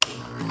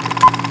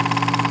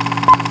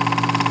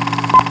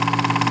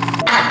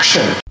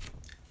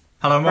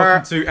Hello and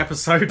welcome to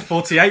episode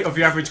 48 of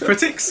The Average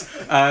Critics.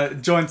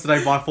 Joined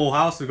today by Full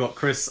House. We've got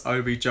Chris,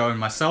 Obi, Joe and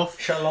myself.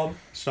 Shalom.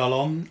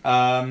 Shalom.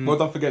 Well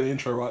done for getting the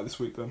intro right this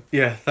week then.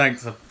 Yeah,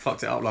 thanks. I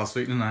fucked it up last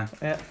week, didn't I?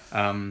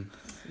 Yeah.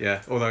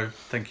 Yeah, although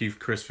thank you,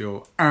 Chris, for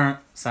your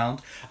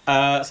sound.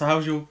 So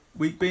how's your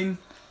week been?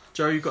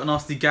 Joe, you've got a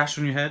nasty gash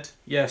on your head.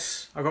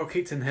 Yes, I got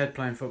kicked in the head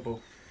playing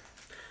football.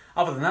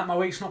 Other than that, my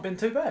week's not been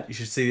too bad. You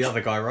should see the other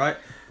guy, right?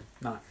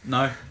 No.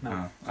 No?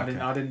 No. Oh, okay.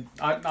 I didn't.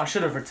 I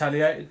should have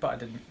retaliated, but I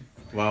didn't.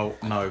 Well,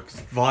 no, 'cause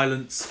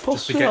violence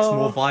just begets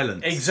more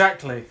violence.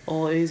 Exactly.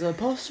 Oh, he's a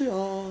posture.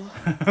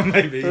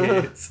 Maybe he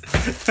is.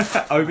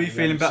 Obi,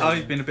 feeling better?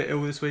 You've been a bit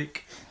ill this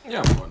week?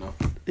 Yeah, I'm alright now.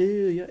 Ew,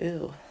 you're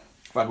ill.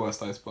 Bad worst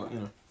days, but you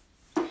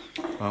know.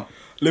 Well,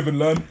 live and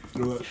learn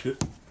and all that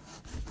shit.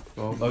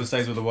 well, those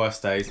days were the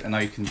worst days, and now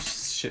you can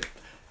sip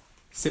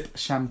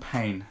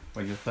champagne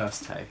when you're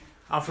thirsty.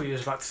 I thought you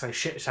was about to say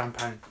shit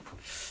champagne.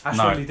 That's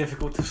No. really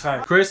difficult to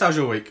say. Chris, how's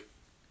your week?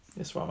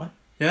 Yes, right, mate.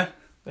 Yeah?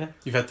 Yeah.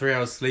 You've had 3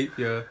 hours sleep,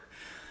 you're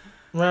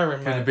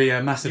Raring, going to mate. be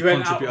a massive You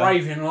went out contributor.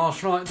 raving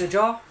last night, did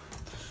ya?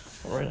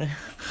 Not really.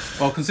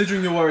 Well,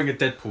 considering you're wearing a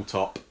Deadpool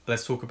top,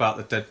 let's talk about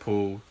the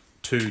Deadpool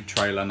 2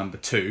 trailer number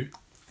 2.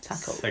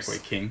 Tackles.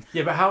 Segway King.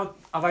 Yeah, but how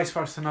are they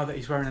supposed to know that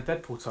he's wearing a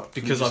Deadpool top?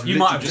 Because You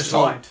might have just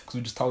lied. Because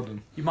we just told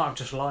them. You might have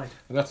just lied.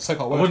 We have to take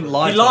our I word wouldn't for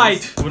lie. He to our lied.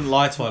 lis- I wouldn't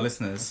lie to our it.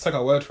 listeners. Let's take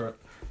our word for it.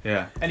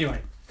 Yeah.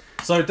 Anyway.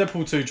 So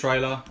Deadpool 2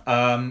 trailer.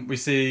 We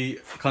see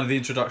kind of the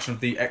introduction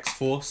of the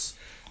X-Force.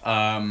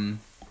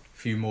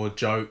 Few more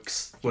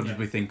jokes. What did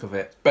we think of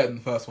it? Better than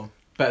the first one.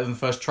 Better than the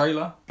first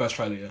trailer? First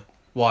trailer, yeah.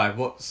 Why?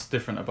 What's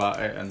different about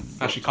it? And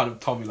Actually kind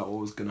of told me like what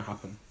was going to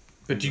happen.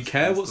 but do you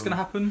care what's going to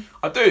happen?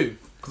 I do.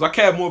 Because I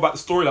care more about the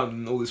storyline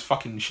than all these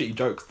fucking shitty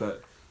jokes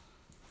that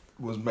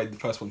was made the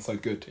first one so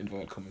good, in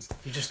inverted commas.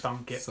 You just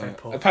don't get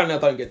Deadpool. Apparently I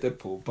don't get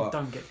Deadpool, You but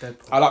don't get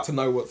Deadpool. I like to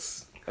know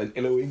what's a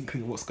little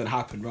inkling of what's going to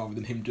happen rather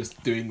than him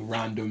just doing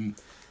random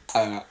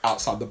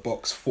outside the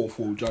box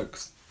full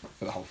jokes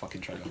for the whole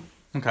fucking trailer.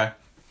 Okay.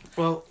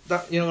 Well,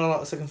 you're not gonna like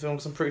the second film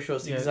because I'm pretty sure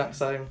it's the exact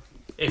same.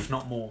 If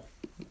not more.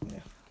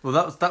 Well,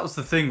 that was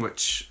the thing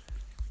which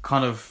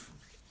kind of...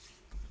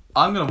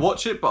 I'm going to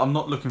watch it, but I'm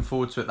not looking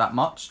forward to it that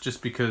much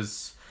just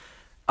because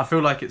I feel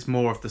like it's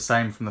more of the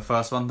same from the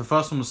first one. The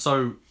first one was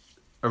so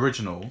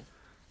original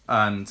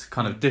and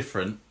kind of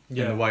different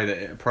in the way that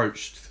it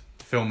approached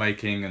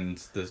filmmaking and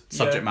the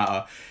subject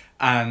matter.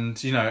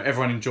 And, you know,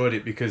 everyone enjoyed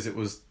it because it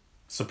was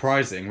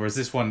surprising. Whereas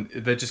this one,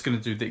 they're just going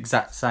to do the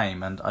exact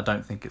same, and I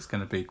don't think it's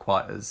going to be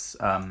quite as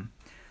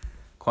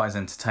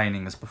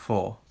entertaining as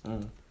before.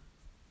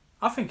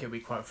 I think it'd be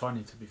quite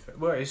funny, to be fair.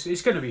 Well,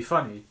 it's going to be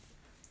funny.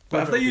 But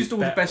have they Whether it used be all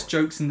the better best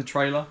jokes in the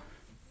trailer?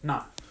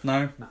 No.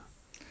 No?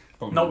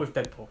 Probably. Not with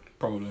Deadpool.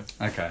 Probably.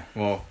 Okay,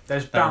 well...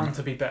 There's bound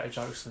to be better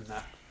jokes than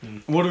that.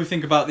 What do we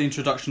think about the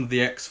introduction of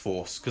the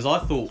X-Force? Because I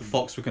thought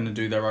Fox were going to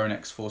do their own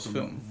X-Force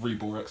film.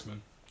 Reborn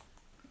X-Men.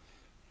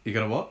 You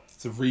gonna what?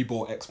 It's a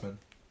reborn X-Men.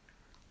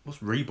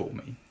 What's reborn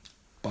mean?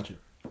 Budget.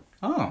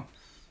 Oh,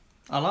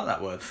 I like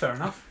that word. Fair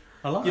enough.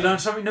 I like You that. learn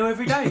something new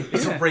every day.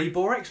 It's Yeah. a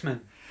Reborn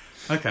X-Men.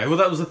 Okay, well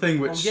that was the thing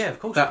which... Well, yeah, of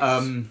course that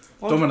it is.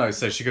 Domino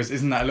says, she goes,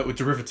 isn't that a little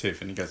derivative?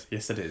 And he goes,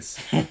 yes it is.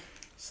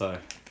 So...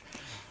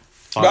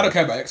 But I don't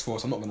care about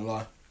X-Force, I'm not going to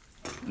lie.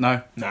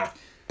 No? Nah.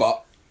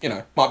 But, you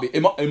know,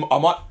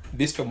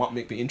 this film might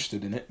make me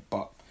interested in it,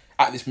 but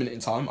at this minute in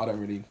time, I don't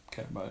really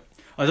care about it.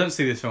 I don't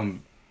see this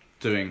film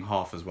doing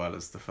half as well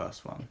as the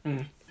first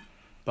one.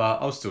 But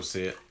I'll still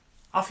see it.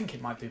 I think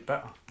it might do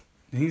better.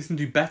 You think it's going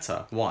to do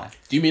better? Why?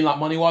 Do you mean like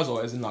money-wise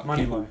or as in like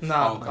Money-wise. people?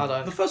 No, okay. I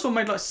don't. The first one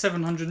made like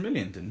 700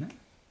 million, didn't it?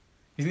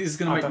 You think this is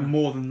going I to don't make know.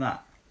 more than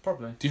that?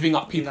 Probably. Do you think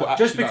like people No.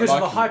 actually Just because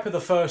like of the liking hype of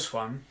the first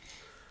one,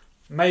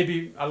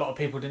 maybe a lot of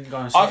people didn't go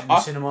and see it in the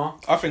cinema.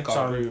 I think I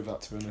So- agree with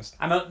that, to be honest.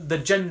 And the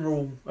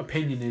general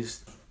opinion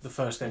is the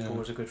first Deadpool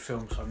was a good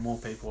film, so more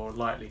people are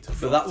likely to.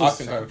 But that I was...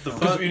 think the because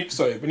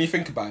first- when you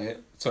think about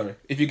it,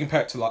 if you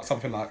compare it to like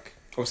something like,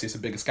 obviously it's a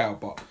bigger scale,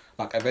 but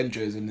like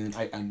Avengers and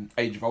then and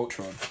Age of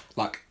Ultron,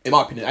 like in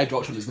my opinion, Age of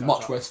Ultron is a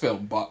much worse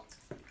film, but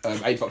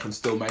Age of Ultron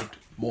still made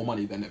more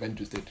money than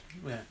Avengers did.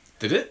 Yeah.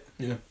 Did it?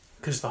 Yeah.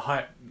 Because the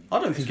hype. I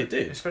don't think it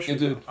did. Especially. It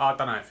did. I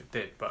don't know if it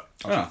did, but.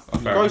 Oh, fair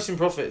enough. Grossing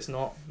profits,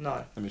 not.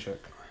 No. Let me check.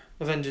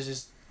 Avengers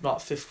is like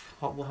fifth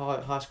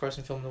highest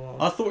grossing film in the world.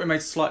 I thought it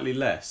made slightly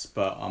less,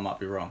 but I might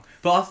be wrong.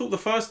 But I thought the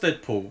first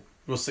Deadpool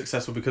was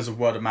successful because of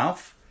word of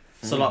mouth.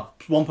 So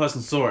like one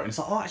person saw it and it's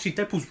like, oh, actually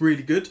Deadpool's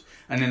really good,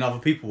 and then other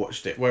people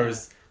watched it.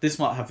 Whereas this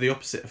might have the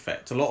opposite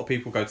effect. A lot of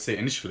people go to see it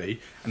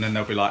initially, and then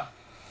they'll be like,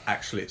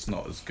 actually, it's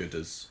not as good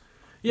as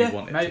you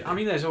want it to be. I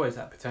mean, there's always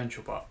that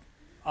potential, but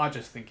I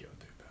just think it'll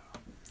do better.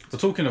 So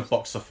talking of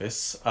box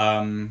office,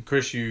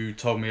 Chris, you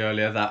told me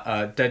earlier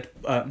that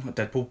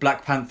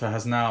Black Panther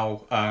has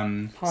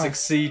now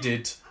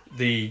succeeded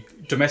the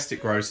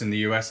domestic gross in the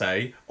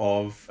USA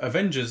of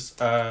Avengers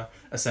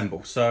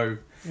Assemble. So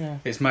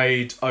it's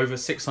made over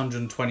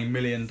 $620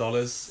 million in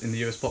the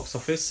US box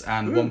office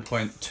and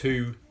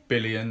 $1.2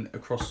 billion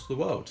across the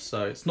world.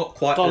 So it's not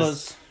quite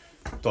Dollars.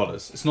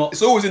 dollars. It's not.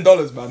 It's always in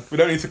dollars, man. We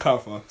don't need to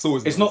clarify. It's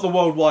always. It's not the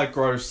worldwide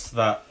gross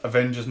that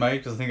Avengers made,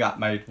 because I think that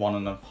made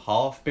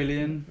 $1.5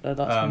 billion.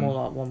 That's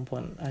more like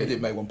 1.8. It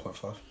did make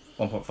 1.5.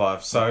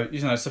 1.5. So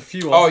it's a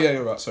few. Oh yeah,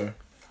 you're right. Sorry,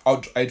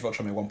 Age of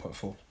Ultron made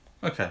 1.4.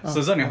 Okay, so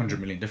there's only 100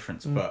 million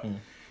difference, but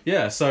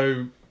yeah.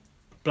 So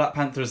Black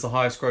Panther is the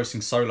highest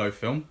grossing solo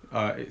film.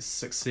 It's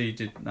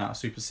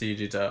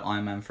superseded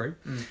Iron Man 3,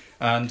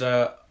 and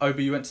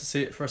Obi, you went to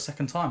see it for a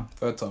second time.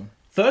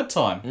 Third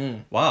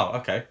time. Wow.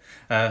 Okay.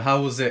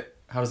 How was it?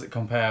 How does it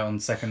compare on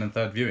second and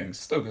third viewings?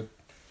 Still good.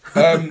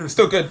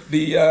 Still good.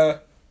 The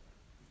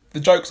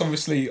jokes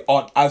obviously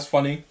aren't as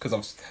funny because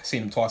I've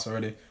seen them twice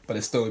already, but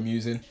they're still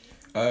amusing.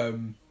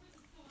 Went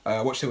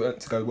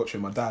to go watch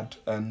it with my dad,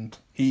 and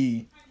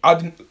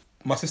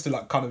my sister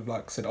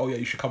said, "Oh yeah,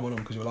 you should come on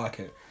because you'll like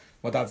it."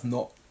 My dad's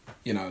not,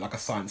 like a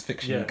science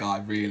fiction guy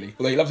really.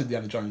 Although he loves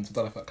Indiana Jones, I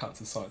don't know if that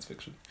counts as science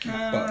fiction.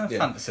 But, yeah.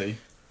 Fantasy.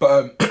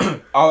 But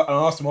I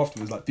asked him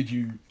afterwards, like, did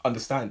you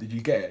understand? Did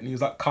you get it? And he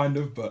was like, kind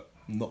of, but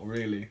not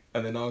really.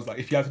 And then I was like,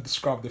 if you had to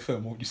describe the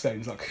film, what would you say? And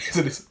he's like, it's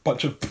this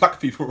bunch of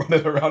black people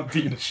running around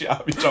beating the shit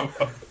out of each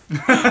other.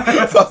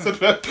 So I said,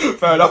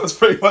 fair enough, that's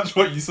pretty much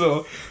what you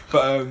saw.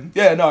 But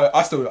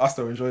I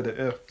still enjoyed it.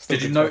 Yeah.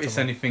 Did you notice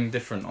anything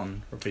different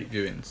on repeat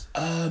viewings?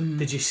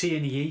 Did you see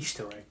any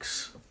Easter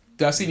eggs?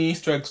 Did I see any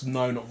Easter eggs?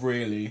 No, not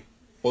really.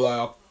 Although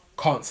I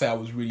can't say I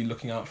was really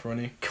looking out for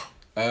any.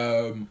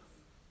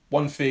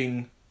 One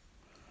thing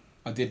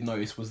I did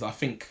notice was that I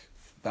think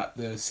that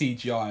the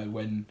CGI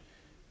when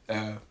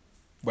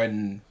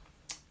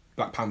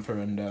Black Panther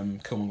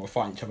and Killmonger were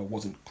fighting each other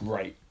wasn't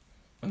great.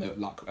 And they were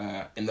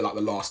in the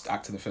last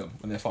act of the film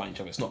when they're fighting each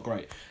other, it's not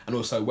great. And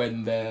also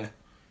when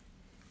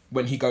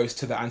he goes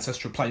to the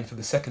ancestral plane for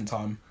the second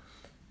time,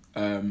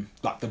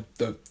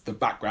 the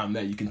background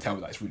there, you can tell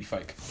that it's really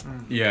fake.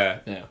 Yeah.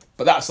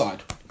 But that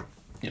aside,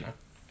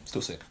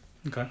 still sick.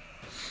 Okay.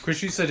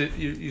 Chris, you said it.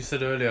 You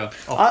said earlier.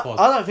 I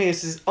don't think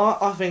it's.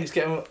 I think it's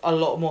getting a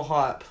lot more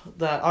hype.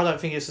 That I don't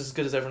think it's as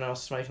good as everyone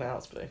else is making it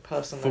out to be.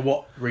 Personally. For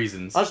what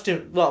reasons? I just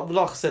didn't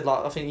like I said.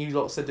 I think you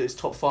lot said that it's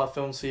top 5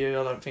 films for you.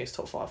 I don't think it's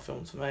top 5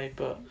 films for me.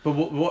 But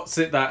what's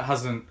it that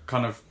hasn't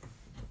kind of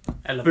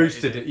elevated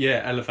boosted it?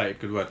 Yeah, elevated.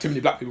 Good word. Too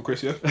many black people,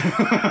 Chris. Yeah.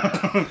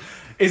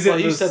 Is it? Well,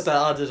 you said that.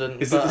 I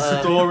didn't. Is it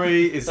the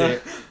story? Is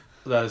it?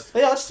 Yeah, I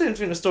just didn't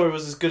think the story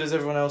was as good as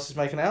everyone else is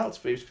making it out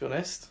to be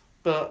honest.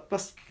 But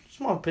that's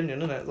my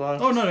opinion, isn't it?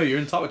 Oh no, you're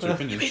entitled to your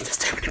opinion. You mean there's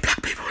too many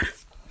black people in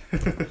it?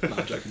 No,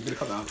 I'm joking. You're going to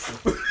cut that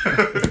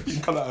out. You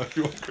can cut that out if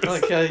you want,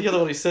 Chris. Okay, you're the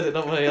one who said it,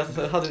 not me. I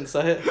didn't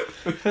say it.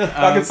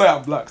 I can say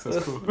I'm black, so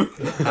that's cool.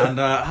 And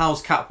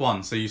how's Cap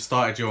 1? So you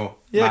started your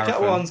marathon.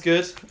 Cap 1's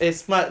good.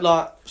 It's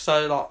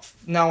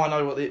now I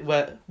know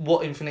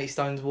what Infinity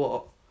Stone's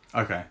what.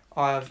 Okay.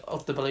 I have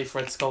of the belief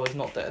Red Skull is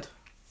not dead,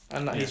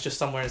 and that he's just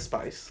somewhere in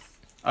space.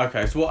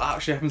 Okay, so what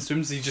actually happens to him?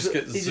 Does he just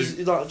get He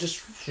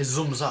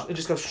zooms up. It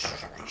just goes.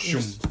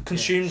 Just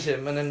consumes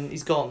him, and then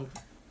he's gone.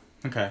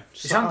 Okay.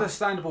 It's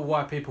understandable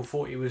why people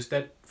thought he was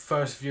dead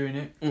first viewing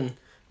it,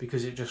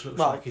 because it just looks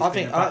like he's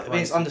been evaporated. I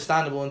think it's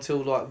understandable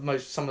until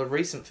some of the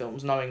recent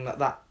films, knowing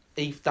that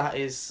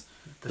is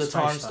the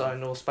Time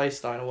Stone or Space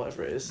Stone or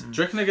whatever it is. Do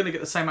you reckon they're going to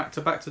get the same actor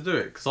back to do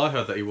it? Because I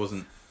heard that he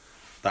wasn't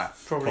that.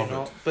 Probably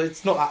not, but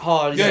it's not that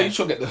hard. Yeah, you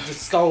should get the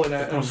skull in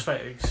it.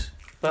 Prosthetics.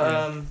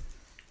 But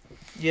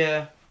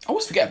yeah. I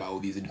always forget about all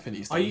these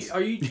Infinity Stones.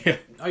 Are you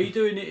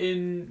doing it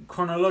in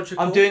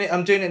chronological? I'm doing it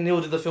in the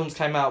order the films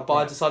came out, but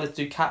I decided to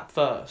do Cap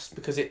first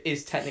because it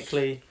is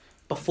technically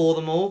before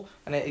them all,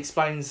 and it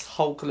explains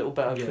Hulk a little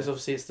better because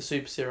obviously it's the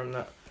super serum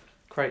that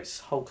creates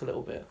Hulk a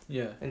little bit.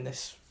 Yeah. In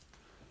this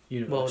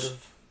universe. World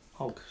of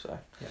Hulk, so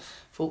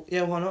thought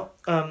why not?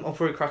 I'll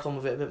probably crack on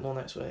with it a bit more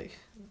next week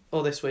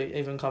or this week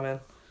even come in.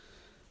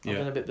 I've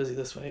been a bit busy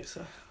this week,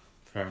 so.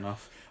 Fair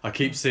enough. I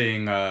keep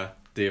seeing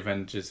the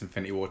Avengers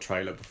Infinity War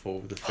trailer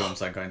before the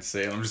films I'm going to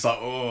see, and I'm just like,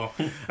 oh.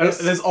 And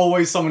there's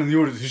always someone in the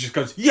audience who just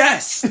goes,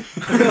 yes! When's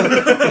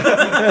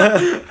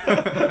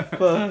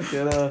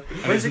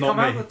it come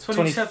out? The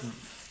 27th?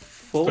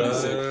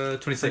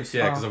 26th,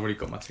 yeah, because I've already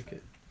got my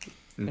ticket.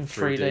 In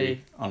 3D.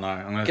 Oh no,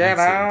 I'm going to Get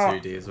out. see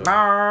it in 2D as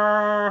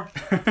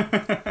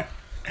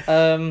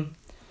well.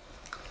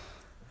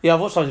 Yeah, I've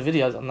watched loads of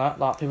videos on that,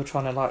 like people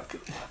trying to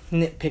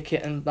nitpick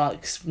it and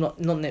not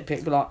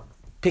nitpick, but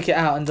pick it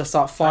out and just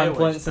find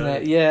points in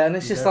it. Yeah, and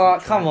it's just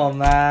come on,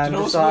 man. Do you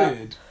know what's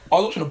weird? I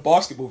was watching a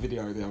basketball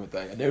video the other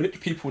day, and there were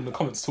literally people in the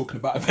comments talking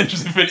about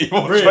Avengers Infinity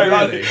War.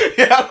 Really?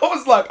 Yeah, I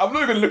was like, I'm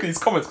not going to look at these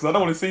comments because I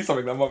don't want to see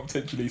something that might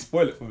potentially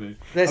spoil it for me.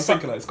 I'm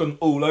thinking it's gone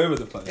all over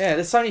the place. Yeah,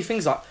 there's so many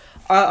things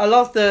I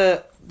love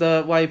the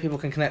way people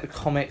can connect the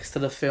comics to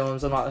the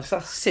films and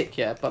that's sick,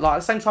 yeah. But at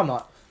the same time,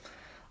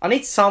 I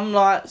need some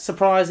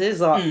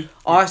surprises.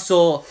 I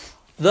saw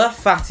the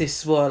fattest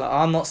spoiler.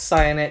 I'm not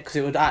saying it because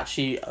it would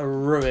actually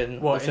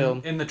ruin the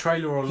film. In the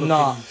trailer or looking?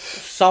 No.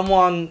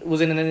 Someone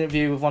was in an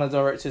interview with one of the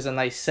directors and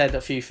they said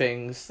a few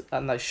things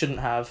and they shouldn't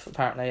have,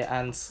 apparently,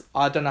 and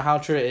I don't know how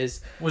true it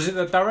is. Was it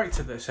the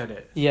director that said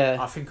it? Yeah.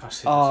 I think I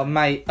said it. Oh,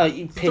 mate,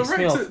 you pissed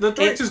me off. The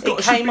director's it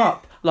came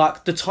up.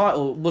 like the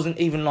title wasn't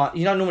even like,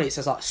 you know, normally it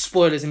says like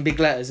spoilers in big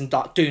letters and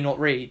like do not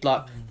read.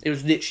 Like it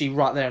was literally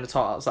right there in the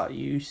title. I was like, are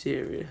you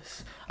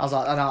serious? I was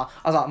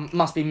like,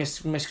 must be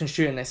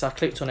misconstruing this. I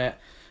clicked on it,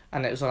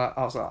 and it was like,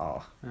 I was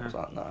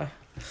like, no.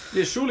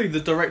 Yeah, surely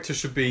the director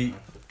should be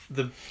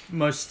the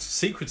most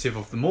secretive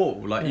of them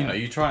all. Like, you know,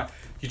 you try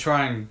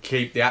and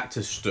keep the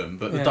actors stum,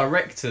 but the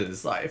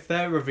directors, like, if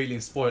they're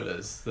revealing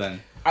spoilers,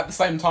 then at the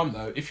same time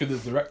though, if you're the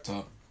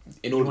director,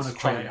 in order to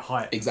create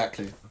hype,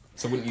 exactly.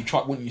 So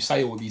wouldn't you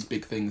say all these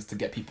big things to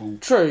get people?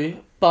 True,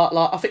 but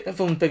like I think the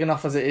film's big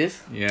enough as it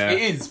is. Yeah,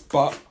 it is,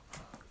 but.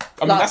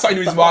 I mean, that's the only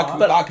reason why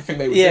I can think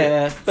they would do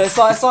it. But it's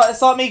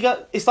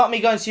like me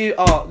going to you.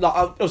 Oh, like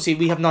obviously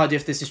we have no idea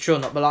if this is true or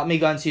not. But like me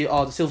going to you.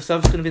 Oh, the Silver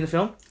Surfer's going to be in the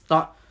film.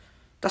 Like,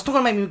 that's not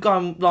going to make me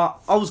go. Like,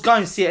 I was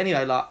going to see it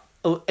anyway. Like,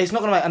 it's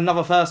not going to make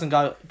another person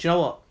go, do you know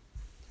what?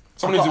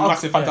 Someone who's a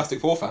massive Fantastic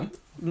Four fan.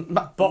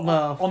 But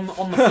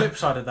on the flip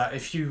side of that,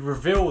 if you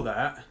reveal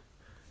that,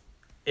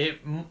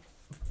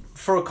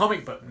 for a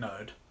comic book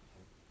nerd,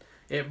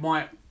 it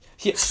might.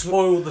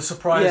 Spoil the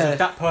surprise of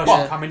that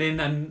person coming in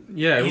and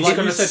he's like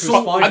going to say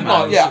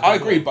I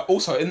agree, but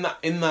also in that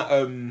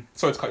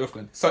sorry to cut you off,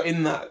 Glenn. So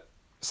in that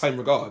same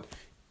regard,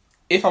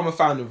 if I'm a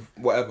fan of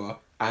whatever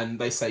and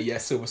they say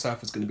Silver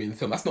Surfer's going to be in the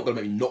film, that's not going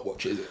to make me not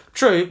watch it, is it?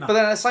 True, but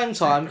then at the same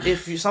time,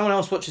 if someone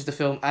else watches the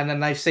film and then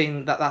they've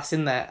seen that that's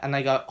in there and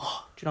they go,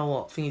 oh, do you know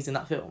what, Thingy's in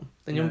that film,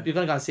 then you're going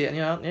to go and see it,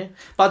 aren't you?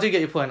 But I do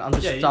get your point. I'm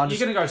just you're going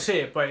to go see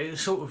it, but it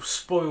sort of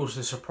spoils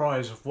the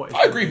surprise of what.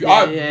 I agree with you.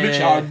 I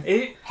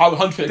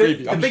 100% agree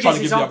with you. I'm just trying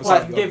to give the other side. The biggest example I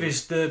can give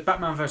is the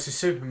Batman vs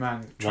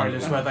Superman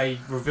trailers where they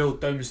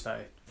revealed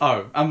Doomsday.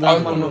 Oh, and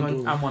Wonder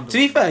Woman. To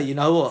be fair, you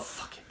know what?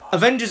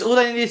 Avengers, all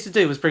they needed to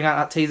do was bring out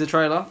that teaser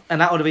trailer,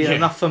 and that would have been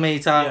enough for me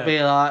to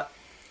be like,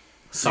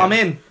 I'm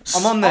in,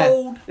 I'm on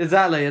there.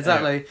 Exactly.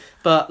 Yeah.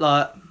 But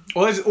like,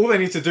 all they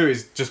need to do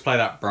is just play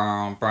that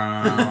brown.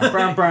 Yeah.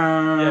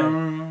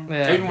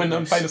 Even when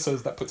Thanos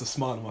says that puts a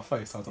smile on my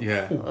face, I was like,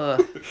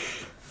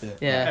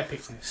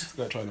 epicness.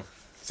 Go trailer.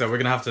 So we're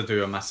gonna have to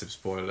do a massive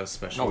spoiler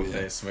special with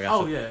this. We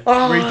have to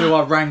Oh. redo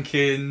our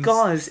rankings.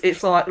 Guys,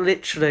 it's like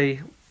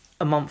literally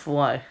a month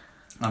away.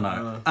 I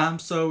know. I'm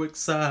so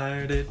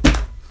excited.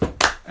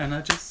 And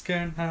I just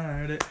can't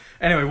hide it.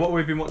 Anyway, what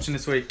we've been watching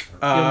this week.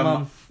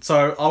 So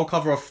I'll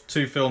cover off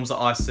 2 films that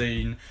I've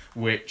seen,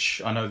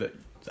 which I know that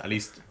at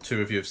least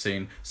 2 of you have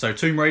seen. So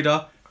Tomb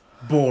Raider,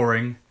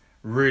 boring,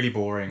 really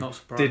boring. Not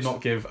surprised. Did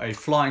not give a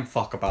flying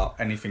fuck about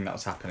anything that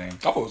was happening.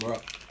 I thought it was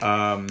alright.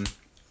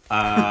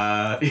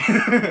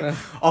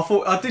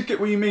 I did get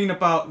what you mean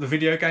about the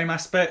video game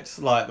aspect,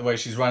 like the way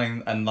she's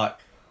running and like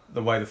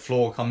the way the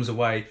floor comes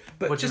away,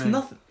 but just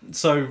nothing.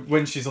 So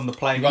when she's on the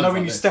plane,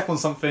 when you step on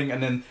something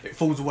and then it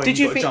falls away,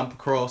 you've got to jump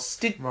across.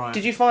 Did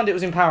you find it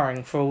was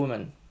empowering for a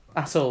woman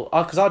at all?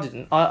 Because I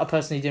didn't. I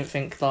personally didn't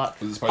think like.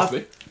 Was it supposed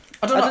to be?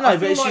 I don't know,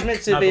 but she's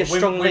meant to be a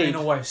strong lead. Women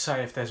always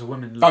say if there's a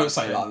woman. Don't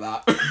say it like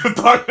that.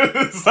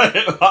 Don't say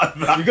it like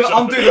that. You're gonna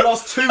undo the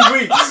last 2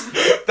 weeks.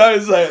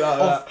 Don't say it like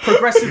that.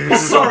 Progressive.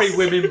 Sorry,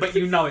 women, but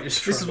you know it's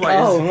true. This is what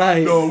it is.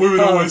 Mate. No, women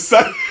always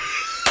say.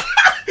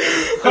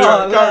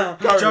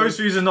 Joe's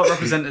views are not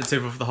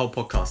representative of the whole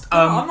podcast.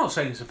 I'm not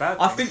saying it's a bad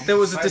thing. I think there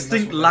was a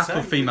distinct lack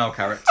of female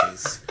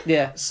characters.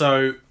 Yeah.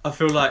 So I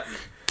feel like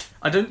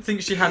I don't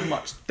think she had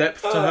much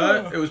depth to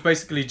her. It was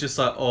basically just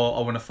like, oh,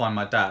 I want to find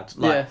my dad.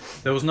 Like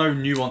there was no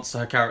nuance to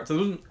her character.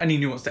 There wasn't any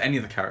nuance to any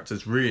of the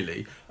characters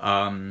really.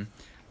 And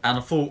I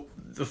thought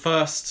the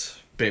first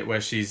bit where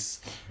she's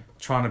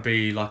trying to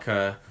be like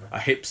a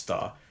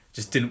hipster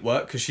just didn't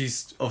work because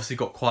she's obviously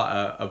got quite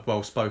a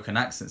well-spoken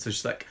accent. So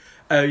she's like,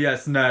 oh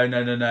yes, no,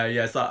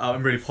 yes,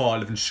 I'm really poor, I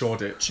live in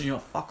Shoreditch. And you're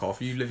like, fuck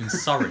off, you live in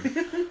Surrey.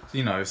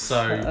 You know,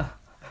 so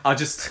I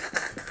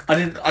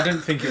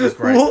didn't think it was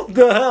great. What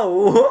the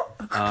hell?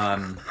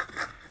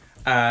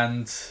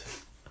 And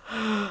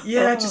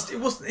it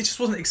just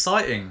wasn't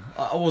exciting.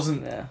 I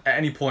wasn't at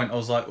any point I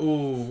was like,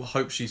 oh,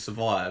 hope she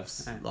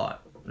survives. Like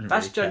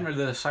that's really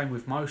generally the same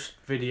with most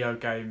video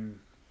game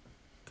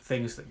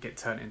things that get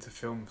turned into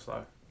films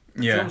though.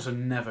 Films are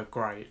never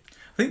great.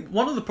 I think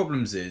one of the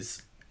problems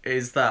is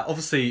that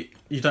obviously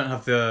you don't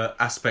have the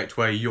aspect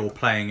where you're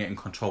playing it and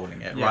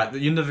controlling it, right?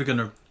 You're never going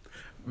to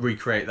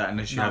recreate that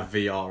unless you have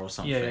VR or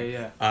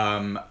something.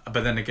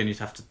 But then again, you'd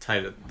have to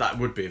tailor... That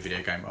would be a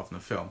video game rather than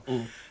a film.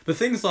 Ooh. But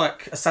things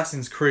like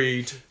Assassin's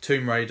Creed,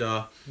 Tomb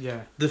Raider...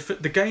 Yeah.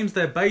 The games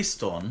they're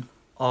based on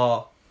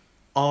are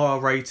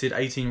R-rated,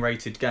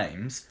 18-rated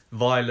games,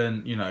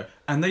 violent, you know,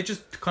 and they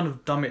just kind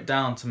of dumb it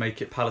down to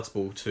make it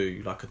palatable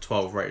to like a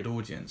 12-rated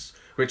audience,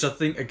 which I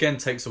think, again,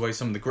 takes away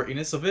some of the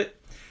grittiness of it.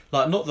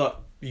 Like, not that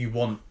you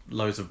want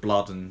loads of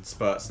blood and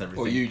spurts and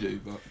everything. Well, you do,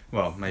 but...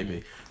 Well,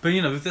 maybe. But,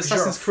 you know, with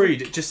Assassin's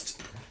Creed, it's just...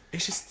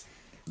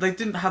 They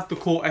didn't have the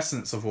core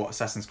essence of what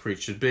Assassin's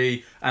Creed should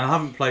be, and I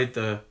haven't played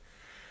the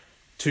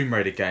Tomb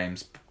Raider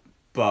games,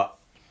 but,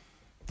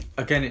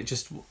 again, it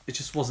just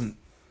wasn't...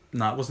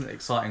 No, it wasn't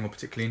exciting or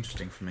particularly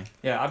interesting for me.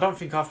 Yeah, I don't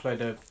think I've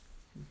played a...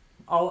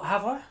 Oh,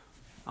 have I?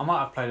 I might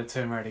have played a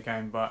Tomb Raider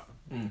game, but...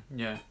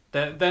 Yeah.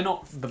 They're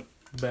not the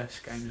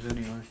best games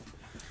anyway.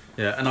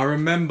 Yeah, and I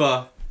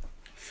remember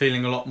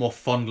feeling a lot more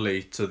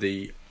fondly to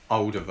the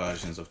older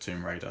versions of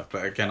Tomb Raider,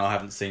 but again, I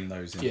haven't seen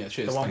those. In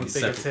cheers. The one with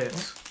bigger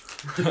tits.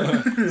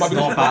 It's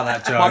not about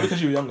that joke. Might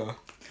because you were younger.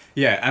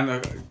 Yeah,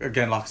 and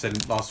again, like I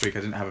said last week, I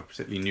didn't have a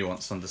particularly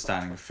nuanced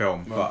understanding of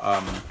film, but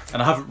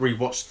and I haven't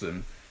rewatched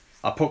them.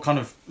 I put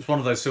it's one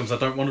of those films I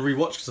don't want to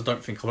rewatch because I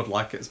don't think I would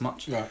like it as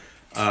much. Right.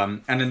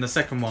 And then the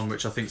second one,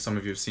 which I think some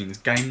of you have seen, is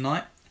Game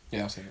Night.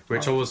 Yeah, I've seen it.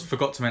 Which I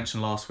forgot to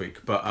mention last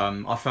week, but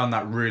I found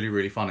that really,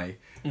 really funny.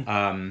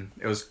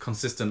 It was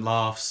consistent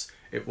laughs.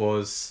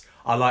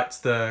 I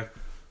liked the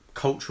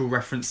cultural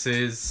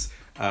references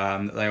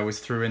that they always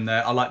threw in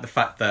there. I liked the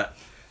fact that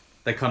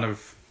they kind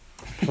of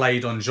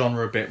played on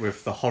genre a bit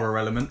with the horror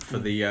element for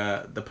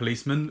the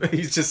policeman.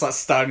 He's just like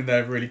standing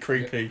there really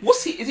creepy. Yeah.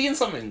 Is he in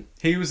something?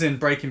 He was in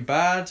Breaking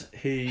Bad.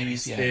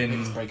 He's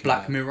in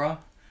Black Mirror.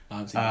 I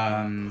haven't seen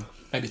that.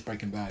 Maybe it's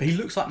Breaking Bad. He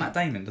looks like Matt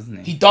Damon, doesn't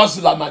he? He does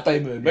look like Matt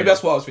Damon. Maybe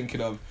that's what I was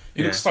thinking of.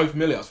 He looks so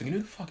familiar. I was thinking,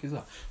 who the fuck is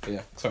that? But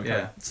yeah, sorry.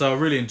 Yeah. So I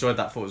really enjoyed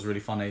that. Thought it was really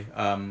funny. Do you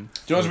know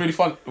what's really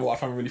fun? What I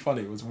found really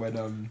funny was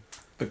when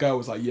the girl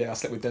was like, "Yeah, I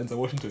slept with Denzel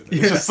Washington."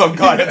 It's just some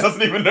guy that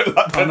doesn't even look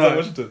like Denzel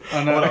Washington.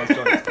 I know.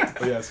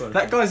 But yeah, sorry.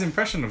 That guy's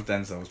impression of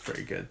Denzel was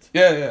pretty good.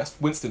 Yeah, it's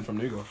Winston from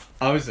New Girl.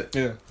 Oh, is it?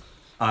 Yeah.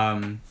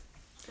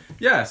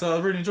 Yeah, so I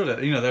really enjoyed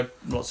it. You know, there are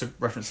lots of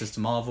references to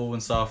Marvel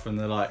and stuff, and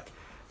they're like,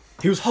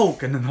 he was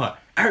Hulk, and then they're like,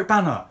 Eric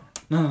Banner,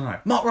 no,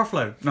 Mark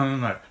Ruffalo,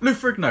 no, Lou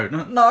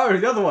Ferrigno, no,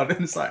 the other one,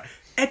 and it's like,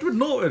 Edward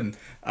Norton.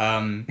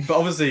 But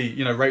obviously,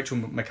 you know, Rachel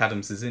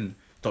McAdams is in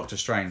Doctor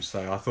Strange,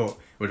 so I thought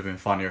it would have been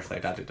funnier if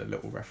they'd added a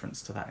little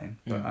reference to that in.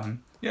 But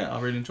yeah, I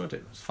really enjoyed it.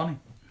 It was funny.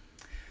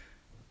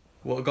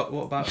 What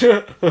about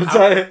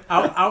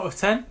out of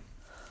 10?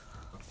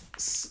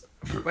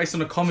 Based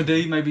on a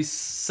comedy, maybe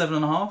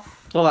 7.5.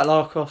 What about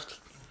Lara Croft?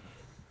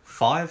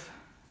 5.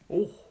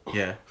 Oh,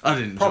 yeah, I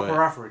didn't enjoy proper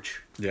it.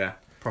 average. Yeah,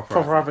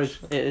 proper average.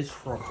 It is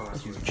proper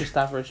average. just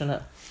average, isn't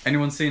it?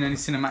 Anyone seen any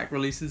cinematic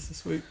releases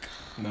this week?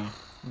 No.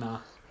 Nah.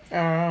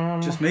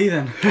 Just me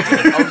then.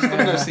 I was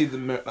gonna go see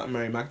that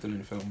Mary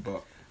Magdalene film,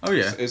 but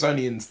it's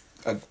only in.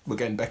 We're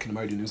getting Beck and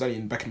Modin. It was only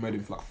in Beck and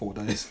Modin for like 4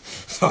 days.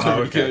 So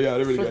I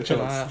didn't really get a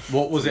chance.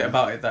 What was it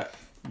about it that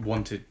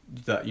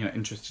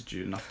interested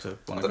you enough to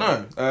want to? I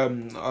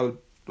don't know. I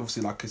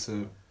obviously like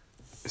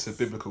it's a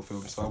biblical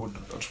film, so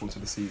I just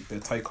wanted to see their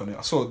take on it.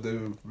 I saw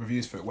the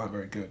reviews for it weren't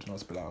very good, and I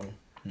was a bit like,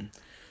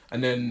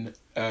 And then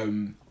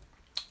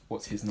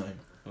what's his name?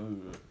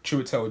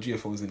 Chiwetel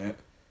Ejiofor was in it.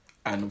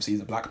 And obviously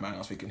he's a black man. I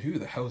was thinking, who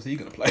the hell is he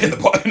going to play in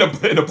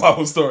a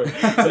Bible story?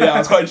 So yeah, I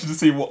was quite interested to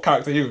see what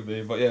character he would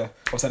be. But yeah,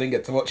 obviously I didn't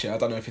get to watch it. I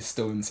don't know if it's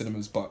still in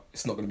cinemas, but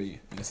it's not going to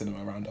be in the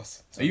cinema around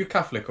us. So. Are you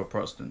Catholic or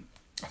Protestant?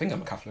 I think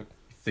I'm a Catholic.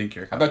 You think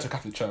you're a I Catholic? go to a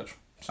Catholic church.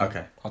 So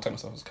Okay. I'll take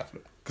myself as a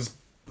Catholic. Because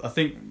I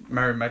think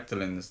Mary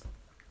Magdalene's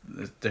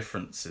there's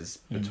differences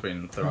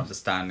between their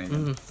understanding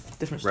and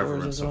different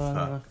reverence stories as of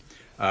well.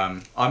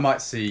 her. I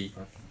might see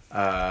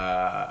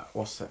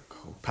what's that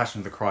called? Passion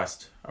of the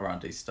Christ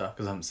around Easter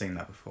because I haven't seen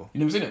that before. You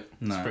never seen it?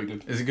 No. It's pretty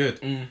good. Is it good?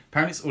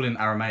 Apparently it's all in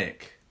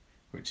Aramaic,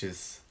 which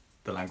is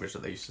the language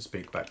that they used to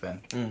speak back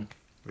then.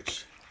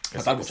 Which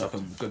my dad watched that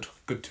film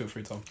good 2 or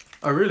 3 times.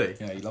 Oh really?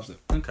 Yeah, he loves it.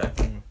 Okay,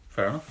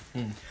 fair enough.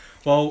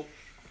 Well,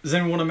 does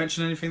anyone want to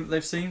mention anything that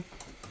they've seen?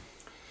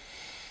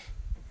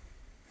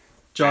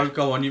 Joe,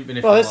 go on. You've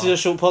been. Well, this is a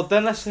short pod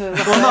then. Let's. Well,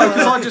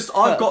 no, because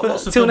I've got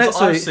lots of till films next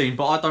that I've week. seen,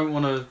 but I don't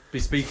want to be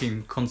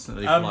speaking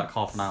constantly for like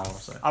half an hour or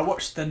so. I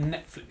watched the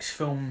Netflix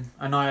film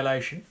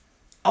Annihilation.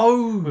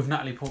 Oh, with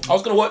Natalie Portman. I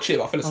was going to watch it,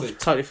 but I fell I asleep.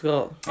 totally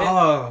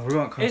forgot.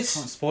 We can't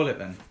spoil it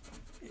then.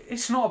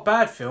 It's not a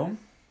bad film.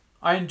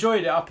 I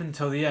enjoyed it up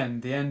until the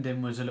end. The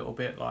ending was a little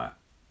bit like,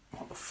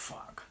 what the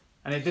fuck?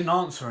 And it didn't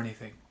answer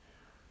anything.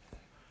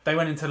 They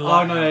went into the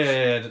lighthouse. Oh, no,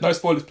 yeah. No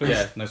spoilers, please.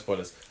 Yeah, no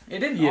spoilers. It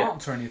didn't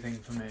answer anything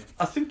for me.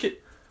 I think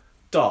it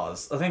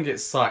does. I think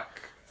it's like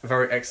a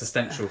very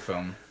existential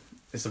film.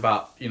 It's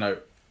about,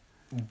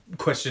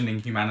 questioning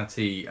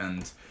humanity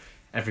and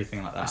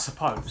everything like that. I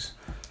suppose.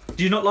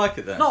 Do you not like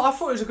it then? No, I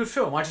thought it was a good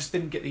film. I just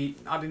didn't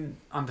I didn't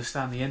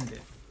understand the ending.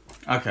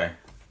 Okay.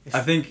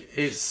 I think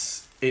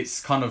it's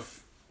kind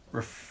of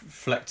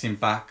reflecting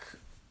back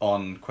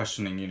on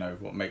questioning,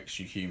 what makes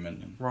you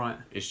human and right.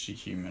 Is she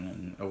human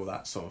and all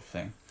that sort of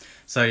thing.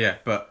 So yeah,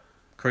 but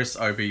Chris,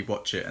 Obi,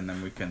 watch it and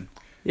then we can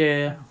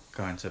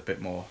go into a bit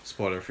more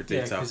spoiler-free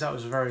detail. Yeah, because that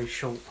was very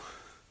short.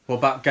 What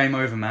about Game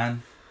Over,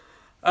 Man?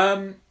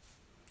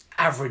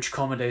 Average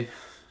comedy.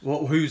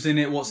 Who's in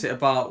it? What's it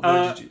about?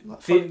 Like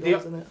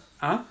isn't it?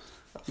 Huh?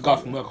 The guy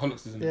from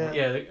Workaholics is in it.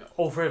 Yeah,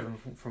 all 3 of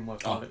them from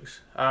Workaholics.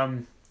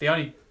 The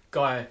only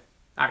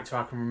actor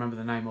I can remember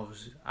the name of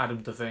is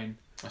Adam Devine.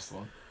 That's the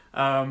one.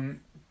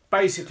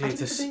 Basically, Adam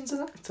Devine's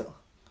an actor.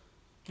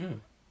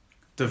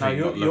 Devine,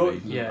 no, not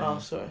Levine. Yeah, Oh,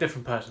 sorry.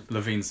 different person.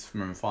 Levine's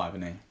from Room 5,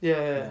 isn't he?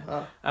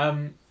 Yeah.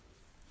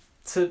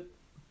 To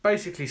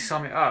basically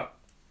sum it up,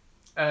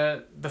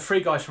 the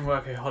 3 guys from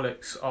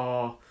Workaholics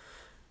are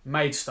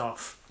maid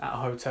staff at a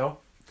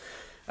hotel.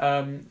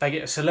 They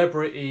get a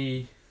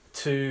celebrity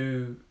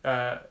who's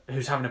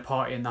having a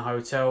party in the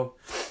hotel.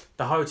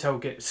 The hotel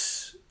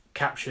gets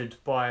captured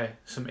by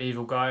some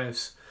evil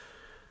guys.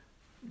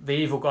 The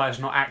evil guy is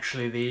not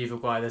actually the evil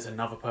guy. There's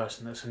another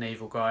person that's an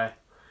evil guy,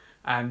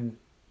 and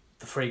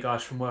the three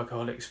guys from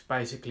Workaholics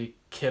basically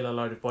kill a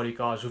load of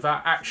bodyguards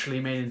without actually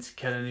meaning to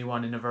kill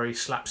anyone in a very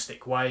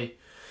slapstick way.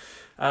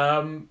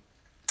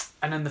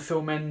 And then the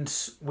film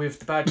ends with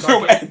the bad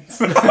guy.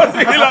 The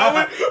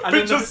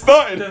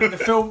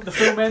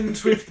film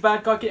ends with the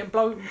bad guy getting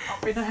blown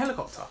up in a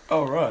helicopter.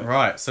 Oh right.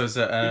 Right. So is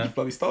it?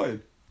 Bloody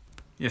started.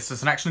 Yes. So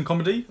it's an action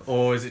comedy,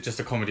 or is it just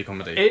a comedy?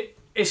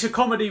 It's a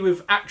comedy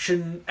with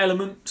action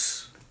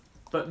elements,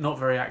 but not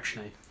very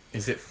actiony.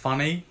 Is it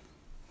funny?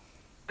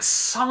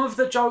 Some of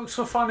the jokes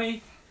were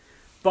funny,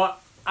 but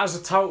as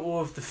a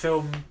total of the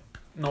film,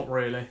 not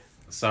really.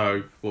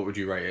 So what would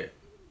you rate it?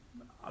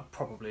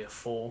 Probably a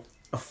 4.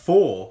 A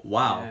 4?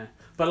 Wow. Yeah.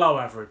 Below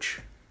average.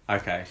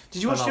 Okay.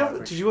 Did you watch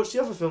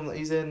the other film that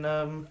he's in?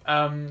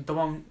 The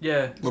one,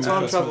 yeah.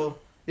 Time Travel.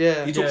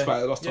 Yeah. You talked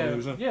about it last time he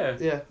was in. Yeah.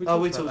 Yeah.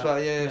 We talked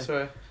about it. Yeah.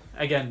 Sorry.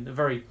 Again, a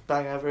very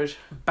bang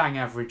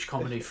average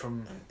comedy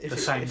from the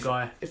same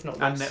guy. If not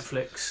and less.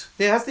 Netflix.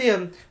 Yeah, it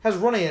has has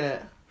Ronnie in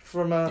it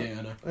from. Yeah,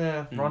 I know.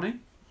 Yeah. Ronnie?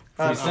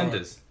 From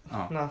EastEnders?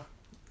 Oh. No.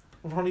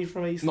 Ronnie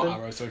from EastEnders. Not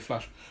Arrow, sorry,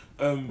 Flash.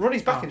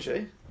 Ronnie's back, isn't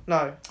she?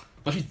 No.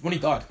 When he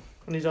died.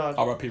 When he died.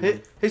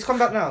 R.I.P. Who's come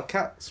back now?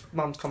 Cat's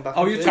mum's come back.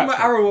 Oh, you're talking about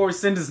Arrow or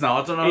EastEnders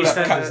now? I don't know.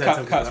 Cat's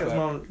back.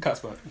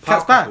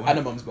 Cat's back. And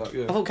her mum's back.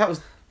 Yeah. I thought Cat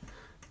was.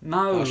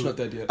 No. She's not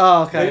dead yet.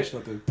 Oh, okay. She's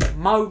not dead.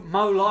 Mo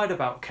lied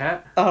about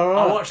Cat. Oh,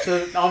 right.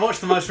 I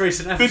watched the most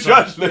recent episode. Did you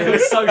actually? It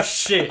was so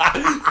shit.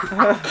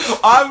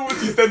 I watch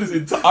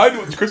EastEnders I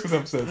watch Christmas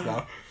episodes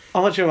now.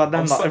 I'm watching about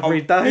them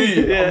every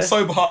day. Yeah. I'm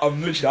so behind.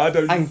 I'm literally.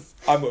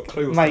 I've got a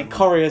clue. Mate,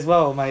 Corey as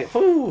well, mate.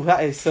 Ooh,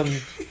 that is some.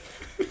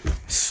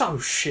 So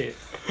shit.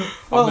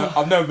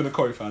 I've never been a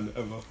Corey fan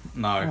ever.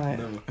 No. Right.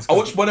 Never. I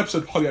watched one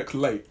episode of Hollyoaks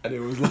late, and it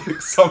was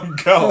like some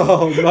girl.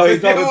 Oh no, you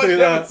don't do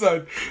that.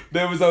 Episode,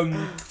 there was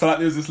there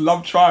was this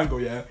love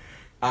triangle, yeah,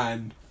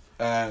 and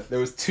there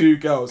was 2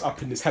 girls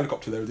up in this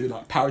helicopter. They were doing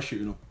like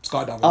parachuting or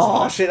skydiving.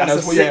 Oh shit, that's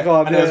a sick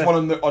one. And there was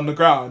one on the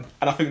ground,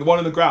 and I think the one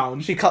on the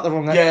ground. She cut the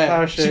wrong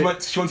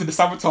parachute. She wanted to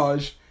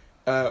sabotage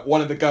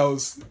one of the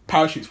girls'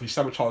 parachutes when she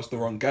sabotaged the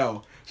wrong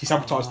girl. She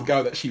sabotaged the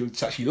girl that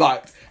she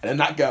liked, and then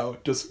that girl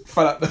just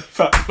fell out the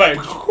plane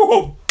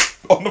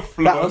on the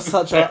floor. That was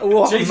such a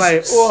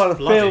mate. The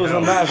feels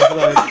on that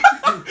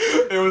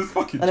episode. It was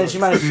fucking. And then she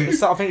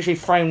managed. I think she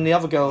framed the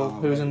other girl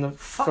who was in the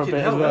for a bit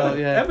as well.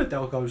 Yeah.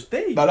 Emmerdale goes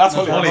deep. No, that's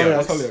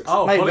Hollyoaks.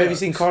 Oh, mate, have you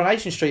seen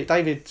Coronation Street?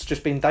 David's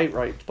just been date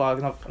raped by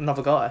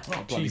another guy.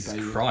 Oh,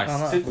 Jesus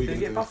Christ! Did they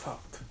get butt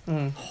fucked?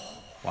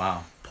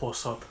 Wow. Poor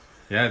sod.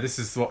 Yeah, this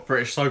is what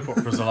British soap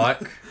operas are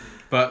like,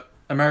 but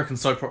American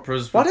soap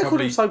operas. Why do they call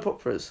them soap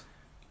operas?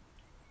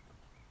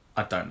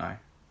 I don't know.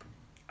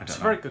 It's a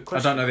very good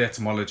question. I don't know the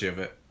etymology of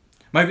it.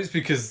 Maybe it's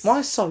because.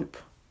 Why soap?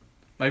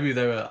 Maybe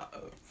they were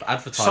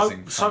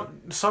advertising.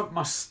 Soap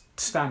must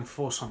stand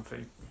for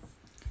something.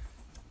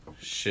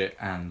 Shit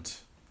and.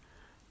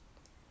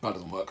 That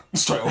doesn't work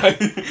straight away.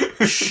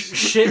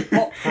 Shit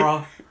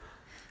opera.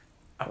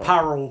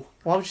 Apparel.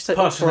 Why would you say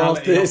opera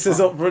after this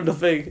is opera in the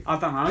thing? I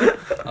don't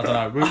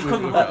know.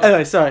 We'll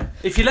Anyway, sorry.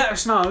 If you let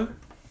us know,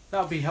 that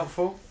would be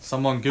helpful.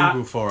 Someone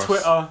Google for us.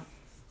 Twitter,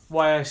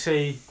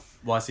 YAC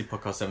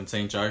Podcast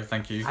 17, Joe.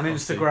 Thank you. and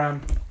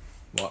Instagram.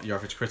 What? Your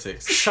Average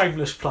Critics.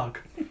 Shameless plug.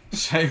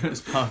 Shameless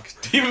plug.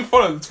 Do you even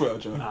follow the Twitter,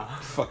 Joe? Nah.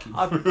 Fucking.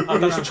 I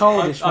don't have,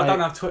 childish, I don't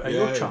mate. have Twitter. Yeah,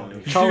 You're yeah,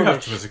 childish. You do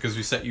have Twitter because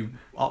we set you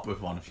up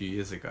with one a few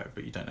years ago,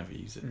 but you don't ever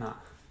use it. Nah,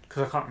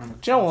 because I can't remember.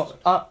 Do you know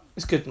what?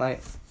 It's good, mate.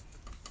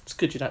 It's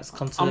good you don't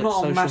come to I'm not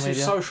social a massive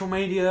media. social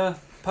media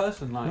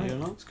person like you,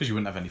 know? It's because you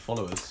wouldn't have any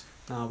followers.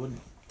 No, I wouldn't.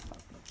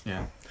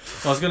 Yeah.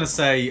 I was going to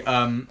say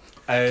an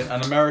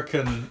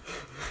American...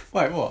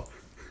 Wait, what?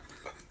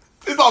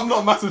 I'm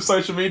not a massive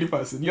social media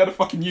person. You had a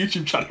fucking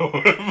YouTube channel.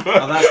 Oh,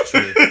 that's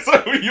true.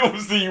 So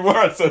you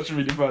were a social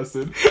media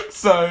person.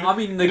 So I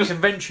mean the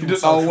conventional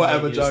social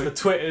medias, Joe. the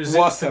Twitters,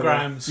 Whatever.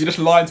 Instagrams. You're just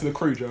lying to the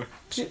crew, Joe.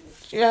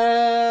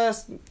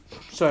 Yes.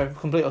 Sorry,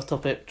 completely off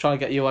topic. Trying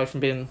to get you away from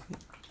being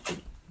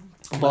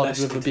bombarded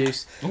with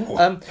abuse.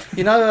 Ooh.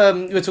 You know,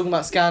 we were talking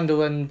about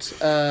Scandal and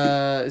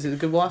is it The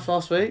Good Wife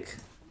last week?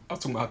 I was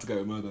talking about How to Get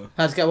Away with Murder.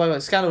 How to Get Away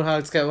with Scandal and How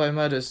to Get Away with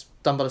Murder is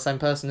done by the same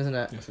person, isn't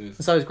it? Yes, it is.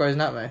 And so is Grey's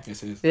Anatomy.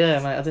 Yes, it is. Yeah,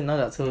 mate, I didn't know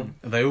that at all.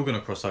 Are they all going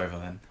to cross over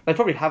then? They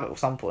probably have it at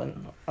some point,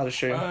 I'd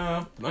assume.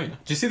 No, you know.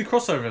 Did you see the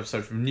crossover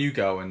episode from New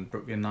Girl and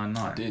Brooklyn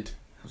Nine-Nine? I did.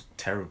 It was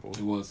terrible.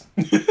 It was.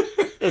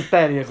 It was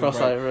barely a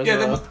crossover as Yeah,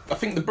 well. I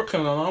think the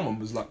Brooklyn Nine-Nine one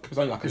was like, it was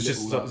only like It was a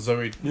just little... like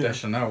Zoe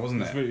Deschanel,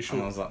 wasn't it? It was really short.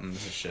 And I was like,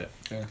 this is shit.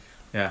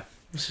 Yeah.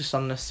 It's just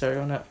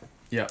unnecessary, wasn't it?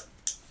 Yeah.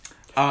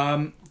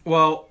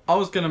 Well, I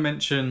was going to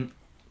mention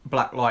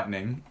Black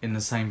Lightning in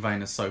the same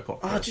vein as soap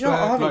opera. Oh, do you know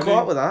what? I haven't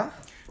caught up with that.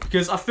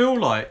 Because I feel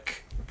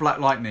like Black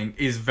Lightning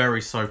is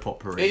very soap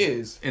opera. It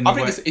is. I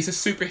think it's a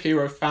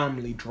superhero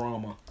family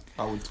drama.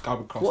 I would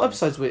class What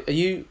episodes are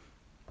you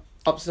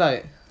up to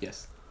date?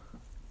 Yes.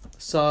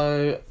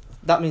 So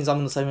that means I'm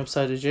on the same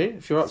episode as you.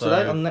 If you're up to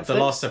date on Netflix. The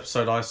last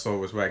episode I saw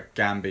was where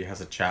Gamby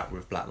has a chat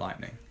with Black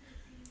Lightning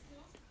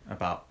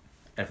about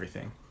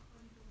everything.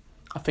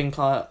 I think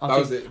I That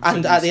was think, it.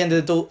 and at the end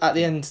of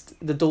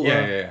the daughter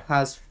Yeah.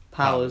 has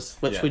powers,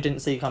 which yeah. we didn't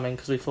see coming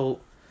because we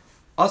thought.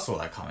 I saw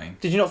that coming.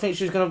 Did you not think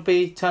she was going to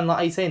be turned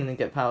like 18 and then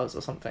get powers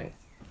or something?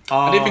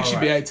 I didn't think she'd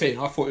be 18.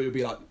 I thought it would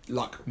be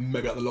like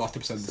maybe like the last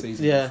episode of the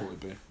season. Yeah. I thought it'd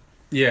be.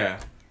 Yeah.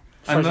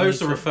 Frozen And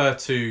those Meat. refer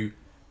to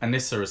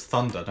Anissa as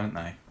Thunder, don't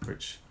they?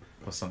 Which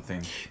was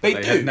something They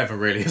they do. had never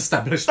really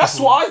established. That's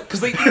before. why,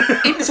 because they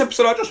in this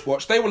episode I just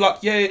watched, they were like,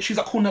 yeah, she's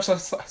like calling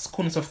herself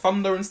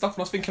Thunder and stuff,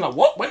 and I was thinking like,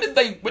 what? When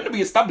did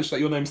we establish that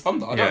your name's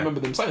Thunder? I Yeah. don't remember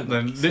them saying that.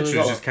 Then So literally we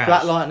got just cash.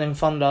 Black Lightning,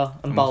 Thunder,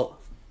 and Bolt.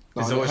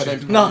 No, Is that what her she-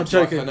 name's- No, her name's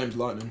joking. Her name's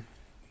Lightning.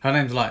 Her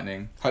name's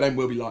Lightning. Her name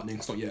will be Lightning.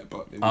 It's not yet,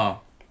 but it will. Oh,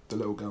 The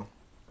little girl.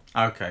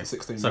 okay.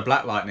 16. So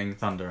Black Lightning,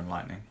 Thunder, and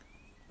Lightning.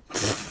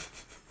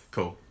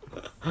 Cool.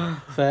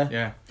 Fair.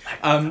 Yeah.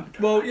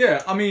 Well,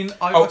 yeah. I mean,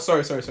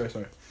 Sorry.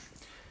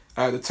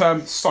 The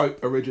term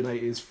soap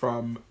originated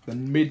from the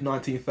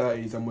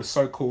mid-1930s and was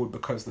so called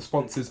because the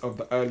sponsors of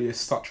the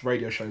earliest such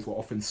radio shows were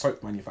often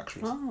soap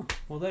manufacturers. Oh,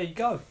 well, there you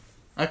go.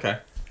 Okay.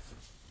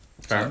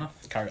 Fair Sorry.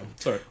 enough. Carry on.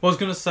 Sorry. Well, I was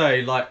gonna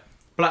say, like,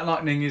 Black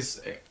Lightning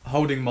is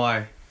holding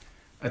my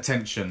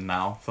attention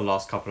now for the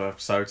last couple of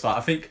episodes. Like,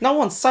 I think No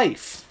one's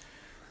safe.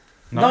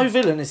 No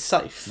villain is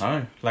safe.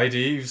 no, Lady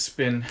Eve's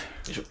been.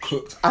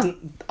 Cooked.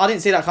 And I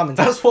didn't see that coming.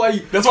 That's why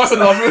That's why I said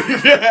last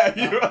week.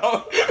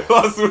 Yeah,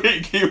 last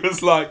week he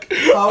was like,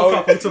 power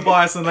couple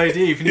Tobias and Lady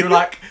Eve, and you were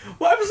like,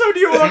 "What episode are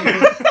you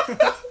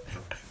on?"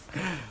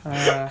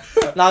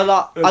 No,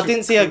 like I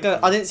didn't see her.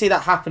 I didn't see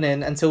that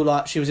happening until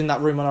like she was in that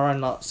room on her own,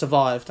 like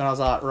survived, and I was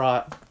like,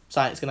 right,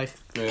 something's gonna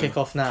kick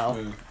off now.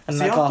 Yeah. And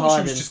See, that I guy thought she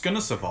hiding. was just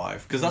gonna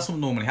survive because that's what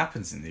normally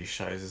happens in these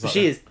shows. Is like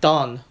She is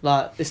done.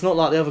 Like it's not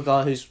like the other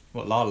guy who's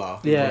what Lala.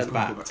 Yeah. was Brought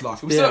back. back to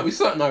life. Yeah. We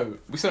still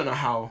don't know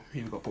how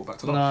he got brought back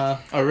to life. nah.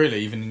 Oh, really?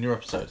 Even in your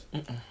episode?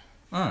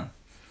 Oh,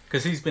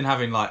 because he's been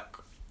having like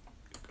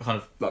kind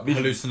of Like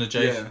visions.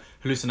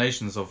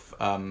 hallucinations of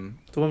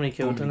The woman he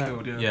killed,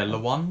 Woman didn't it? yeah,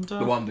 Lawanda.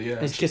 The wonder,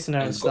 yeah. He's kissing her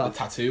And and he's got the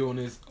stuff. tattoo on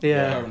his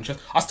Yeah. hair and chest.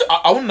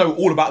 I want to know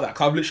all about that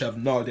because I literally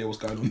have no idea what's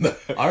going on there.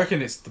 I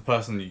reckon it's the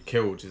person you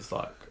killed is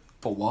like,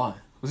 But why?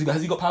 Has he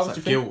got powers?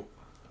 it's Do you like think? guilt.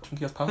 Do you think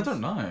he has powers? I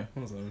don't know. I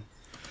don't know.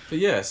 But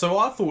yeah, so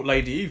I thought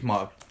Lady Eve might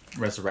have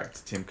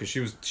resurrected him because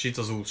she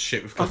does all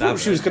shit with I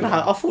cadavers. thought she was gonna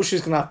have. I thought she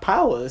was gonna have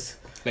powers.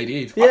 Lady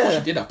Eve. I Yeah. thought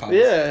she did have powers.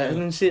 Yeah,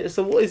 and then she.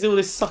 So what is all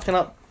this sucking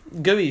up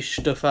gooey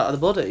stuff out of the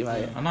body,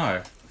 mate? I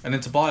know. And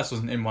then Tobias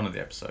wasn't in one of the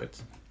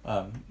episodes,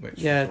 which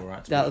Yeah, was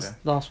alright. that was the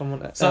last one,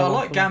 wasn't it? So I last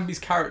like one. Gambi's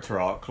character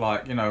arc,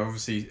 like, you know,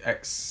 obviously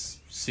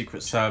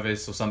ex-Secret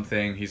Service or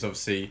something. He's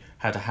obviously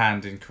had a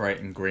hand in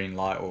creating Green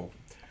Light, or,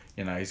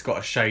 you know, he's got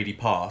a shady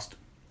past,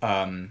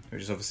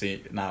 which is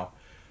obviously now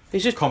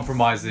He's just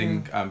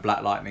compromising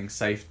Black Lightning's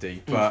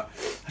safety. But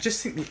I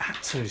just think the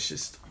actor is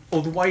just,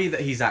 or the way that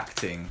he's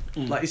acting,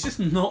 like, it's just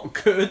not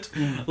good.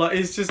 Like,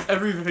 it's just,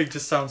 everything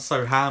just sounds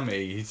so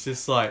hammy. He's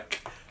just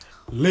like,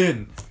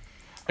 Lynn,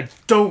 I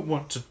don't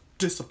want to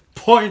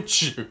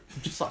disappoint you.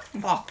 I'm just like,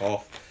 fuck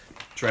off.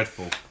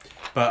 Dreadful.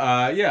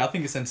 But yeah, I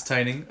think it's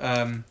entertaining.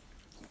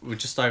 We're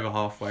just over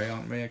halfway,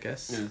 aren't we, I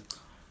guess? Yeah.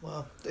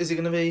 Well, is it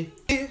gonna be?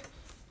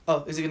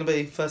 Oh, is it gonna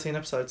be 13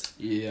 episodes?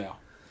 Yeah.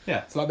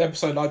 Yeah. So like the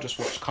episode I just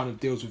watched kind of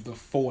deals with the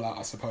fallout,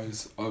 I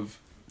suppose, of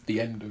the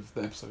end of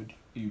the episode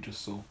you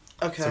just saw.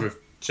 Okay. So with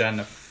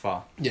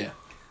Jennifer. Yeah.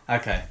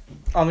 Okay.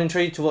 I'm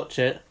intrigued to watch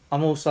it. I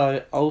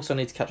also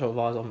need to catch up with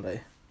iZombie.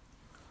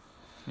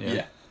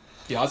 Yeah.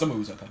 Yeah, Azuma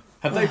was okay.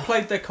 Have they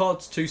played their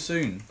cards too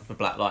soon for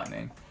Black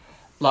Lightning?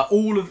 Like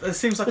it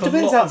seems like It a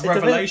depends lot of it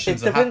depends-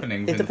 revelations it are depend- happening.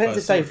 It within the depends if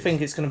first they series.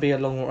 think it's going to be a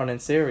long running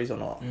series or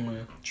not.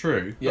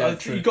 True. Yeah, But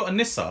true. You got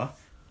Anissa,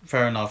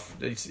 fair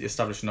enough,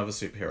 established another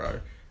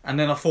superhero. And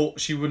then I thought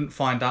she wouldn't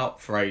find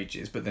out for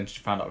ages, but then she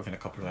found out within a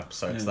couple of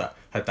episodes that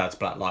her dad's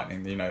Black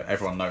Lightning, you know,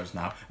 everyone knows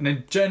now. And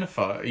then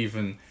Jennifer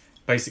even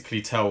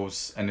basically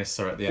tells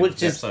Anissa at the end of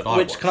the episode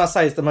Which can I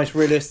say is the most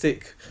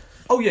realistic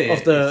Oh yeah,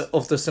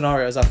 of the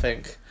scenarios, I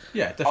think.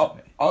 Yeah,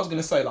 definitely. I was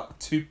gonna say like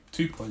two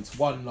points.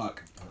 One,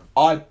 like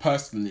I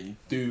personally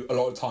do a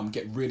lot of the time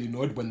get really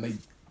annoyed when they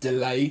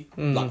delay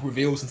like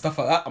reveals and stuff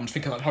like that. I'm just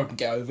thinking like hope and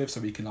get over it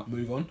so we can like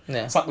move on.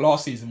 Yeah. It's like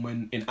last season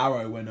when in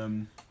Arrow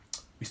when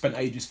we spent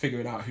ages trying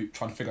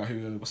to figure out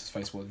who what's his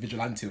face was,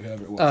 Vigilante or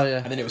whoever it was. Oh, yeah.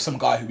 And then it was some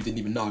guy who we didn't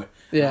even know.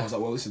 Yeah. And I was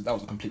like, well, that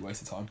was a complete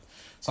waste of time.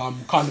 So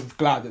I'm kind of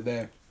glad that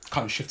they're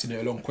kind of shifting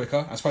it along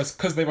quicker. I suppose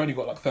because they've only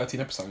got like 13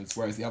 episodes,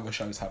 whereas the other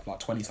shows have like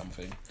 20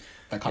 something.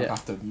 They kind of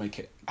have to make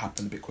it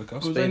happen a bit quicker.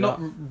 Will they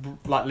not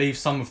like leave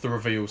some of the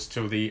reveals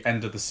till the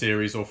end of the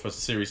series or for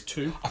series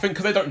 2? I think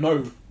because they don't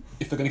know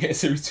if they're going to get a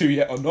series 2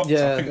 yet or not. So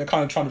Yeah. I think they're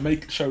kind of trying to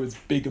make the show as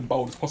big and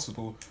bold as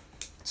possible,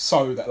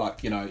 so that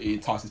like, you know, it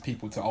entices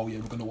people to, oh yeah,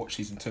 we're going to watch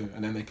season 2,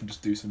 and then they can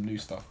just do some new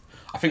stuff.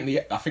 I think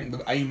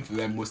the aim for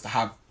them was to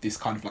have this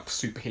kind of like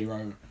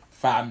superhero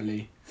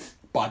family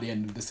by the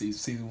end of the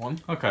season 1.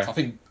 Okay. So I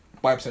think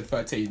by episode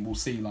 13 we'll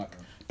see like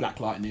Black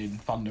Lightning,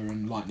 Thunder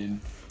and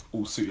Lightning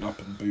all suited up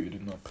and booted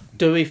and up.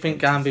 Do we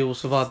think Gambi will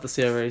survive the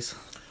series?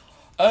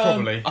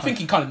 Probably. I think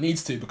he kind of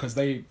needs to because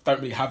they don't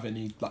really have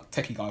any like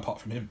techie guy apart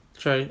from him.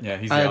 True. Yeah,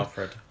 he's the And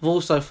Alfred. I've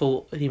also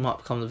thought he might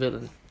become the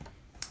villain.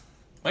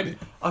 Maybe.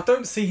 I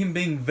don't see him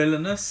being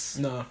villainous.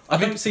 No. I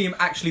don't see him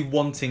actually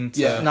wanting to.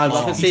 Yeah. No,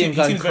 but I can see him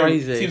going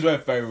crazy. He seems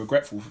very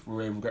regretful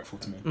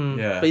to me.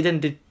 Yeah. But he then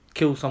did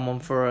kill someone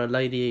for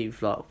Lady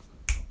Eve, like.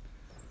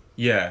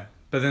 Yeah,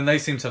 but then they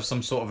seem to have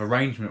some sort of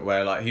arrangement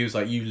where, like, he was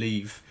like, you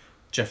leave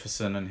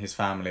Jefferson and his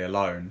family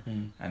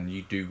alone, and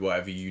you do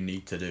whatever you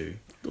need to do.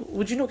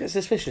 Would you not get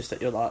suspicious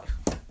that you're like,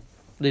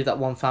 leave that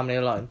one family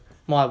alone?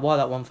 Why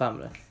that one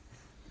family?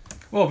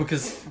 Well,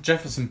 because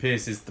Jefferson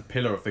Pierce is the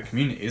pillar of the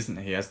community, isn't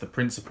he? As the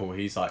principal,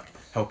 he's like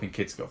helping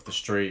kids get off the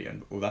street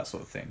and all that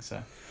sort of thing.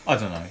 So I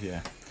don't know.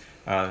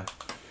 Yeah.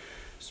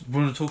 So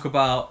we want to talk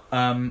about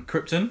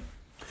Krypton.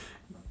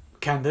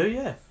 Can do,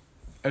 yeah.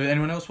 Has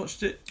anyone else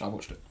watched it? I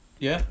watched it.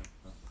 Yeah.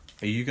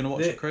 Are you gonna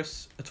watch it,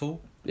 Chris? At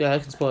all? Yeah, I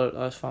can spoil it.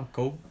 That's fun.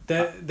 Cool.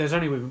 There's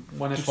only one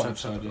Just one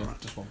episode. episode, yeah.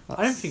 Just one.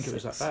 I don't think it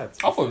was that bad.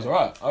 I thought it was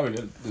alright. I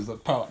really there's a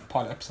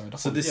pilot episode.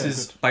 So this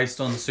is based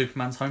on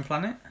Superman's home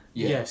planet.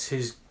 Yeah. Yes,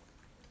 his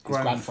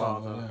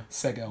grandfather. Yeah.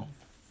 Segel.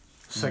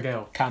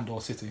 Segel.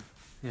 Kandor City.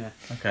 Yeah.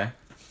 Okay.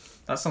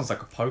 That sounds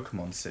like a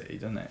Pokemon city,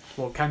 doesn't it?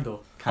 What, Kandor?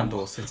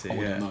 Kandor City, I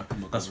wouldn't yeah. know.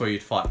 I'm not That's gonna- where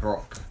you'd fight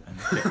Brock and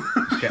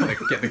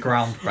get the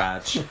ground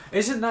badge.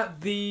 Isn't that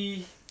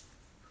the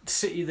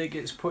city that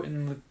gets put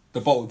in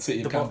the bottled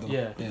city of the Kandor.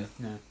 yeah. Yeah.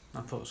 Yeah,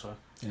 I thought so.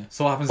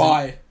 So what happens?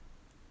 By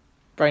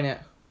Brainiac.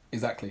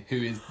 exactly who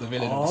is the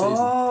villain of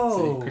Oh. the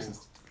season? See, Chris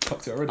has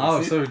clocked it already.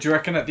 Oh, see? so do you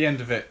reckon at the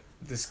end of it,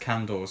 this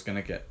Kandor is going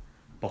to get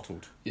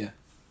bottled? Yeah.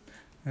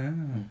 Oh,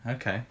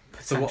 okay.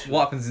 So Potentially.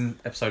 what happens in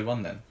episode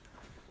 1 then?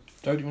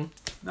 Joe, do you want?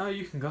 No,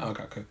 you can go.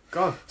 Okay, cool.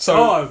 Go. So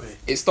Go, Obi.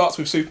 it starts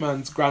with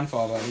Superman's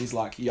grandfather, and he's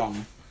like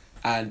young,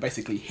 and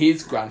basically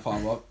his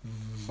grandfather,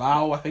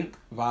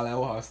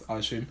 Val-El, I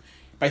assume,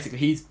 basically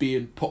he's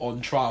being put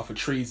on trial for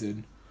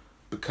treason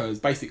because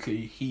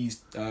basically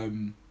he's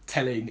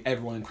telling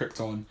everyone in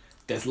Krypton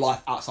there's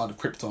life outside of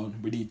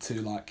Krypton. We need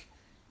to like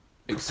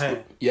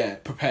prepare.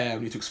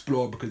 We need to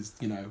explore because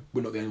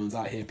we're not the only ones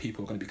out here.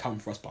 People are going to be coming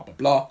for us. Blah blah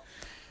blah,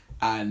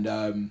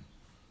 and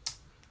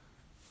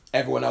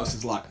everyone else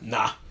is like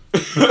nah.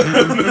 You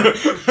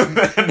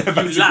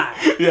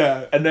lie.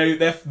 Yeah, and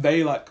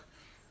they like.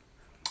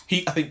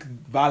 I think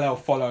Val-El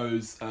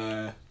follows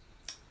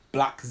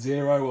Black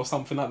Zero or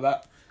something like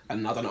that,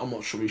 and I don't know. I'm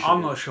not sure.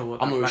 I'm not sure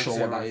what. I'm that not Black sure what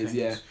Zero that is. thing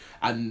Yeah,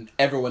 and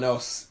everyone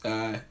else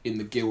in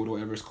the guild or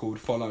whatever it's called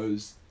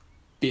follows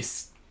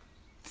this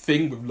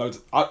thing with loads.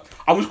 I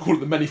would call it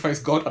the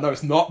many-faced god. I know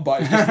it's not,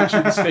 but it's just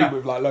literally this thing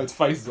with like loads of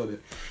faces on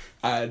it.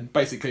 And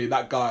basically,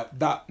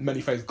 that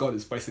many-faced god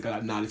is basically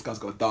like, nah, this guy's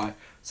got to die.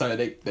 So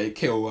they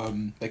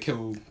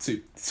kill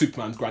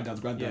Superman's granddad's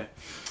granddad. Yeah.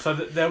 So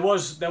there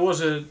was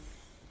a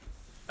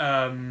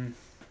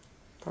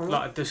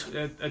like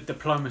a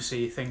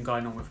diplomacy thing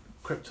going on with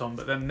Krypton,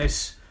 but then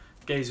this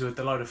geezer with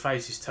the load of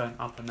faces turned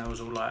up, and they was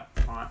all like,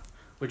 "Right,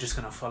 we're just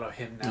gonna follow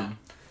him now. Mm.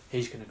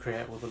 He's gonna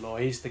create all the law.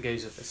 He's the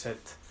geezer that said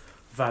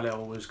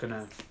Val-El was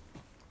gonna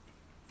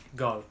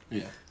go."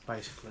 Yeah.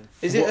 Basically.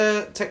 Is it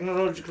a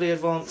technologically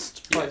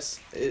advanced place?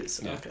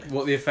 It's Yeah. okay.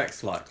 What are the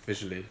effects like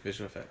visual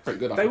effects? Pretty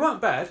good. I They think.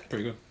 weren't bad,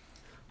 Pretty good.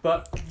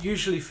 but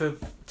usually for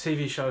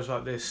TV shows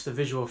like this, the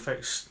visual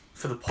effects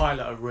for the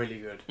pilot are really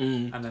good,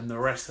 and then the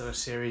rest of the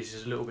series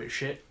is a little bit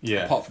shit.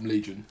 Yeah. Apart from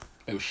Legion,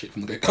 they were shit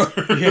from the get go.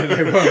 Yeah,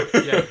 they were.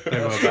 Yeah, They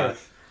were bad.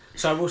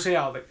 So we'll see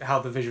how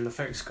the visual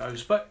effects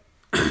goes, but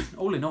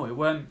all in all, it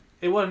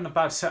wasn't a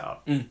bad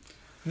setup.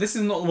 This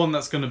is not the one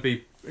that's going to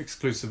be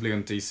exclusively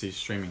on DC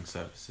streaming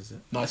service, is it?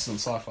 Nice on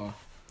Sci-Fi.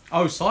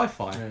 Oh,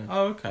 Sci-Fi. Yeah.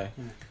 Oh, okay.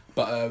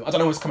 But I don't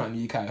know what's coming out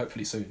in the UK.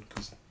 Hopefully soon,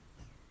 because it'd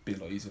be a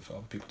lot easier for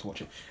other people to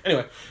watch it.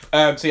 Anyway,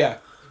 so yeah,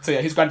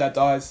 his granddad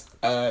dies.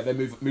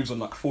 Then moves on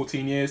like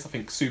 14 years. I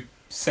think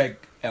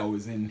Seg-El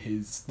is in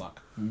his like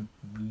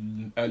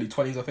early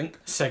 20s. I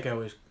think.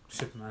 Segel is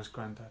Superman's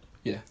granddad.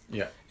 Yeah.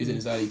 He's in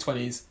his early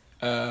 20s.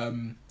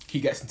 He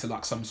gets into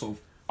like some sort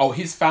of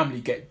his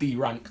family get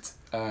deranked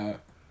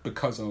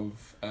because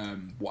of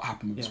what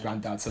happened with his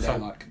granddad. So they're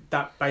like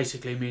that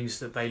basically means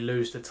that they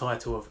lose the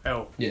title of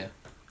El. yeah.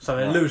 So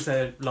they lose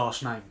their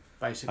last name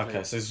basically.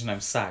 Okay, so his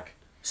name's Sag.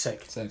 Seg.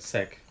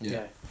 Seg.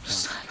 Yeah.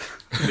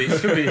 Could be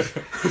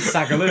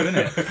Sagaloo, isn't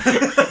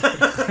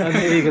it? I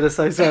knew you were going to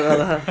say something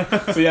like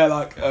that. So yeah,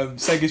 like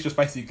Seg is just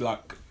basically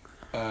like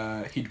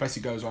he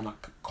basically goes around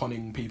like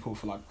conning people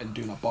for like and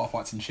doing like bar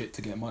fights and shit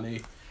to get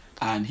money,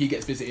 and he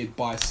gets visited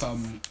by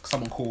someone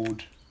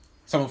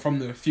from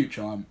the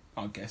future,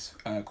 I guess,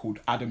 called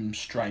Adam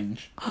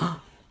Strange. I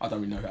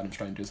don't really know who Adam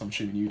Strange is. I'm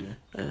assuming you do.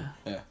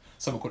 Yeah.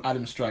 Someone called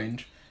Adam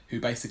Strange who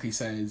basically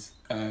says,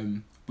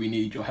 "We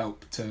need your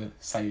help to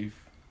save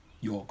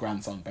your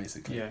grandson,"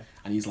 basically. Yeah.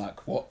 And he's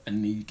like, "What?"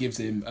 And he gives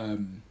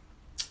him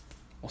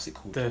what's it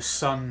called? The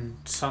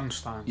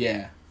Sunstone.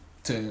 Yeah.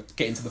 To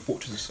get into the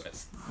Fortress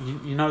of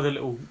You know the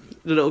little.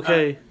 The little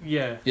key.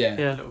 Yeah. Yeah.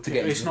 Yeah. Little To key.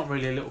 get It's into not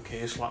really a little key.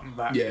 It's like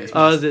that. Yeah.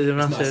 Oh, is it It's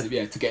massive? massive,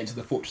 yeah, to get into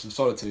the Fortress of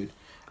Solitude.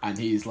 And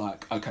he's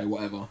like, okay,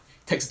 whatever.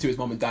 takes it to his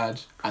mum and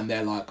dad, and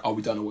they're like, "Oh,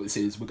 we don't know what this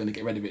is. We're gonna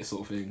get rid of it,"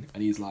 sort of thing.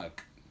 And he's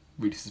like,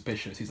 really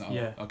suspicious. He's like,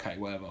 "Oh, okay,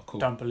 whatever, cool."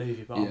 Don't believe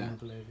you, but I want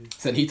to believe you.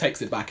 So then he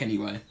takes it back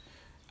anyway,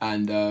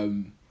 and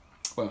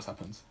what else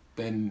happens?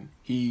 Then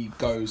he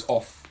goes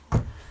off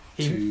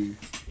to.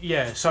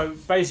 Yeah. So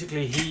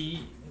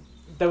basically,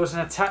 there was an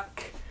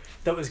attack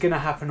that was going to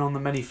happen on the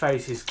Many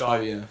Faces guy.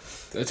 Oh yeah,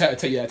 a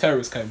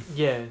terrorist came.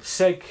 Yeah,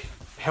 Seg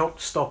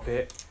helped stop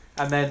it,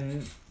 and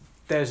then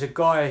there's a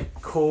guy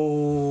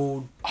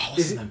called What's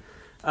his name?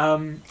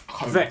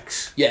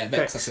 Vex. Yeah,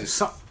 Vex. That's it.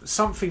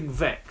 Something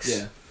Vex.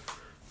 Yeah.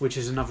 Which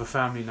is another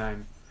family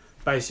name.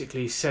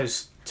 Basically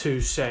says to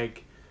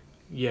Seg,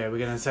 "Yeah, we're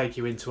going to take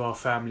you into our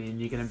family, and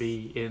you're going to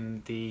be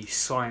in the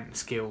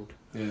Science Guild,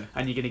 Yeah.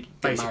 and you're going to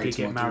basically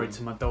get married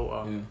to my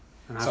daughter and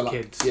have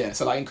kids." Yeah,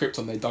 so like in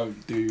Krypton, they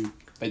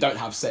don't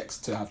have sex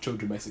to have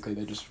children. Basically,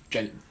 they just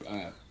genetically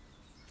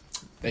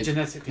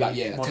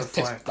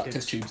modify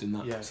test tubes in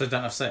that. Yeah. So they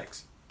don't have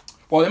sex?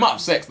 Well, they might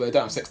have sex, but they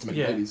don't have sex to make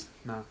babies.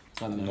 No.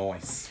 I don't know.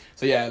 Nice.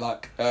 So yeah,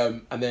 like,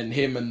 and then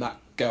him and that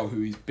girl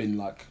who he's been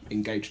like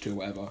engaged to or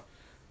whatever,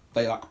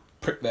 they like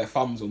pricked their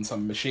thumbs on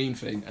some machine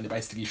thing, and it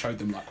basically showed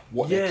them like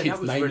what their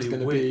kid's name's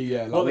gonna be.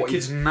 Yeah, like what the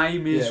kid's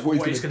name is,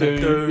 what he's gonna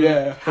do,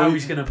 yeah, how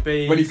he's gonna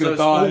be, when he's gonna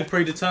die. It's all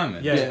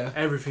predetermined. Yeah,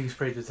 everything's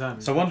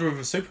predetermined. So I wonder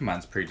if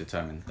Superman's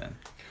predetermined then.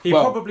 He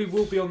probably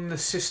will be on the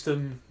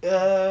system.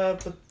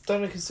 But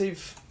don't they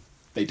conceive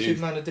they do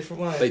Superman a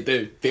different way? They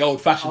do the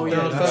old-fashioned way.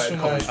 The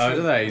old-fashioned way. Oh,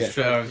 do they?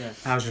 Yeah.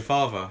 How's your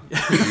father?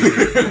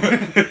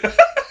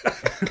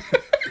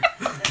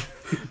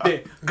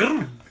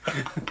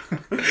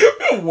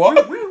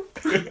 What?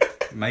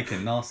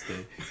 Making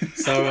nasty.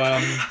 So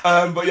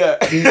but yeah.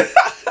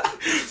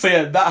 So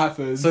yeah, that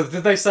happens. So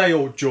did they say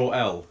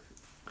Jor-El?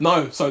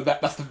 No, so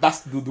that's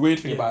the weird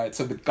thing about it.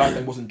 So the guy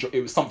name wasn't.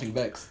 It was something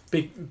Vex.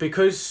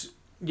 Because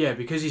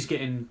he's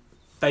getting.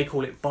 They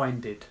call it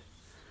binded.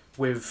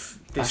 With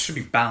this, That should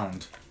be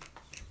bound.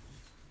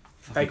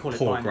 They call it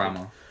poor binded.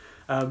 grammar.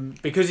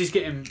 Because he's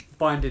getting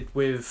binded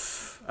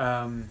with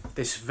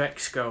this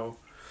Vex girl.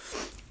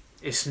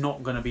 It's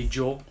not gonna be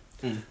Jaw.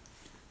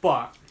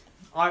 But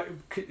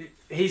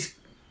he's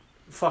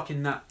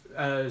fucking that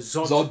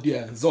Zod. Zod,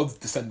 yeah, Zod's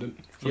descendant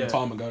from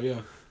time ago,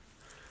 yeah.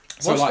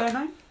 So What's like,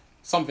 their name?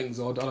 Something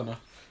Zod, I don't know.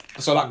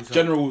 So like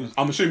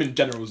I'm assuming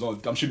General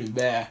Zod. I'm assuming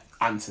their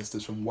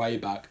ancestors from way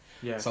back.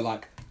 Yeah. So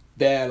like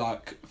they're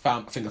like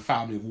I think a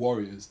family of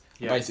warriors.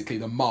 Yeah. Basically,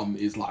 the mum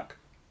is like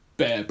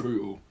bare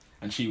brutal,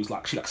 and she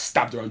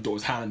stabbed her own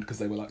daughter's hand because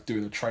they were like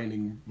doing a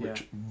training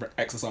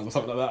exercise or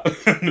something like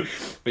that.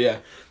 But yeah,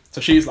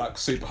 so she's like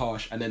super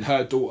harsh, and then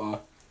her daughter,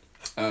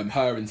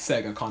 her and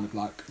Seg are kind of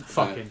like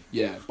fucking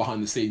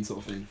behind the scenes sort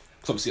of thing.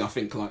 Because obviously I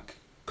think like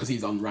because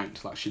he's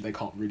unranked, like they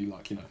can't really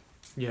like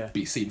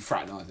be seen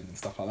fraternising and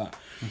stuff like that.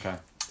 Okay.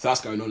 So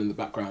that's going on in the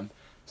background.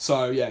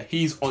 So yeah,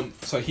 he's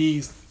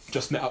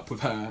just met up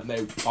with her, and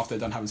after they're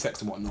done having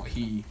sex and whatnot,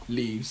 he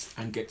leaves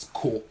and gets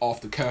caught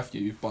after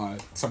curfew by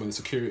some of the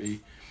security,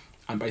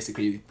 and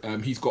basically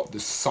he's got the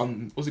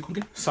what's it called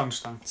again?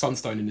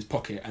 Sunstone in his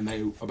pocket, and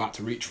they're about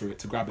to reach for it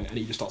to grab it, and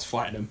he just starts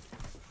fighting them,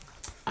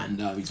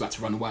 and he's about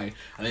to run away,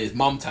 and then his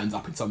mum turns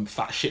up in some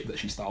fat ship that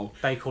she stole.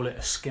 They call it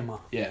a skimmer.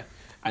 Yeah,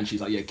 and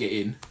she's like, yeah, get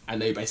in,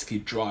 and they basically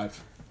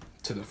drive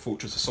to the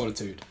Fortress of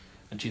Solitude,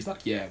 and she's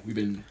like, yeah, we've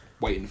been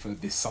waiting for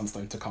this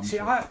Sunstone to come. See,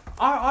 I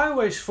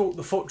always thought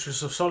the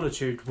Fortress of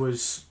Solitude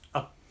was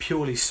a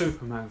purely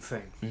Superman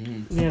thing.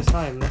 Mm-hmm. Yeah,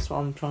 same. That's what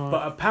I'm trying.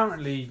 But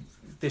apparently,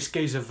 this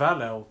geezer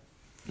Val-El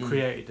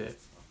created it.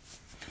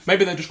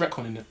 Maybe they're just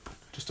retconning it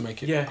just to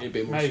make it a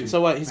bit more. Maybe.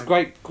 So wait, his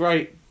great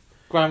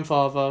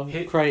grandfather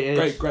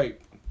created. Great.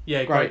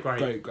 Yeah, great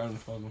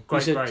grandfather.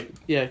 Great.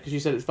 Yeah, because you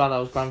said it's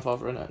Val-El's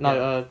grandfather in it.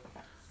 No,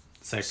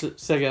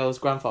 Segel's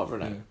grandfather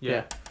in it.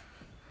 Yeah.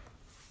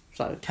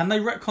 So can they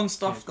retcon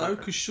stuff though?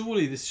 Because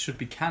surely this should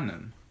be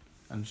canon,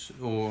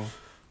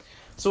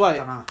 So wait, I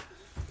don't know.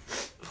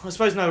 I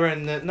suppose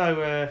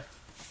nowhere.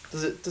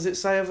 Does it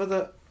say ever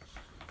that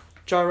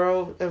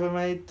Jor-El ever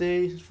made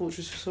the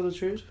Fortress of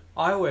Solitude?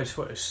 I always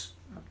thought it's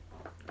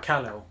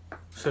Kal-El,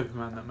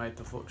 Superman, that made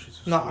the Fortress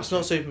of Solitude. No, it's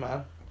not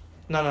Superman.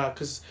 No,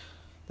 because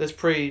there's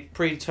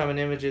predetermined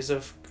images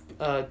of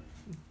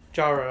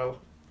Jor-El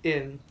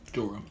in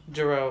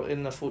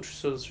the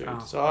Fortress of Solitude.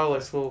 Oh, so I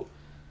always thought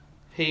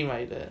he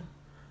made it.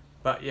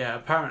 But yeah,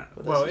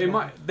 apparently,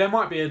 there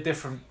might be a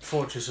different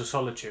Fortress of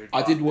Solitude.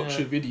 I did watch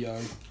a video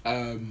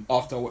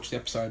after I watched the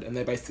episode, and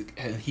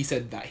he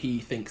said that he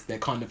thinks they're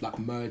kind of like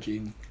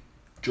merging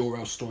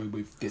Jor-El's story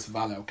with this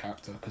Val-El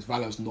character, because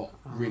Val-El's not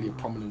really a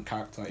prominent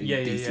character in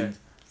DC. Yeah.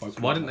 So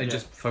why didn't they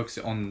just focus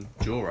it on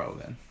Jor-El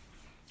then?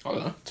 I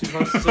don't know. Too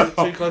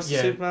close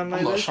to Superman,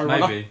 maybe. I'm not sure.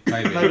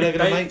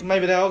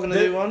 Maybe they are gonna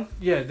do one.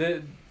 Yeah,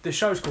 the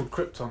show's called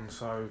Krypton,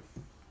 so.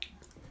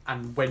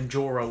 And when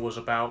Jor-El was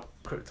about,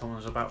 Krypton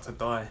was about to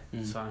die.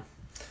 So.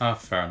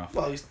 Fair enough.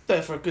 Well, he's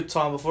there for a good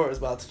time before it was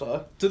about to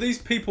die. Do these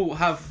people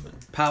have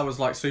powers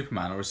like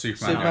Superman, or is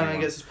Superman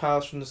gets his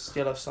powers from the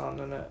yellow sun,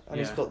 and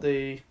he's got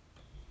the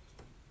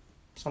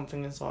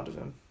something inside of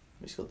him.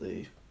 He's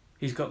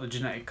got the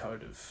genetic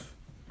code of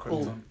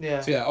Krypton.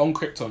 Yeah. So yeah, on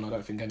Krypton, I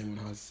don't think anyone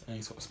has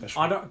any sort of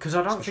special. I don't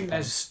special think powers.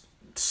 there's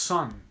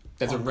sun.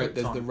 There's on there's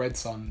Krypton. the red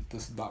sun.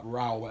 There's like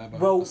Ra or whatever.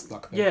 Well, that's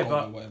like the yeah, god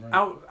or but whatever.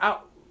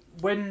 out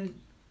when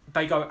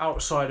they go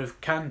outside of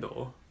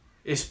Kandor,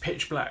 it's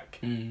pitch black.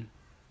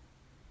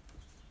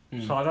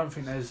 So I don't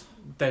think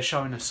they're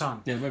showing a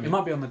sun. Yeah, maybe. It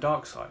might be on the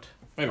dark side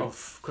Maybe.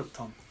 of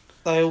Krypton.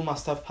 They all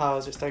must have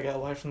powers which they get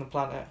away from the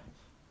planet.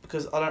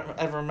 Because I don't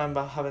ever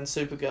remember having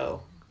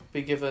Supergirl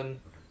be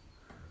given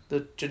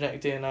the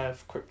genetic DNA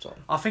of Krypton.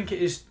 I think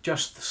it is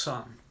just the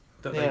sun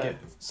that they get.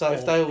 So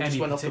if they all Or just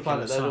any went off the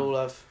planet, they'd particular all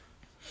have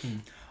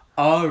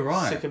Oh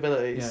right. sick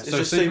abilities. Yeah. It's So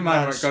just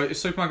if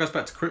Superman goes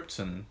back to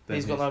Krypton, then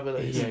he's got no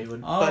abilities. Yeah, you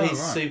wouldn't. Oh, But he's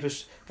right. super.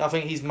 I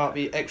think he might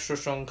be extra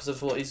strong because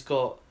of what he's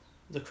got.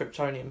 The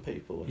Kryptonian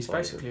people. He's inside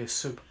him. basically a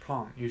super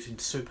plant using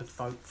super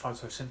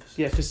photosynthesis.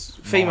 Yeah, because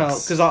female.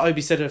 Nice. Because like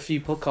Obi said a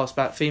few podcasts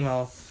back,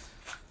 female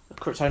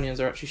Kryptonians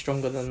are actually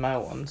stronger than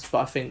male ones. But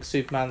I think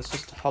Superman's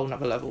just a whole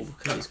nother level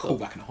because That's he's a got.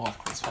 callback and a half,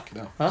 Chris. Fucking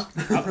hell. Huh?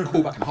 That's a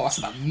callback and a half. I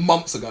said that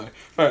months ago.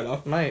 Fair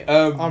enough. Mate,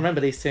 Um, I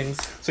remember these things.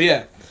 So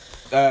yeah,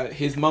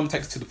 his mum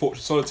takes him to the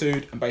Fortress of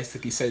Solitude and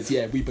basically says,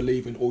 "Yeah, we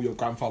believe in all your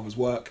grandfather's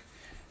work.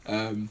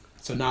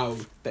 So now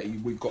that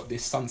we've got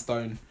this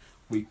sunstone,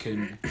 we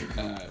can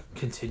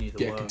Continue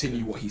the work.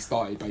 continue what he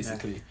started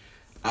basically."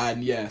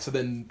 And yeah, so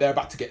then they're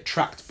about to get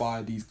tracked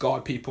by these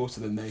guard people. So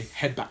then they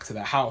head back to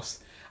their house,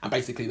 and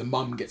basically the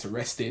mum gets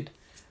arrested,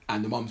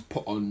 and the mum's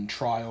put on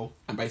trial,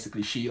 and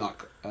basically she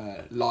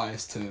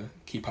lies to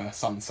keep her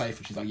son safe,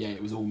 and she's like, "Yeah,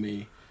 it was all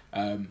me.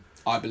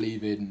 I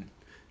believe in."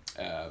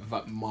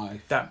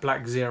 That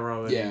Black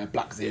Zero. And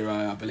Black Zero.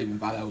 I believe in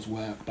Val-El's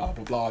work. Blah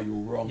blah blah. You're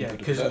wrong. Yeah,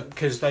 blah, blah, blah.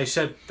 because they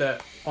said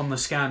that on the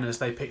scanners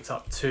they picked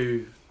up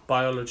 2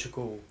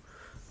 biological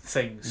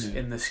things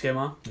in the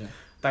skimmer. Yeah.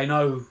 They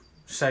know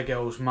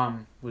Segel's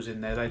mum was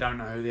in there. They don't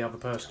know who the other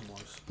person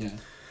was. Yeah.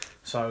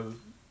 So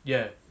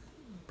yeah,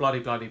 bloody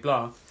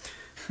blah.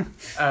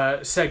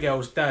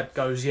 Segel's dad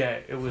goes, "Yeah,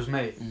 it was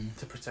me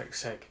to protect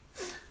Seg,"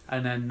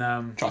 and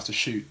then Tries to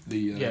shoot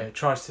the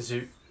tries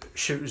to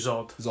shoot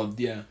Zod. Zod.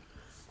 Yeah.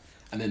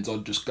 And then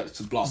Zod just goes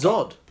to blast.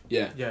 Zod.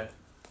 Yeah. Yeah,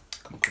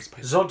 Come on, Chris.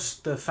 Pace. Zod's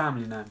the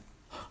family name.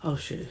 Oh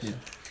shit.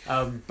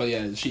 Yeah. But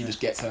yeah, she just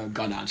gets her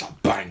gun out and she's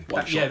like bang,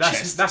 one shot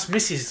chest. that's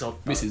Mrs. Zod.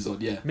 though. Mrs.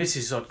 Zod. Yeah.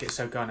 Mrs. Zod gets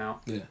her gun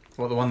out. Yeah.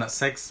 What, the one that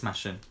Seg's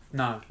smashing?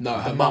 No, No,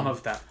 the her mum mum.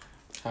 of that.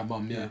 Her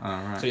mum. Yeah. Oh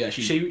right. So yeah,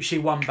 She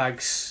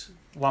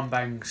one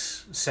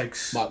bangs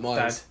Seg's Mike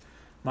Myers. dad,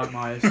 Mike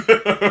Myers.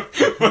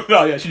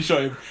 No, yeah, she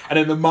shot him, and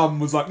then the mum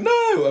was like,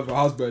 "No," of her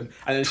husband,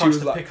 and then she Tries was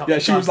to like, pick up "Yeah,"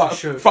 the she was gun like, to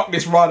shoot. "Fuck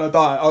this, ride or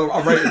die."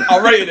 I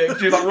rated it.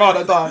 She was like, "Ride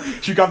or die."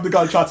 She grabbed the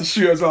gun, tried to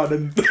shoot as well,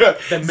 and then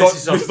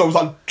Mrs. Zod- Mrs. Zod was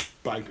like,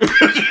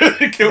 "Bang!"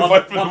 He killed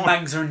both of one them.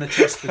 bangs her in the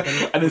chest with the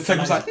And then with the Ted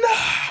was laser.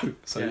 like, "No!"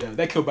 So Yeah. yeah,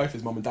 they killed both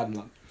his mum and dad in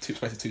like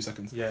space of 2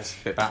 seconds. Yes.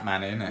 Bit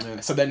Batman, isn't it? Yeah.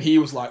 So then he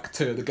was like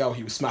to the girl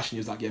he was smashing. He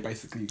was like, "Yeah,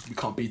 basically we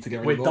can't be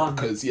together We're anymore done.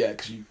 because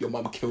your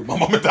mum killed my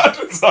mum and dad."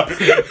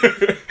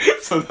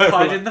 So they were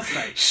Pied like, in the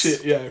face.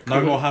 shit, yeah. No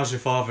cool. more How's Your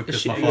Father because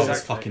Is she- my father's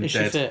exactly. fucking Is she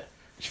dead. fit?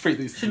 She freaked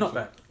these. She's not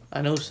bad.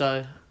 And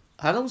also,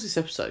 how long was this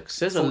episode? 'Cause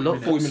there's a 40 lot.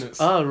 minutes. 40 minutes.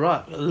 Oh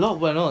right, a lot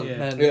went on. Yeah.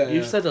 Man. Yeah,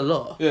 You've yeah. said a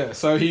lot. Yeah,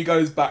 so he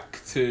goes back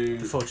to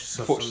The Fortress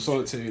of Fortress of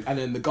Solitude, and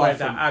then the guy Where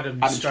from that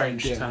Adam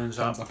Strange yeah, turns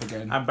up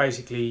again. and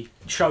basically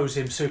shows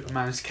him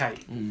Superman's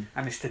cape, Mm.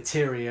 and it's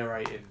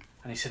deteriorating.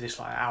 And he said it's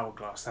like an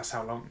hourglass. That's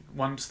how long.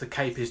 Once the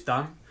cape is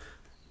done,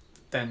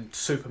 then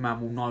Superman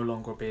will no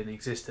longer be in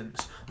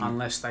existence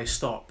unless they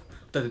stop.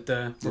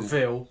 The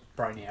reveal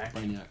Brainiac.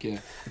 Brainiac, yeah,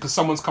 because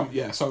someone's come.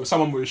 Yeah, so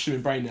someone we're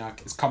assuming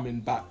Brainiac is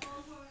coming back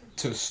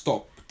to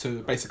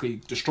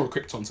basically destroy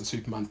Krypton, so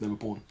Superman's never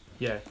born.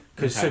 Yeah,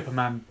 because Okay.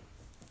 Superman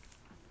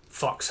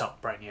fucks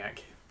up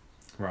Brainiac.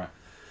 Right.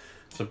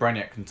 So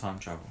Brainiac can time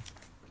travel.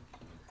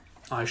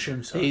 I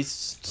assume so.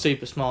 He's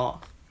super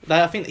smart.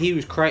 I think he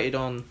was created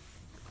on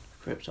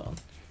Krypton.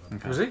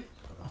 Okay. Was he?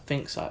 I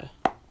think so.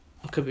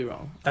 I could be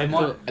wrong. They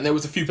might. And there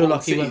was a few Feel bottled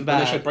like he cities. went When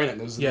they bad. showed Brainiac,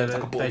 there was Yeah, like a they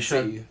bottled city.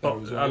 showed there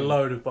as a well.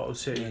 load of bottled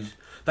cities. Yeah.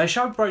 They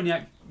showed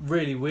Brainiac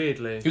really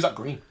weirdly. He was like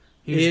green.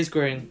 He is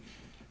green.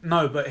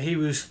 No, but he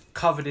was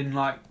covered in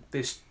like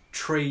this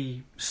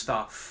tree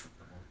stuff,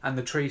 and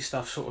the tree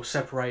stuff sort of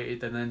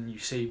separated, and then you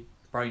see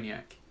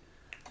Brainiac.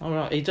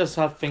 Alright, he does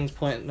have things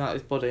pointing at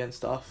his body and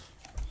stuff.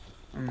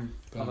 I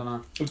don't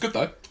know. It was good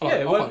though. Yeah,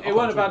 it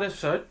wasn't a bad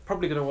episode.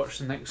 Probably gonna watch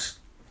the next.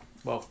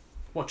 Well,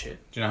 watch it.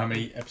 Do you know how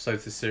many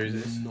episodes this series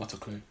is? Not a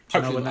clue. Do you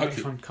know Hopefully, when the next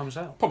hopefully, one comes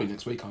out? probably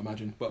next week, I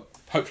imagine, but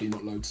hopefully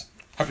not loads.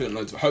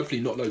 Hopefully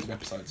not loads of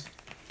episodes.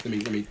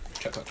 Let me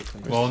check that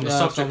quickly. Well, on the Yeah,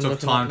 that's subject what I'm of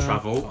time looking at now.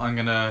 travel, I'm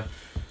gonna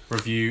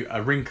review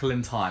A Wrinkle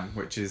in Time,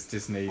 which is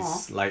Disney's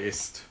Aw.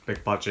 latest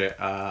big budget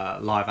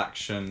live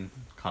action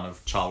kind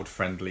of child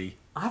friendly.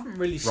 I haven't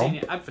really seen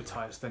it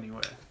advertised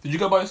anywhere. Did you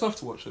go by yourself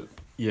to watch it?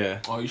 Yeah.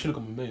 Oh, you should have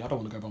gone with me. I don't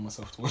want to go by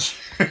myself to watch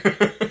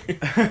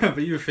But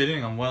you were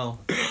feeling unwell.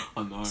 it.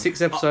 I know.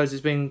 6 episodes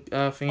has been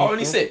thingy Oh,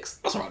 only for. 6.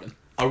 That's alright then.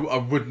 I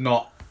would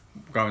not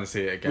go and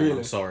see it again. Really?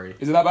 I'm sorry.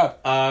 Is it that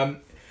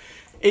bad?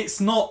 It's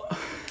not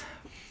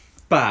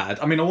bad.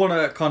 I mean, I want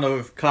to kind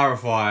of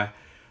clarify.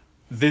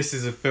 this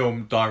is a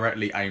film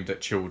directly aimed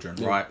at children,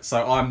 Yeah. right?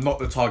 So I'm not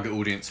the target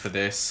audience for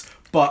this,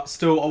 but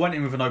still, I went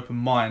in with an open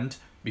mind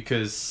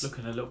because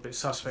Looking a little bit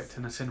suspect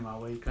in a cinema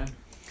weekend.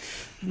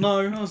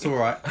 no, that was all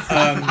right.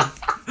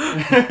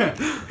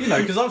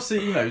 Because I've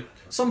seen, I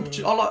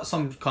like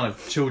some kind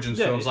of children's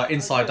films like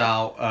Inside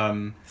Out,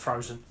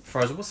 Frozen.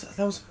 What's that?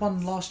 There was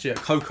one last year.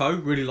 Coco,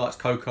 really liked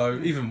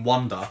Coco. Even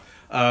Wonder.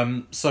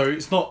 So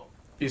it's not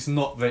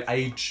the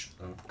age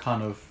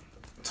kind of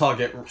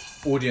target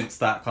audience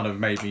that kind of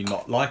made me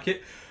not like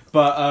it.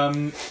 But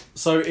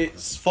so it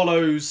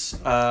follows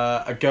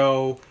a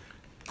girl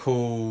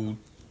called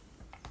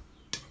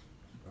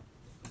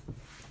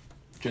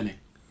Jenny.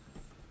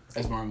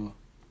 Esmeralda.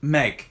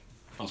 Meg.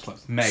 I was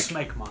close. Meg.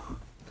 Smegma.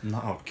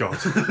 No, oh god.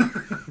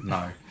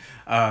 No.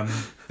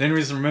 The only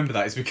reason I remember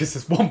that is because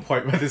there's one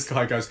point where this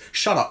guy goes,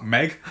 "Shut up,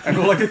 Meg," and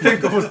all I could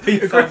think of was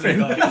Peter Griffin.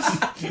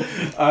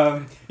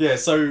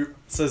 So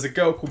there's a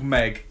girl called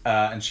Meg,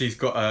 and she's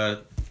got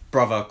a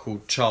brother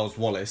called Charles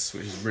Wallace,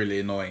 which is really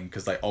annoying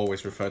because they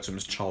always refer to him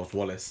as Charles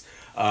Wallace.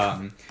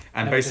 And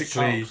Never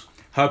basically, just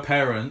her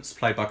parents,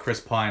 played by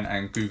Chris Pine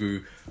and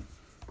Gugu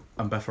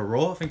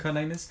Mbatha-Raw, I think her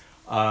name is.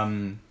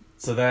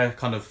 So they're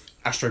kind of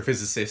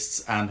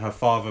astrophysicists, and her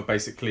father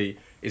basically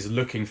is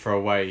looking for a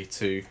way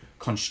to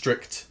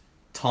constrict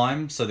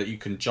time so that you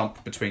can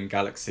jump between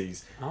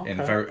galaxies in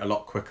a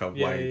lot quicker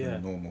way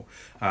than normal.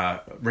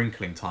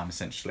 Wrinkling time,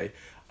 essentially.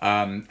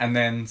 And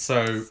then,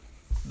 so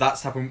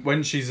that's happened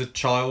when she's a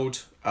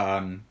child,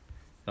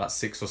 like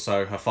 6 or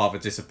so, her father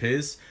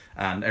disappears,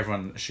 and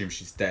everyone assumes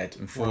she's dead.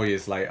 And 4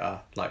 years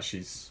later, like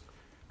she's,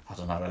 I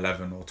don't know,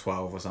 11 or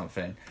 12 or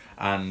something,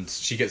 and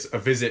she gets a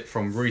visit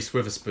from Reese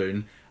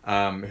Witherspoon,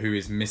 who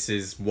is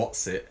Mrs.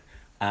 Whatsit,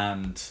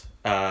 and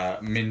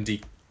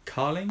Mindy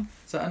Kaling,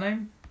 is that her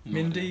name?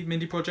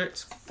 Mindy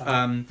Project.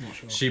 Not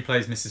sure. She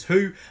plays Mrs.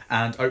 Who,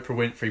 and Oprah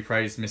Winfrey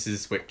plays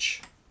Mrs.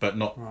 Witch, but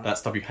not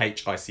that's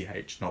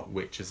WHICH, not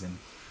witch as in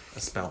a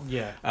spell.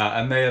 Yeah.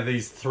 And they are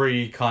these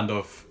three kind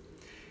of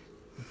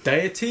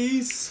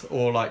deities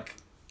or like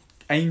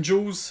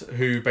angels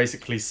who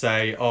basically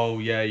say, "Oh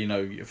yeah,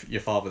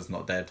 your father's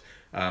not dead.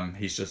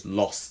 He's just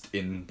lost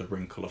in the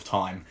wrinkle of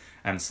time."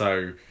 And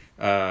so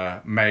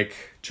Meg,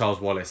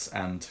 Charles Wallace,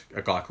 and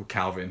a guy called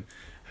Calvin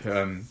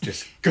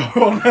just go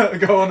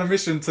on a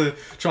mission to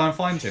try and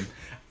find him.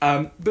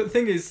 But the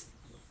thing is,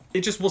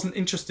 it just wasn't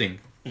interesting,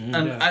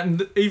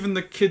 and even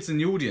the kids in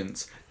the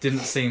audience didn't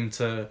seem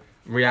to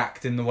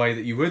react in the way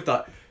that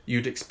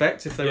you'd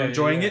expect if they were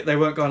enjoying it. They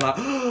weren't going like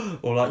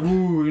or like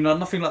ooh,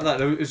 nothing like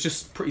that. It was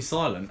just pretty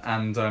silent,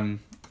 and a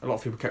lot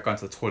of people kept going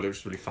to the toilet, which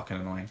was really fucking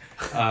annoying.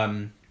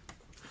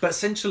 But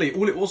essentially,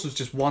 all it was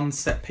just one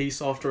set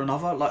piece after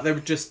another. Like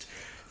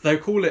they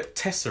call it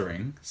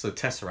tessering, so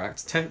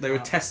tesseract. They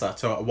would tesser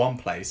to one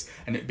place,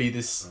 and it'd be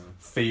this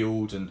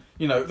field, and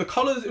the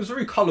colours. It was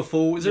very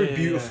colourful. It was very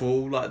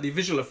beautiful. Like the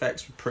visual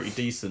effects were pretty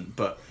decent,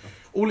 but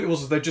all it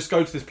was they'd just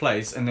go to this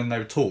place, and then they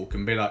would talk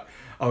and be like,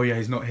 "Oh yeah,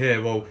 he's not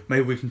here. Well,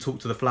 maybe we can talk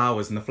to the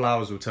flowers, and the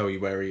flowers will tell you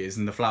where he is."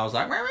 And the flowers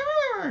like,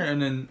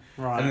 and then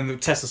the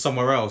tesser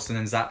somewhere else, and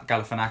then Zach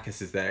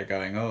Galifianakis is there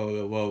going,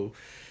 "Oh well."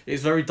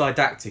 It's very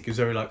didactic. It was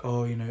very like,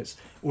 "Oh, it's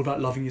all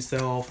about loving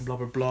yourself and blah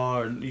blah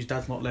blah, and your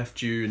dad's not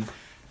left you," and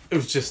it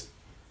was just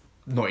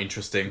not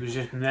interesting. It was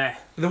just meh.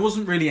 There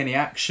wasn't really any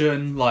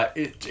action. Like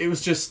it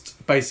was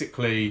just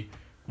basically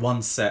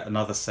one set,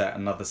 another set,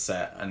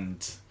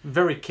 and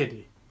Very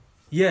kiddie.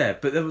 yeah.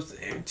 But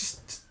it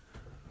just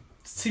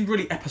seemed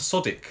really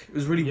episodic. It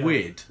was really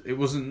weird. It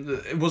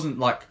wasn't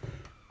like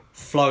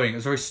flowing. It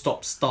was very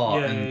stop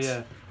start,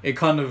 it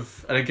kind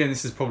of, and again,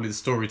 this is probably the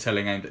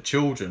storytelling aimed at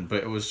children,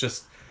 but it was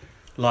just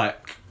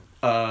like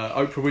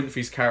Oprah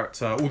Winfrey's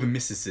character, all the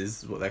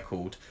missuses is what they're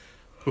called,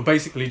 will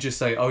basically just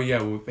say, "Oh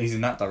yeah, well he's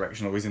in that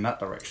direction or he's in that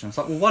direction." It's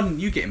like, well, why didn't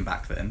you get him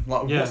back then?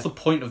 Like, what's the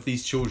point of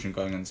these children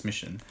going on this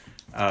mission?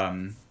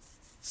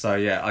 So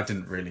yeah, I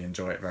didn't really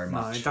enjoy it very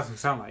much. No, it doesn't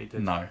sound like you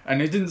did. No,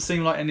 and it didn't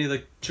seem like any of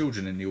the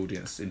children in the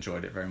audience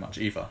enjoyed it very much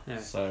either. Yeah.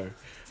 So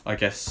I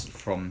guess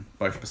from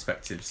both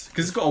perspectives,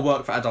 because it's got to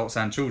work for adults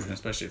and children,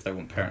 especially if they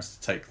want parents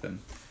to take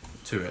them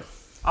to it.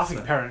 I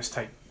think parents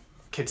take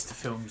kids to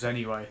films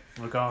anyway,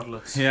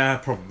 regardless. Yeah,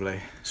 probably.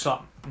 It's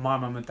like my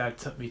mum and dad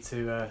took me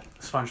to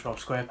SpongeBob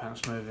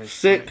SquarePants movie.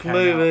 Sick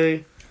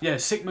movie. Yeah,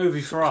 sick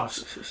movie for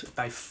us.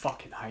 They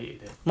fucking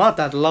hated it. My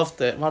dad loved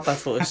it. My dad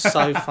thought it was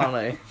so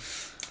funny.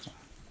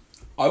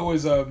 I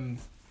always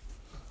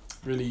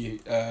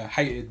really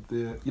hated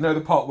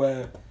the part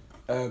where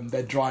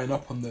they're drying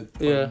up on the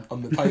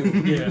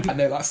table and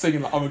they're like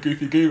singing like "I'm a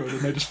Goofy Guru" and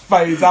they just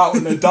phase out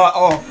and they die.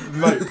 Oh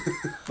mate,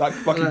 that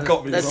fucking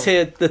got me.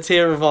 The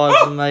tear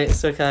revives them, mate.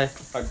 It's okay.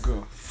 Thank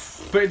God.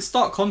 But in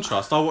stark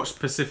contrast, I watched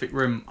Pacific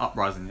Rim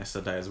Uprising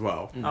yesterday as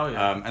well. Oh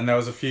yeah. And there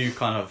was a few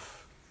kind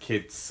of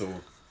kids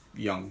or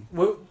young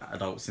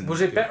adults in.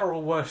 Was it better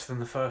or worse than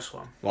the first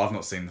one? Well, I've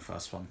not seen the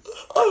first one.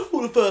 I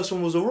thought the first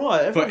one was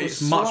alright. But it's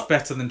much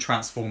better than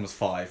Transformers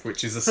 5,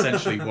 which is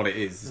essentially what it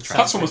is.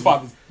 Transformers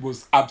 5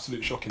 was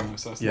absolutely shocking though.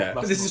 So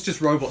but this is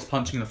just robots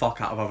punching the fuck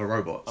out of other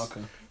robots.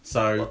 Okay.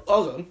 So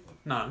Hold on.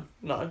 No.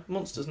 No.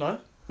 Monsters, no.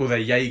 Well, they're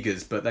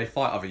Jaegers, but they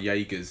fight other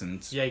Jaegers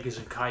and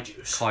kaijus.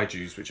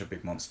 Kaijus, which are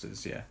big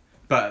monsters, yeah.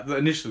 But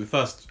initially, the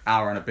first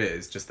hour and a bit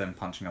is just them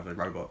punching other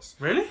robots.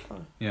 Really?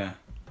 Yeah.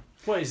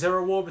 What, is there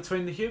a war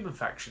between the human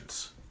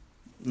factions?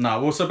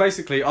 No, well, so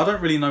basically, I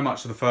don't really know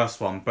much of the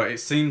first one, but it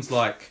seems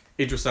like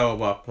Idris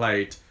Elba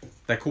played...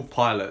 They're called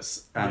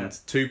pilots, and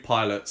 2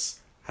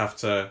 pilots have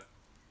to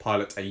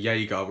pilot a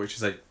Jaeger, which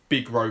is a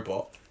big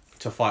robot,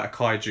 to fight a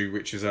kaiju,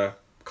 which is a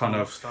kind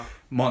of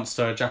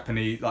monster,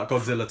 Japanese, like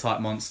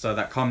Godzilla-type monster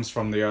that comes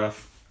from the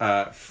Earth,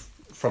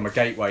 from a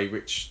gateway,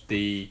 which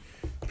the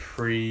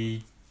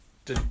I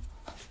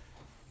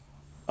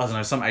don't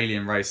know, some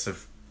alien race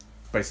have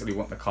basically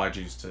want the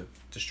kaijus to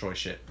destroy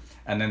shit.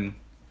 And then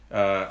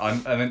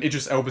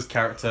Idris Elba's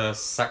character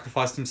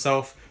sacrificed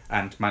himself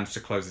and managed to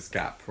close this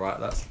gap, right?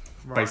 That's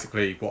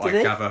basically what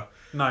I gather.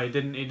 No, he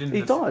didn't.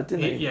 He died,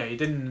 didn't he? Yeah, he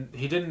didn't.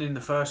 He didn't in the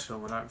first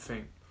film, I don't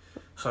think.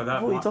 So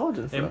that he died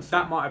in the first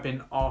that might have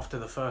been after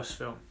the first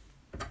film.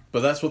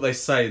 But that's what they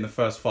say in the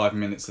first 5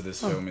 minutes of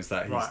this film, is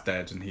that he's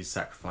dead and he's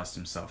sacrificed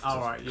himself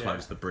to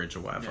close the bridge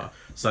or whatever. Yeah.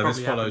 So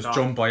Probably this follows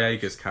John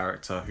Boyega's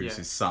character, who's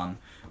his son,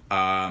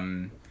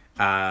 and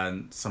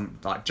some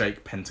like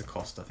Jake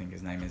Pentecost, I think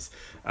his name is,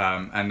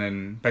 and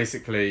then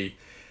basically,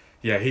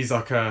 he's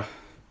like a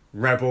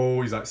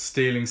rebel. He's like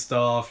stealing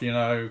stuff, you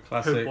know,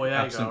 classic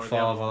absent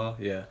father.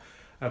 Yeah.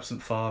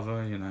 Absent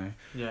father, you know.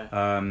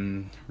 Yeah.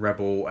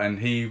 Rebel, and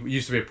he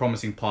used to be a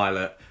promising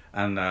pilot,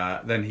 and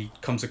then he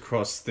comes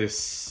across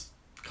this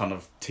kind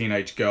of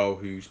teenage girl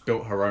who's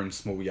built her own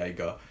small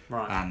Jaeger,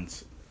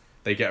 and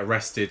they get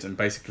arrested and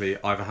basically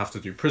either have to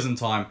do prison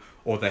time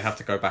or they have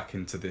to go back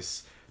into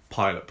this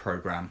pilot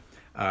program.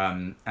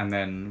 And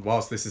then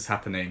whilst this is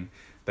happening,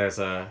 there's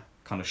a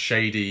kind of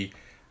shady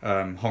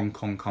Hong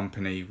Kong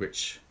company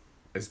which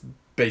is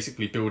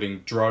basically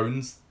building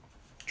drone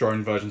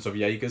versions of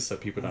Jaegers, so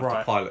people don't have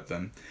to pilot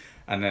them.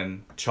 And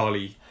then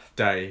Charlie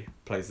Day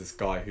plays this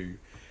guy who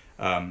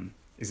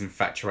is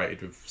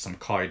infatuated with some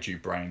kaiju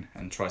brain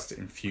and tries to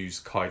infuse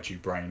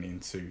kaiju brain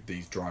into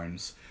these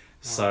drones.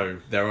 So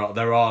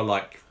there are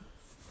like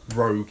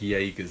rogue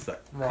Jaegers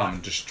that come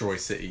and destroy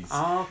cities.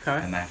 Oh, okay.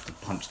 And they have to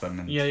punch them.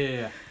 And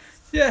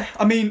Yeah,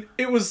 I mean,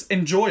 it was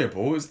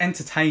enjoyable. It was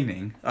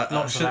entertaining.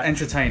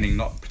 Entertaining,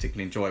 not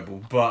particularly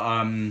enjoyable.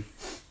 But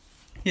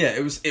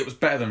it was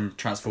better than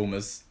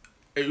Transformers.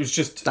 It was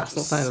just... That's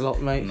not saying a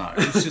lot, mate. No,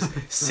 it was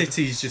just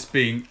cities just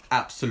being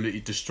absolutely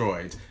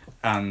destroyed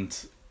and,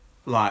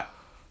 like...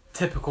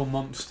 Typical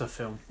monster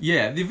film.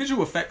 Yeah, the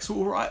visual effects were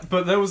alright,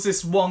 but there was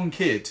this one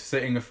kid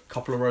sitting a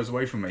couple of rows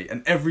away from me,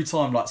 and every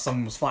time, like,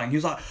 someone was fighting, he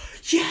was like,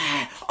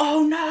 yeah,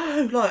 oh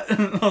no! Like,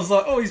 and I was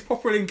like, oh, he's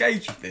properly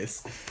engaged with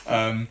this.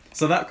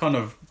 So that kind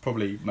of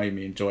probably made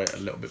me enjoy it a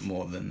little bit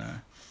more than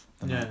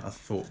I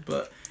thought.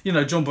 But... You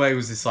know, John Boyega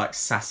was this like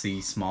sassy,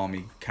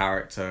 smarmy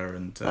character,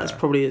 and it's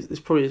probably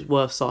his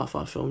worst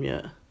sci-fi film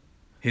yet.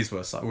 His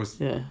worst sci-fi was.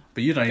 Yeah.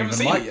 But you don't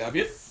even like it, have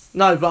you?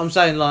 No, but I'm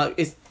saying like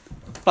it's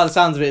by the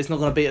sounds of it, it's not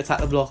going to beat Attack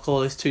the Block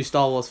or his 2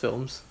 Star Wars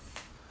films.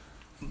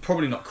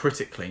 Probably not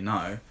critically,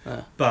 no.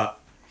 Yeah. But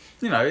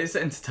you know, it's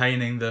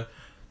entertaining. The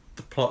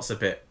plot's a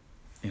bit,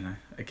 you know.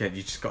 Again,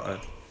 you just got to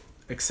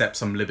accept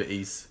some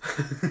liberties.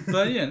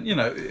 But yeah, you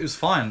know, it was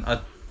fine.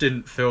 I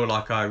didn't feel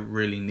like I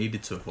really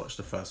needed to have watched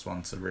the first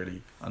one to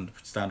really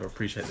understand or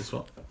appreciate this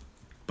one.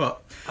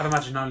 But I'd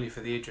imagine only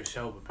for the Idris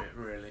Elba bit,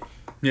 really.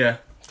 Yeah.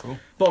 Cool.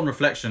 But on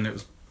reflection, it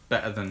was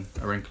better than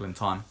A Wrinkle in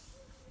Time.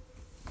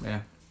 Yeah.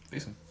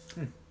 Decent.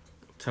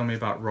 Tell me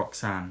about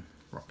Roxanne.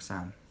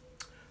 Roxanne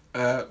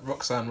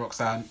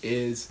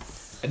is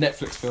a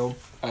Netflix film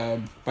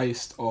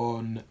based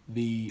on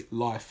the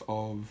life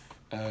of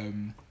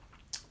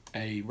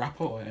a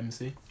rapper or an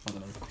MC, I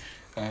don't know,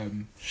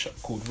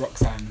 called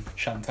Roxanne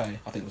Shante,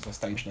 I think was her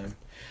stage name.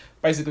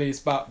 Basically,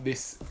 it's about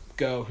this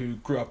girl who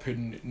grew up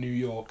in New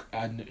York,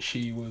 and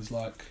she was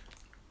like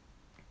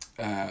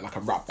a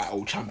rap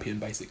battle champion,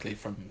 basically,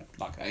 from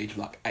like the age of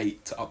like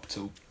 8 to up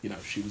till, you know,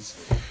 she was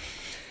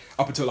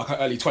up until like her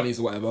early 20s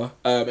or whatever.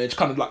 It's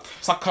kind of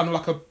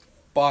like a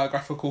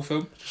biographical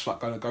film, just like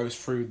kind of goes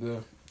through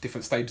the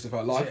different stages of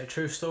her life. Is it a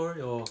true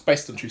story or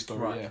based on true story?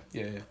 Right.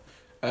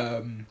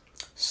 Yeah.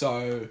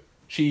 So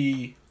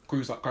she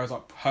grows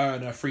up. Her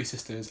and her 3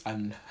 sisters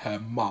and her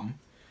mum,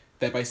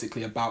 they're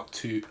basically about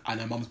to,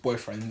 and her mum's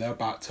boyfriend, they're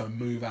about to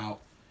move out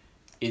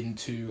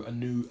into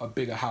a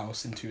bigger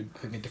house, into I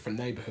think a different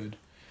neighborhood,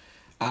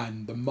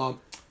 and the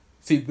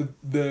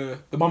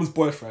mum's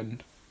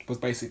boyfriend was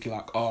basically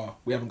like, oh,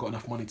 we haven't got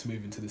enough money to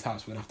move into this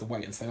house, we're gonna have to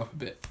wait and save up a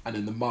bit. And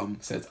then the mum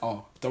says,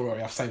 oh, don't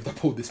worry, I've saved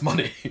up all this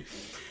money.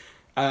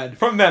 And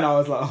from then I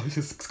was like, oh,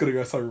 it's gonna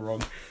go so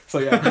wrong. So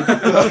yeah,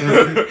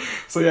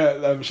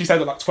 she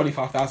saved up like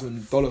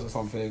 $25,000 or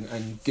something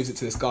and gives it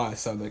to this guy,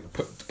 so they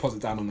put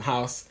deposit down on the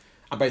house.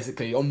 And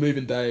basically on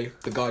moving day,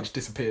 the guy just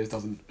disappears,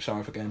 doesn't show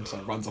up again, so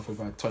runs off with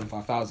her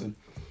 $25,000.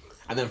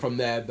 And then from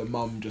there, the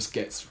mum just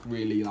gets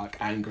really like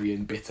angry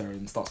and bitter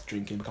and starts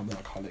drinking, becomes an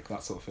alcoholic,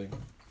 that sort of thing.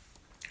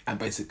 And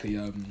basically,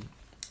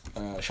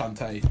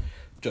 Shantae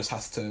just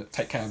has to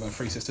take care of her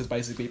 3 sisters,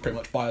 basically, pretty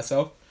much by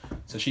herself.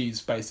 So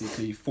she's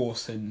basically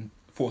forced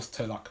forced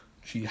to like,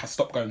 she has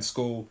stopped going to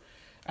school,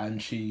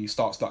 and she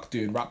starts like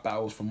doing rap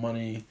battles for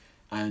money,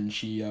 and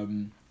she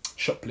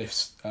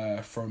shoplifts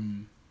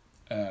from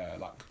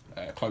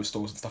clothes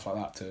stores and stuff like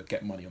that to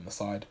get money on the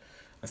side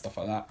and stuff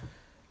like that.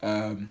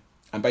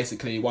 And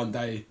basically one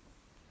day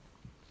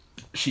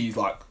she's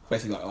like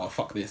basically like, oh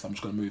fuck this, I'm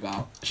just gonna move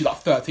out. She's like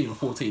 13 or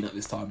 14 at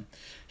this time.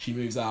 She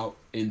moves out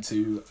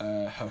into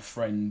her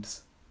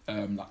friend's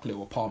like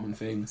little apartment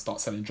thing,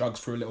 starts selling drugs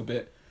for a little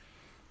bit,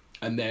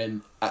 and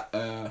then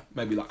at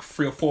maybe like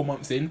 3 or 4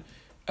 months in,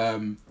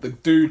 the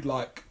dude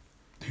like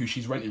who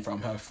she's renting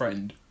from, her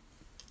friend,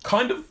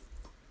 kind of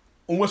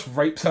almost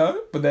rapes her,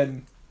 but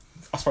then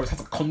I suppose has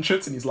a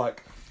conscience, and he's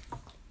like,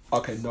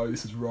 okay, no,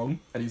 this is wrong,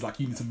 and he's like,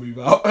 you need to move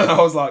out. And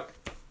I was like,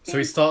 so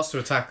he starts to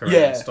attack her,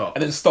 yeah, and stops.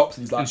 and then stops,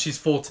 and he's like, and she's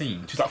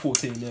 14. She's like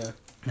 14, yeah.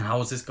 And how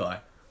old is this guy?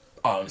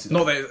 I honestly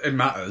not that it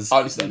matters. I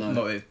honestly don't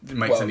know. Not that it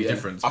makes any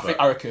difference.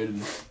 I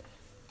reckon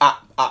at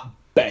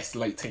best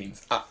late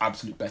teens, at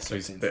absolute best so late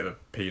he's teens. a bit of a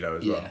pedo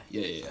as well.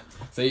 Yeah.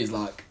 So he's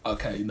like,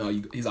 okay, no,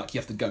 he's like, you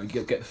have to go,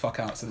 get the fuck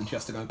out. So then she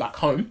has to go back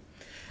home,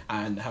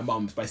 and her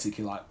mum's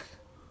basically like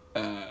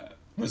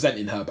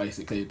resenting her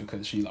basically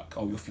because she like,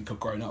 oh, you think you're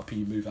grown up and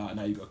you move out, and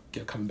now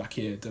you're coming back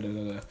here,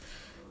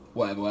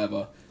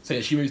 whatever. So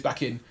yeah, she moves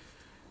back in,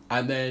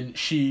 and then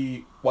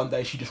one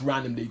day she just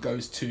randomly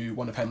goes to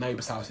one of her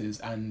neighbours' houses,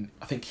 and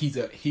I think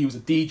he was a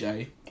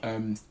DJ,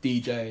 I'm trying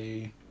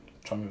to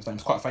remember his name,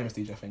 it's quite a famous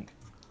DJ, I think.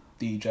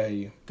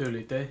 DJ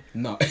Dooley D.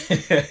 No.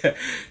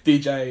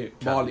 DJ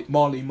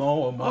Marley Marl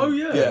or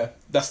Marley. Oh yeah. Yeah,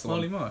 that's the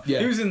Marley one. Marl. Yeah.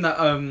 He was in that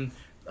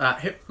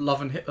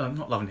Love and Hip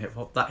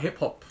Hop, that hip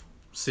hop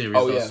series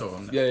Oh I yeah. saw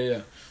on it.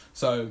 Yeah.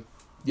 So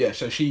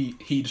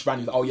he just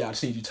randomly, oh yeah, I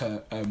just need you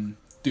to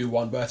do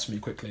one verse for me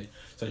quickly.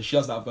 So she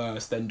does that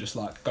verse, then just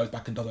like goes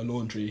back and does her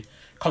laundry,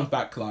 comes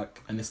back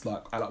like, and it's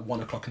like at like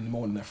 1 o'clock in the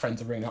morning, their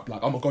friends are ringing up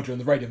like, oh my god, you're on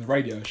the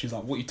radio. She's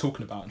like, what are you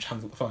talking about? And she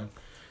hangs up the phone.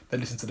 Then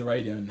listen to the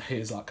radio and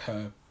hears like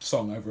her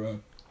song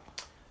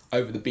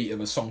over the beat of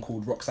a song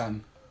called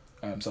Roxanne.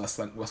 So that's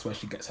where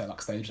she gets her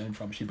like stage name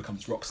from. She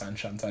becomes Roxanne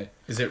Shante.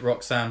 Is it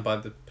Roxanne by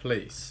the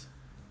Police?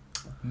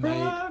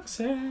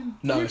 Roxanne.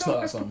 No, it's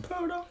not that song.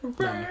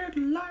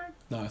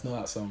 No, it's not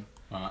that song.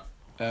 Alright.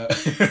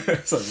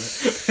 Sorry,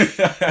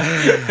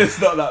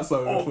 it's not that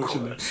song,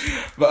 unfortunately.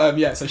 But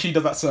yeah, so she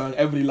does that song.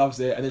 Everybody loves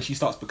it, and then she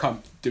starts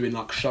doing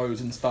like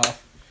shows and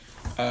stuff.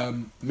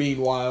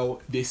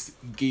 Meanwhile, this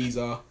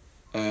geezer,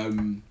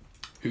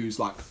 who's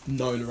like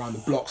known around the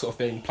block sort of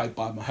thing, played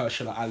by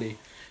Mahershala Ali,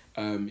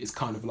 is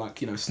kind of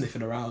like,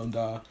 sniffing around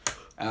her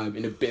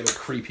in a bit of a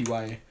creepy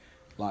way,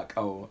 like,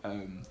 oh,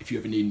 if you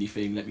ever need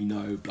anything, let me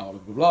know, blah blah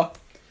blah blah.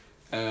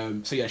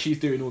 So yeah, she's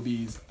doing all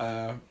these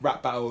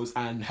rap battles,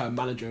 and her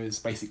manager is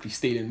basically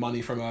stealing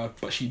money from her,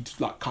 but she's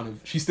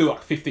still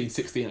like 15,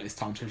 16 at this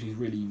time, so she's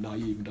really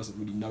naive and doesn't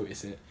really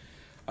notice it.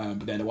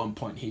 But then at one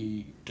point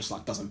he just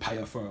like doesn't pay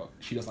her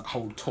she does like a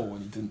whole tour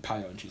and he didn't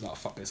pay her, and she's like,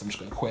 fuck this, I'm just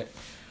gonna quit.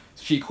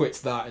 So she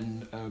quits that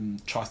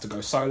and tries to go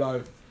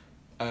solo.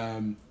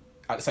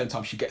 At the same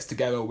time, she gets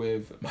together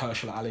with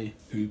Mahershala Ali,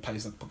 who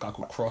plays a guy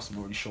called Cross. I'm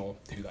not really sure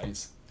who that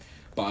is,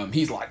 but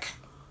he's like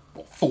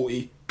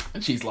 40,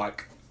 and she's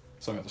like,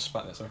 sorry, I just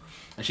spat there, sorry.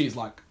 And she's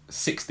like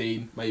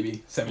 16,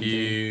 maybe 17.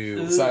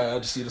 Ew. So you're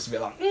just a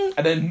bit like,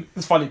 And then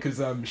it's funny because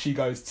she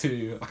goes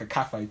to like a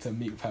cafe to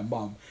meet with her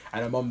mum,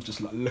 and her mum's just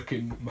like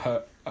looking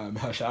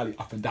Mahershala Ali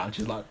up and down.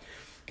 She's like,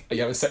 are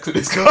you having sex with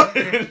this guy?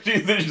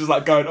 She's literally just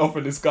like going off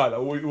on this guy.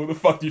 Like, what the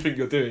fuck do you think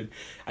you're doing?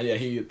 And yeah,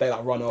 they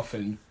like run off,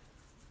 and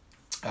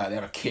they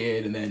have a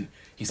kid, and then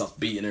he starts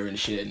beating her and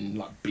shit, and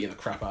like beating the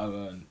crap out of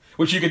her, and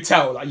which you could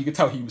tell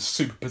he was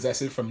super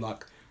possessive from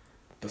like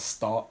the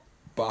start.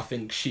 But I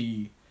think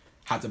she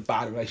had a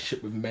bad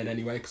relationship with men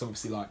anyway, because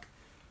obviously like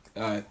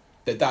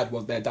their dad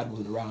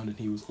wasn't around, and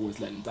he was always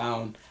letting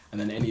down.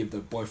 And then any of the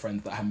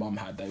boyfriends that her mum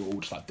had, they were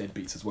all just like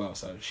deadbeats as well.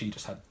 So she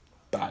just had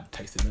bad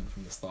taste in men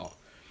from the start.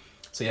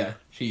 So yeah,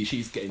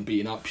 she's getting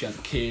beaten up. She has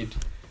a kid,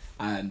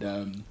 and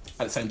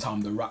at the same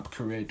time, the rap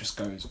career just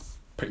goes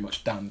pretty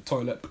much down the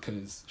toilet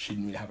because she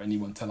didn't really have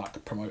anyone to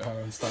like promote her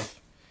and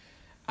stuff.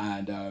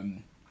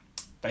 And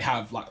they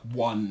have like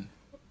one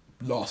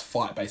last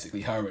fight,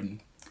 basically, her and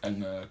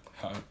her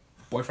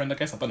boyfriend, I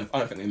guess. I don't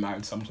think they're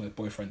married, so I'm just their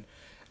boyfriend.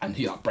 And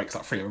he like breaks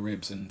like 3 of her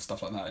ribs and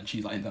stuff like that, and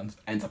she like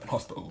ends up in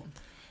hospital.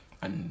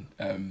 And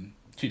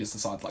she just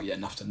decides like, yeah,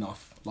 enough's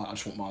enough. Like, I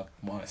just want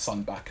my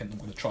son back, and I'm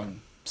gonna try and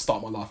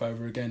start my life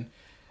over again.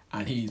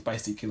 And he's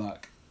basically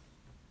like,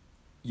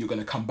 you're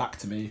gonna come back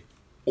to me,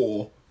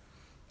 or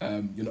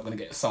you're not gonna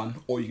get a son,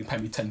 or you can pay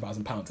me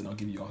 £10,000 and I'll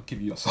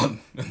give you your son.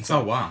 And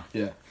so, oh wow.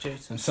 Yeah.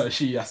 Jesus. And so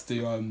she has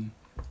to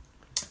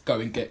go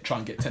and try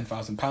and get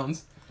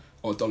 £10,000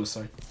 or dollars,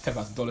 sorry,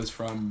 $10,000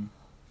 from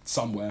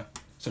somewhere.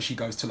 So she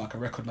goes to like a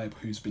record label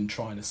who's been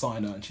trying to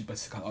sign her, and she's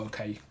basically like,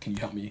 okay, can you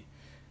help me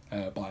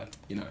by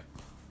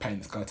paying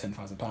this guy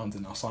 £10,000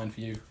 and I'll sign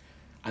for you.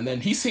 And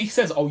then he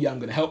says, oh yeah, I'm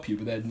gonna help you,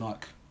 but then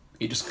like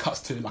it just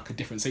cuts to like a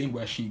different scene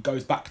where she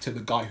goes back to the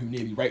guy who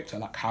nearly raped her,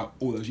 like how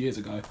all those years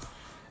ago,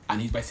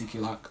 and he's basically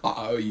like,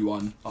 I owe you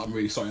one. I'm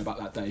really sorry about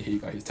that day. Here you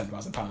go. Here's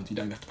 £10,000. You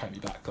don't have to pay me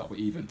back. Like, we're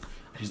even.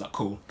 And she's like,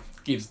 cool.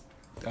 Gives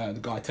the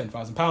guy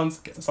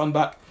 £10,000. Gets the son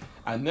back,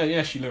 and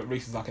yeah, she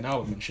releases like an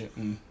album and shit,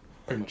 and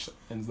pretty much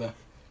ends there.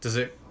 Does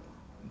it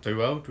do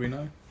well? Do we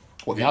know?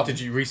 What, the album? Did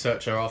you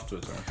research her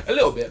afterwards? Or? A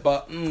little bit,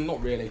 but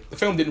not really. The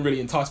film didn't really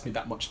entice me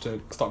that much to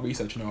start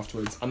researching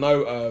afterwards. I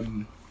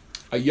know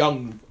a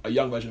young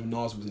version of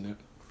Nas was in it.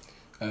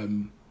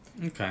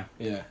 Okay.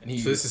 Yeah, and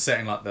so this is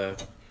setting like the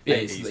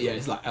 80s,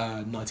 it's like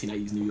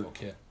 1980s New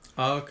York. Yeah.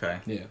 Oh, okay.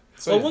 Yeah.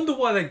 So I wonder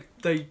why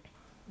they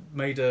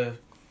made a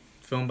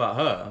film about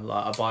her,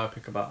 like a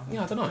biopic about her.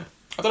 Yeah, I don't know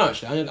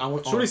actually.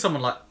 Surely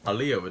someone like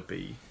Aaliyah would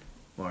be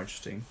more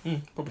interesting.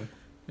 Probably.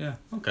 Yeah.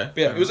 Okay.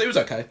 But yeah, it was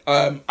okay.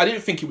 I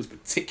didn't think it was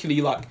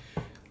particularly like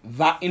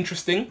that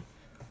interesting,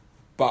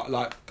 but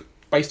like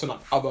based on like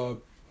other,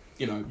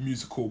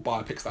 musical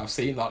biopics that I've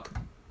seen, like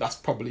that's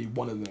probably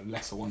one of the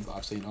lesser ones that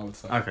I've seen, I would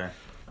say. Okay.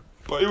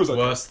 But it was okay.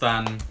 Worse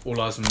than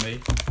All Eyes on Me.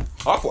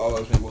 I thought All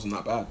Eyes on Me wasn't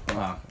that bad.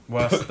 Wow.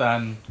 Worse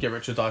than Get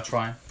Rich or Die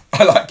Trying.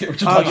 I like Get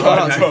Rich or Die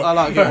Trying as well. I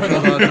like Get Rich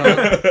or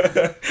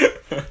Die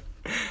Trying.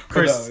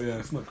 Chris, no, yeah,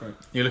 it's not great.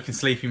 You're looking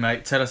sleepy,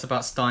 mate. Tell us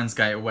about Steins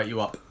Gate. It'll wake you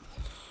up.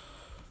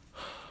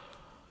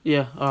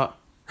 Yeah, alright.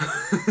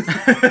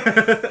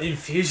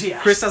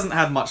 Enthusiast. Chris hasn't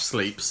had much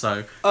sleep,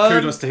 so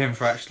kudos to him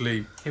for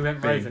actually. He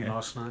went being raving here.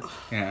 last night.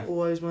 Yeah.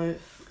 Always, mate.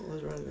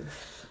 Always raving.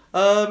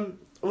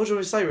 What do you want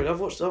me to say, really? I've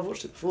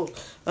watched it before.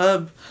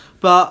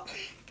 But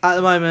at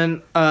the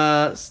moment,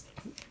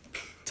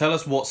 Tell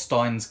us what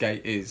Steins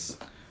Gate is,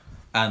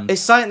 and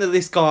it's something that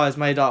this guy has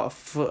made up.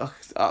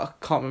 I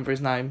can't remember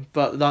his name,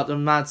 but like the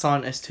mad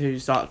scientist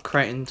who's like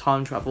creating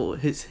time travel.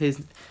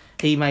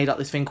 He made up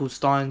this thing called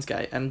Steins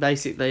Gate, and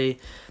basically,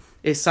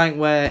 it's something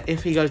where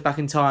if he goes back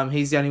in time,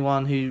 he's the only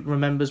one who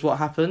remembers what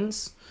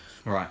happens.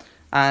 right.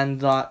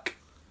 And like,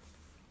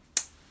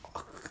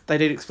 they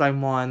did explain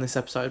why in this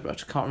episode, but I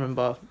just can't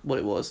remember what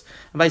it was.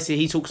 And basically,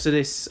 he talks to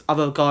this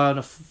other guy on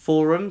a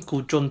forum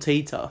called John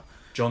Teeter.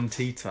 John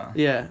Teeter.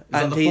 Yeah, Is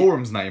that the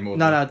forum's name or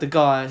no, the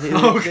guy.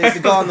 Okay. It's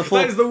the guy on the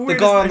That is the the weirdest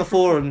guy on name. the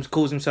forums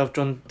calls himself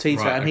John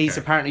Teeter, Right, and he's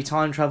okay. apparently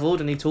time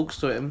travelled, and he talks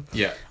to him.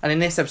 Yeah. And in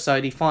this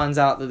episode, he finds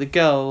out that the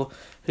girl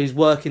who's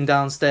working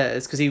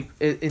downstairs, because he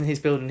in his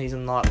building, he's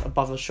in like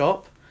above a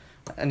shop,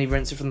 and he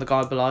rents it from the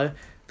guy below.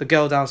 The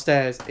girl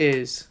downstairs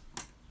is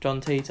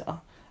John Teeter,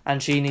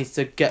 and she needs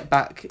to get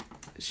back.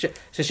 So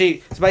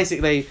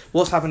basically,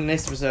 what's happened in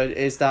this episode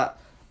is that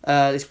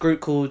this group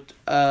called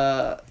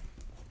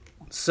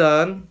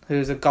CERN,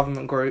 who's a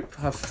government group,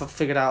 have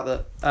figured out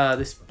that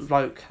this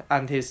bloke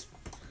and his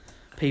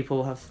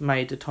people have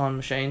made a time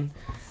machine,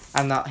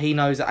 and that he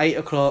knows at 8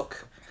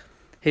 o'clock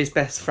his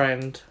best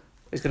friend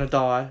is going to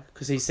die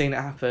because he's seen it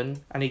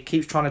happen, and he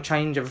keeps trying to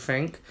change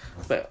everything,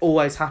 but it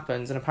always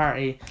happens. And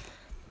apparently,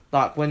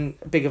 like when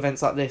big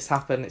events like this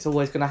happen, it's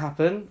always going to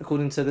happen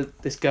according to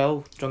this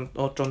girl,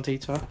 John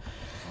Teeter.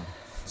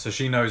 So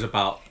she knows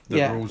about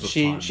the rules of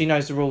time. She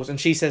knows the rules, and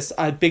she says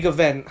a big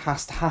event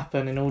has to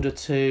happen in order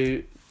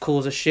to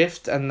cause a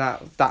shift, and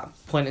that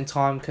point in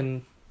time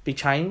can be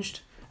changed.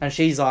 And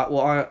she's like,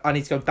 well, I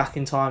need to go back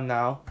in time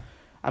now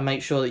and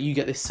make sure that you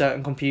get this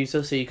certain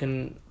computer so you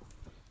can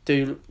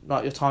do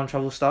like your time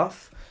travel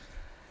stuff.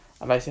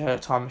 And basically her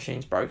time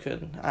machine's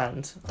broken,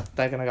 and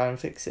they're going to go and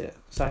fix it.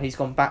 So he's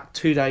gone back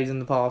 2 days in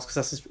the past,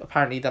 because that's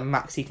apparently the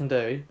max he can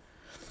do.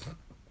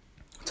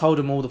 Told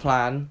them all the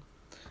plan,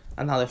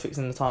 and now they're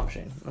fixing the time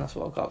machine. And that's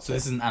what I've got. So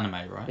this is an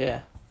anime, right?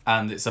 Yeah.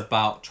 And it's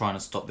about trying to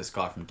stop this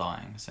guy from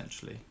dying,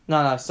 essentially.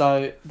 No.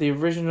 So the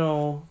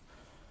original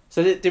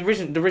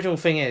original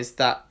thing is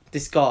that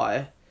this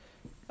guy,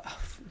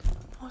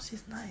 what's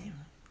his name?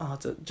 Oh,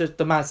 just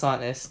the mad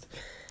scientist.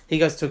 He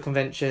goes to a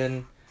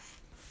convention.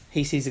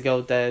 He sees a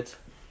girl dead.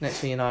 Next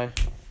thing you know,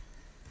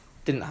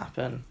 didn't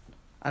happen,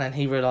 and then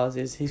he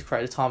realizes he's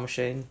created a time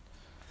machine,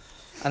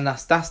 and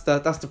that's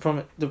the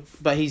problem.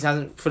 But he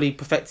hasn't fully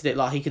perfected it.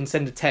 Like he can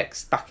send a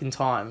text back in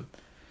time,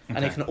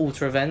 and it can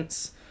alter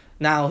events.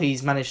 Now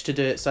he's managed to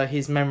do it so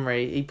his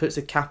memory, he puts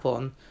a cap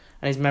on,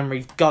 and his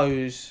memory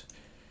goes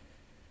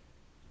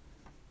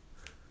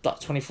like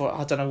 24.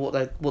 I don't know what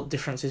the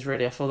difference is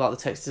really. I feel like the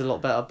text is a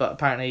lot better, but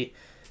apparently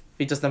if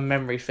he does the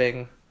memory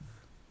thing,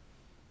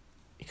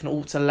 he can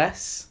alter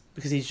less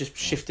because he's just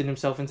shifting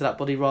himself into that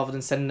body rather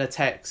than sending a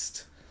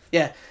text.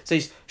 Yeah, so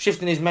he's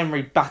shifting his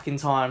memory back in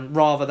time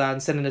rather than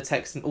sending a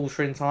text and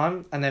altering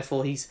time, and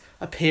therefore he's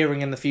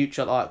appearing in the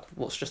future like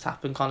what's just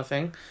happened kind of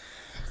thing.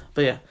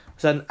 But yeah,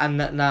 so and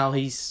now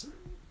he's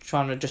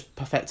trying to just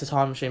perfect a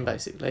time machine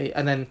basically,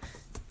 and then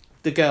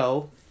the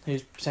girl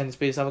who's pretending to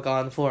be this other guy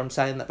on the forum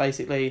saying that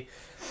basically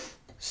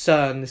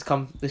CERN,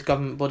 this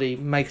government body,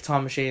 make a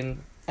time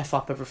machine, F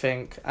up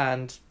everything,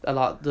 and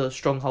like the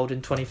stronghold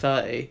in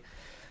 2030,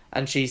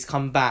 and she's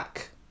come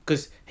back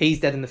because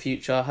he's dead in the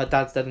future, her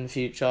dad's dead in the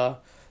future,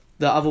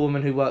 the other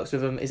woman who works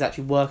with him is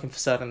actually working for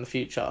CERN in the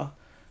future,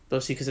 but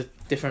obviously because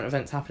of different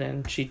events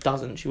happening, she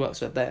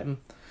works with them,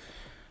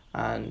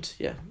 and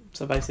yeah,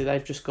 so basically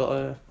they've just got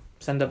to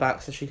send her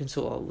back so she can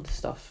sort out all this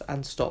stuff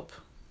and stop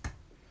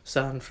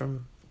CERN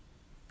from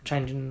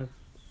changing the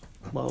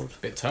world.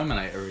 Bit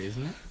Terminator-y,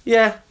 isn't it?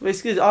 Yeah,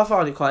 it's good. I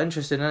find it quite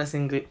interesting, and it's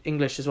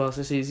English as well,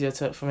 so it's easier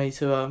for me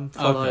to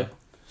follow. Okay.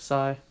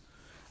 So,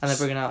 and they're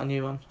bringing out a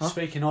new one. Huh?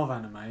 Speaking of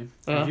anime,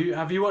 Yeah.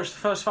 have you watched the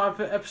first 5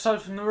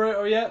 episodes from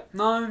Naruto yet?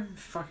 No?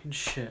 Fucking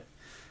shit.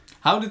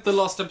 How did the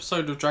last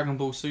episode of Dragon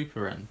Ball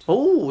Super end?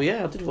 Oh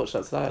yeah, I did watch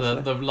that today. The,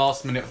 Actually. the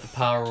last minute of the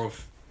power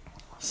of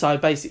So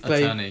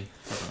basically, attorney.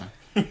 I don't know.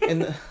 in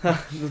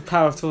the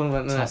power of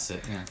tournament. Isn't it? That's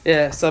it, yeah.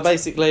 Yeah. So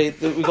basically,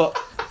 we got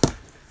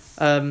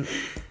the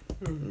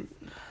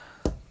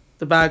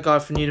bad guy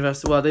from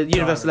Universe. Well, the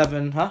Universe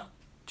 11, huh?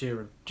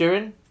 Jiren.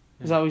 Jiren.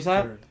 Is that what you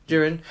say?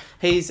 Jiren.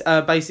 He's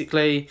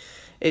basically,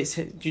 it's.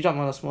 You don't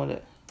mind us spoil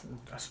it.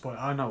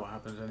 I know what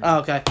happens anyway. Oh,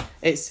 okay.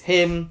 It's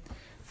him.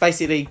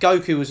 Basically,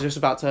 Goku was just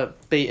about to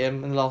beat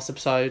him in the last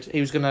episode. He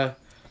was gonna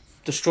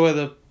destroy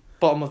the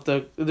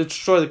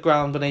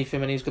ground beneath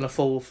him, and he was gonna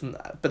fall from.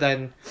 But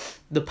then,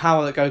 the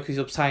power that Goku's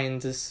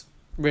obtained has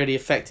really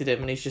affected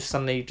him, and he's just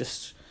suddenly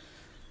just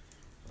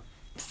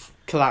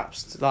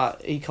collapsed.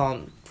 Like he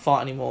can't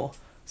fight anymore.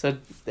 So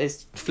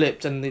it's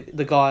flipped, and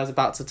the guy is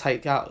about to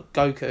take out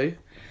Goku.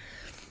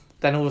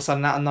 Then all of a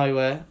sudden, out of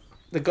nowhere,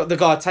 the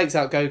guy takes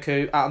out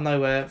Goku. Out of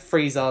nowhere,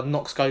 Frieza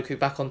knocks Goku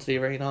back onto the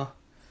arena.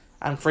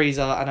 And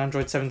Frieza and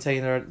Android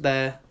 17 are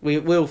there. We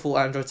all thought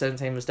Android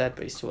 17 was dead,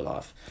 but he's still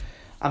alive.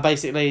 And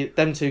basically,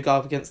 them two go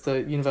up against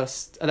the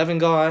Universe 11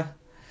 guy.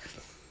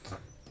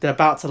 They're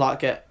about to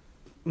get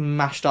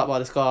mashed up by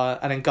this guy,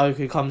 and then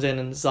Goku comes in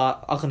and is like,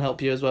 "I can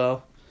help you as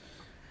well."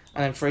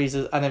 And then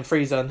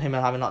Frieza and him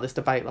are having this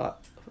debate.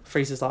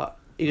 Frieza's like,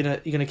 "You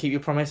gonna keep your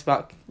promise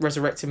about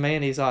resurrecting me?"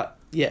 And he's like,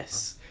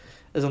 "Yes,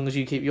 as long as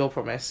you keep your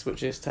promise,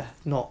 which is to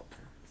not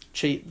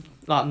cheat,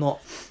 not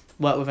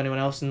work with anyone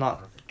else, and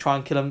try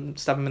and kill him,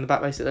 stab him in the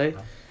back, basically."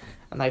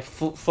 And they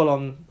full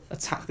on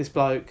attack this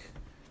bloke.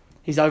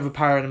 He's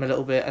overpowering him a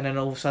little bit, and then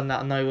all of a sudden,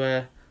 out of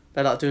nowhere,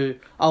 they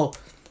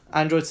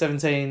Android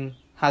 17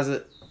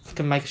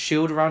 can make a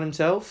shield around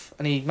himself,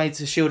 and he makes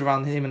a shield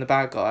around him and the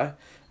bad guy,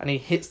 and he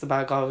hits the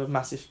bad guy with a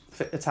massive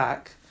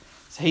attack.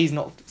 So he's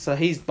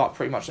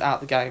pretty much out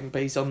of the game,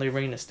 but he's on the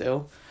arena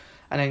still.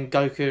 And then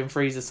Goku and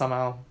Frieza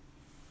somehow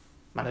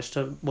manage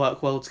to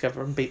work well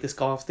together and beat this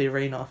guy off the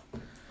arena.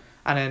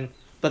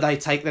 But they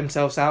take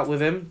themselves out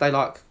with him. They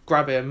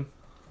grab him,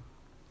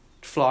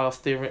 fly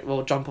off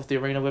jump off the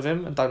arena with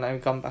him, and don't let him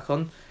come back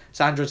on.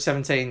 So Android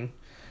 17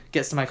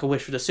 gets to make a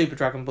wish with the Super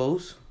Dragon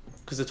Balls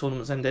because the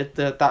tournament's ended.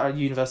 That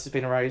universe has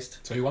been erased.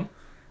 So who won?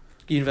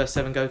 Universe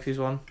 7 Goku's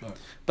won. Right.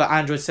 But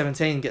Android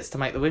 17 gets to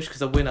make the wish because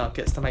the winner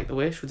gets to make the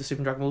wish with the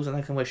Super Dragon Balls, and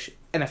they can wish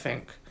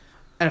anything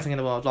in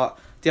the world.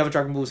 The other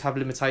Dragon Balls have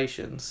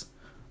limitations.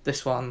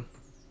 This one,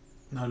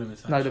 no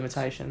limitations. No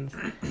limitations.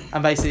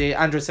 And basically,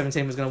 Android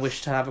 17 was going to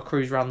wish to have a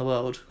cruise around the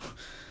world,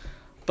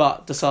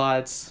 but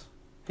decides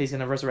he's going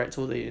to resurrect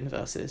all the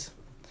universes.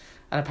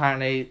 And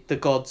apparently, the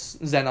gods,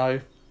 Zeno...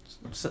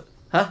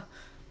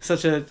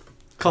 Such a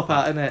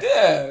cop-out, isn't it?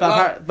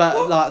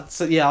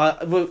 Yeah.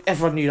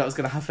 Everyone knew that was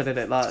going to happen,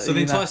 innit? So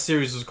the entire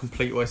series was a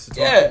complete waste of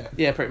time?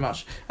 Yeah. Pretty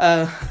much.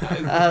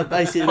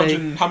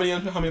 Basically... How many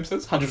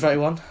episodes?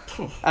 131.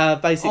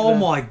 Basically... Oh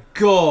my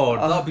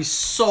god, that'd be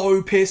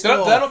so pissed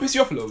off. Did that not piss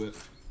you off a little bit?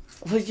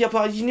 Well, yeah,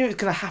 but you knew it was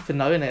going to happen,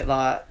 though,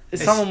 innit?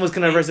 Someone was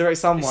going to resurrect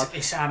someone.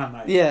 It's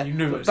anime. Yeah. You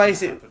knew it was going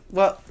to happen.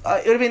 Well,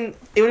 it would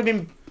have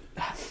been...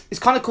 It's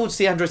kind of cool to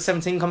see Android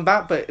 17 come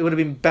back, but it would have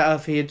been better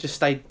if he had just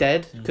stayed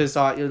dead, because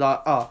you're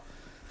like, oh,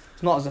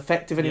 it's not as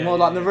effective anymore.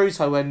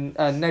 Naruto when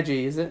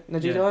Neji, is it?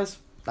 Neji dies?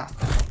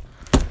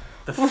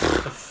 The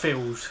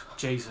feels,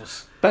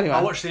 Jesus. But anyway.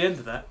 I watched the end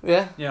of that.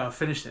 Yeah? Yeah, I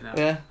finished it now.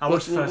 Yeah. I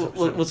watched the first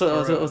episode. We'll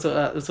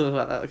talk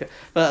about that, okay.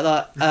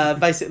 But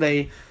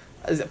basically,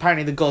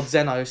 apparently the god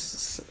Zeno-sama,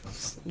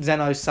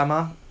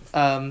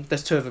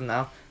 there's 2 of them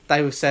now,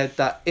 they said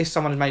that if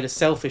someone had made a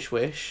selfish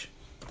wish,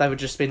 they would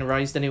just been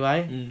erased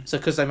anyway. So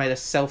because they made a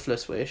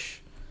selfless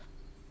wish,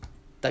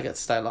 they get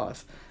to stay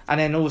alive. And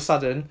then all of a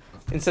sudden,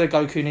 instead of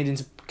Goku needing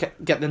to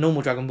get the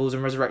normal Dragon Balls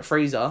and resurrect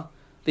Frieza,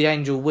 the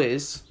angel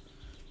Whiz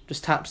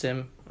just taps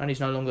him, and he's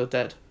no longer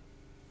dead.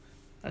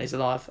 And he's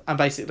alive. And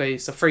basically,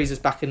 so Frieza's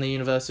back in the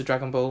universe of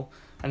Dragon Ball,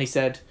 and he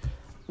said,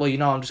 well,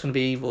 I'm just going to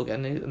be evil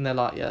again. And they're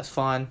like, yeah, that's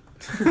fine.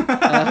 And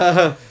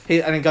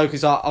then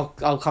Goku's like,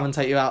 I'll come and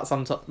take you out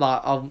sometime.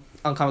 I'll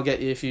come and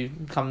get you if you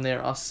come near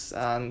us.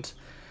 And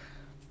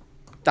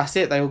that's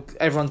it.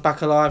 Everyone's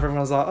back alive.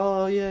 Everyone's like,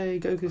 oh yay,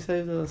 Goku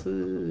saved us.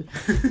 And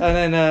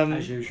then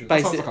as usual.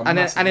 basically, and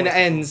then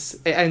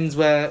it ends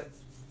where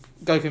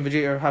Goku and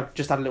Vegeta have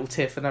just had a little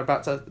tiff, and they're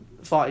about to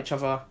fight each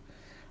other.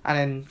 And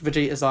then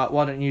Vegeta's like,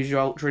 why don't you use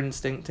your Ultra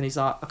Instinct? And he's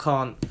like, I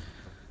can't.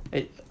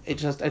 It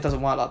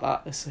doesn't work like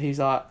that. He's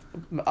like,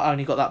 I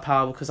only got that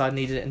power because I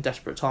needed it in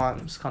desperate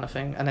times, kind of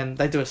thing. And then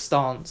they do a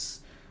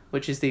stance,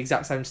 which is the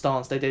exact same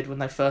stance they did when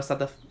they first had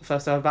the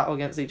first ever battle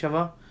against each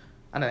other,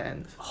 and it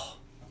ends.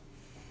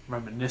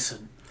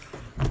 Reminiscent.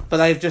 But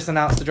they've just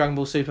announced the Dragon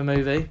Ball Super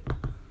movie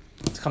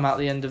to come out at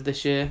the end of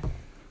this year,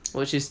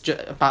 which is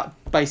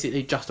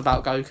basically just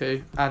about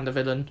Goku and the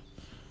villain.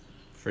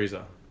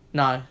 Frieza.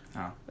 No.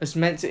 Oh. It was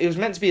meant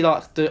to be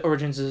like the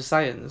origins of the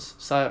Saiyans.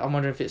 So I'm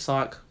wondering if it's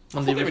like I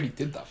thought they already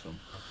did that film.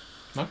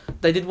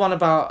 They did one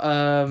about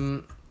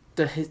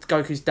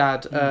Goku's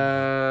dad.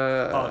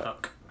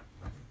 Bardock.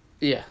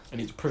 Yeah.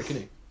 And he's a prick,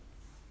 isn't he?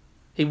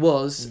 He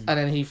was, and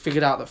then he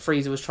figured out that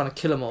Frieza was trying to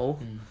kill them all,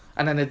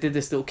 and then they did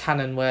this little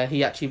canon where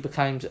he actually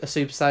became a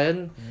Super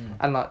Saiyan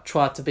and like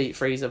tried to beat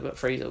Frieza, but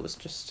Frieza was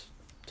just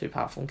too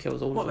powerful and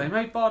kills all of them. What, they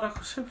made Bardock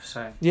a Super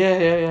Saiyan?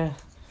 Yeah.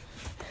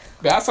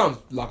 But that sounds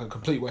like a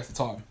complete waste of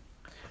time.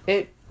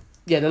 The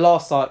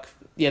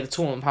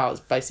tournament power is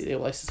basically a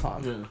waste of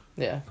time.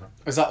 Yeah.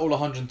 Is that all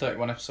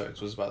 131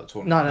 episodes was about the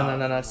tournament?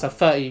 No. So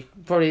 30,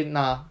 probably,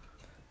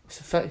 It's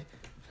a 30.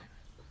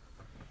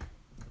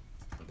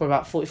 Probably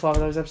about 45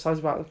 of those episodes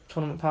about the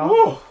tournament power.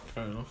 Ooh,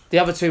 fair enough. The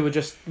other two were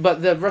just,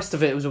 but the rest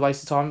of it was a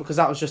waste of time because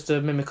that was just a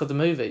mimic of the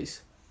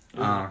movies.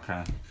 Oh,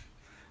 okay.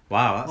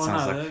 Wow, that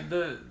sounds like...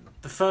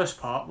 The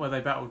first part where they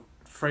battled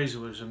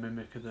Frieza was a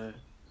mimic of the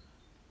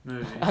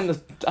movies.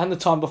 And the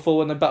time before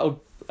when they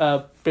battled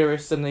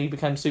Beerus and he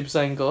became Super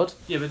Saiyan God.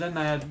 Yeah, but then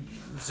they had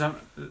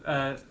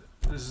Zamatsu.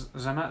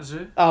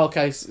 Oh,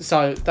 okay.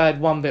 So they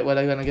had one bit where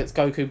they went against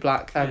Goku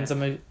Black and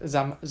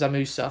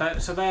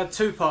Zamusa. So they had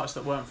two parts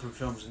that weren't from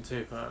films and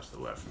two parts that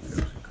were from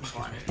films and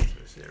combined it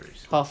into a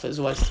series. Half of it was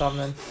a waste of time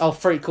then. Oh,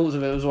 3/4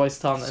 of it was a waste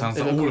of time then. Sounds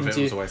like all of it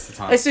was a waste of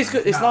time. It's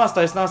good. It's nice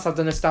though. It's nice to have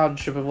the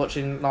nostalgia of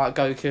watching like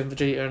Goku and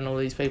Vegeta and all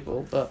these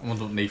people. But I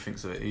wonder what Nee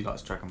thinks of it. He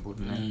likes Dragon Ball,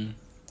 doesn't he?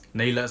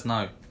 Nee, let us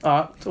know.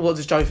 Alright, so what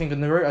does Joe think of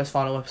Naruto's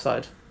final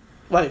episode?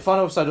 Wait,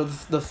 final episode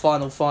of the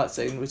final fight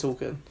scene we're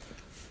talking?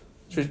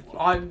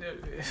 I've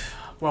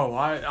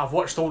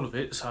watched all of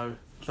it, so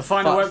the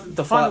final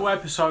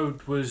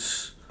episode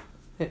was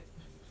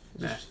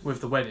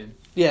with the wedding.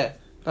 Yeah,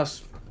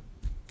 that's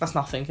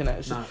nothing, isn't it?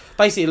 It's No.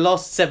 basically the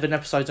last 7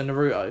 episodes of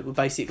Naruto were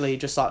basically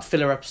just like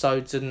filler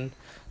episodes and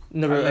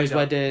Naruto's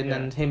wedding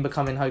and him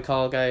becoming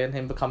Hokage and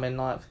him becoming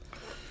like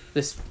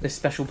this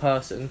special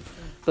person.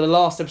 But the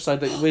last episode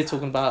that we're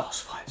talking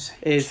about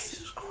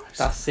is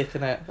that's sick,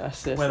 isn't it?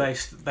 That's it. Where they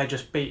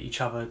just beat each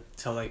other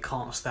till they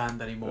can't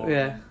stand anymore.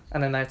 Yeah,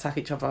 and then they attack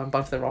each other and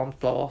both their arms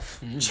blow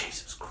off.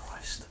 Jesus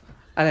Christ.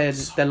 And then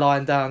they're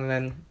lying down and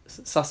then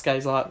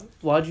Sasuke's like,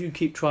 why do you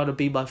keep trying to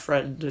be my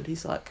friend? And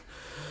he's like,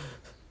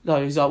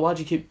 why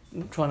do you keep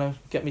trying to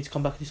get me to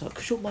come back? And he's like,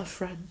 because you're my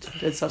friend.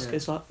 And then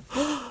Sasuke's like,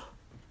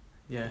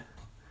 yeah.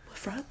 My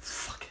friend?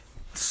 Fuck it.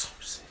 So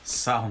sick.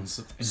 Sounds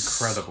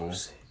incredible.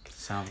 So sick.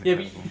 Sounds Yeah,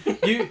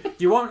 incredible.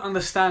 but you won't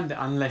understand it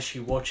unless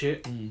you watch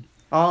it. And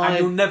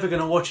you're never going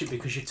to watch it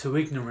because you're too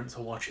ignorant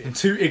to watch I'm it.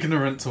 too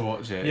ignorant to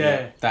watch it.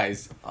 Yeah. That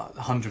is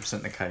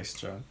 100% the case,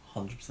 Joe.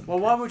 100%. Well,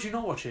 why would you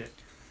not watch it?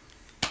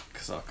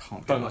 Because I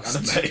can't Don't like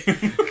anime.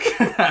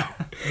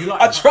 You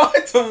like I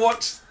tried to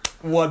watch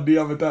one the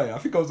other day. I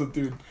think I was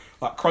doing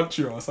like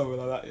Crunchyroll or something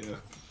like that,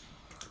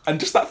 And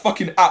just that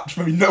fucking app just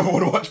made me never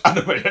want to watch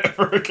anime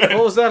ever again.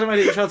 What was the anime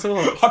that you tried to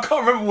watch? I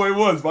can't remember what it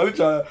was, but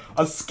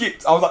I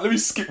skipped. I was like, let me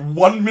skip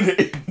 1 minute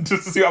in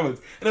just to see what happens.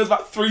 And there was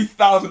like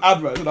 3,000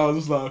 adverts, and I was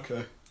just like,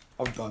 okay,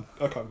 I'm done.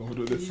 I can't bother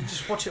doing this. You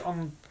just watch it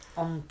on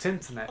the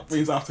internet. That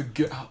means I have to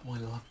get out my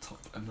laptop,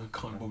 and I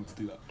can't bother to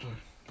do that. I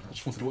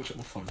just wanted to watch it on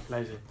my phone.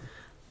 Lazy.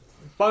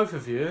 Both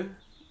of you,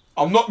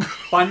 I'm not.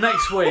 by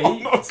next week,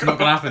 It's not going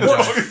to happen,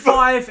 watch Joe.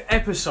 5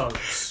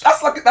 episodes.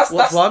 That's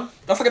one?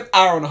 That's like an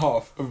hour and a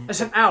half. It's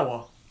an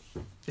hour.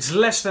 It's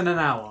less than an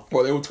hour.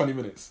 What, they're all 20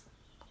 minutes?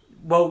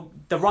 Well,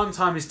 the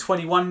runtime is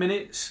 21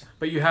 minutes,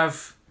 but you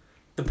have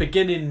the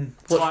beginning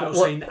title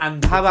scene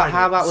and How the about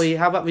credits.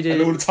 we do?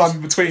 And all the time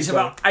in between. It's so-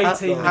 about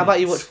 18 minutes. How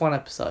about you watch one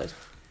episode?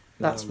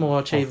 That's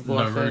more achievable.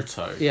 I think.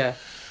 Naruto. Yeah.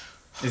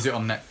 Is it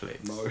on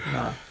Netflix?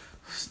 No.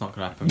 It's not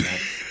going to happen,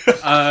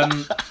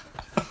 mate.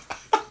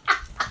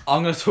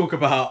 I'm going to talk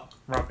about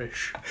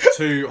Rubbish.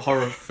 2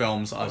 horror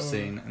films I've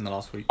seen in the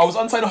last week. I was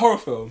unsaying a horror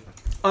film.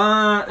 It's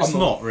I'm not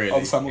not- really.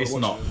 I'm saying I'm not It's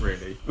watching not it.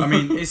 really. I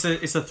mean, it's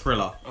a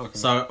thriller. Okay.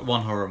 So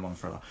 1 horror and 1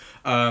 thriller.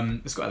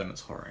 It's got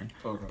elements of horror in.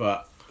 Okay.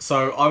 But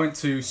so I went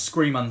to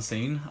Scream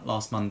Unseen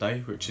last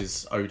Monday, which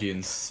is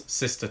Odeon's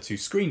sister to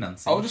Screen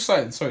Unseen. I was just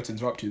saying, sorry to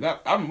interrupt you. We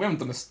haven't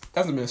done this.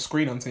 There hasn't been a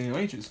screen unseen in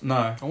ages.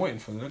 No. I'm waiting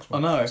for the next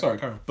one. I know. Sorry,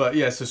 Karen. But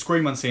yeah, so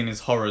Scream Unseen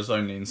is horrors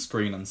only, and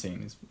Screen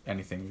Unseen is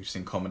anything. We've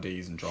seen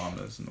comedies and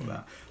dramas and all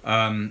that.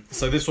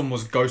 So this one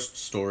was Ghost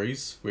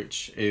Stories,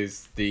 which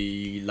is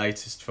the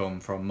latest film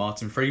from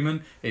Martin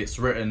Freeman. It's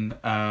written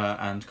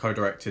and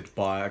co-directed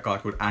by a guy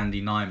called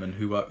Andy Nyman,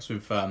 who works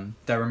with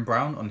Darren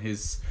Brown on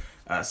his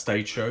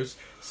stage shows.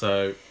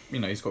 So,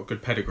 he's got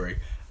good pedigree.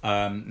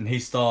 And he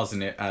stars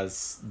in it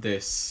as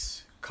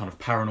this kind of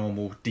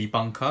paranormal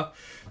debunker.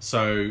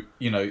 So,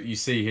 you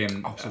see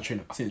him... I've seen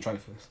the trailer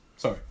for this.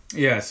 Sorry.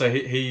 Yeah, so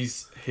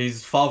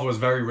his father was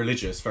very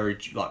religious,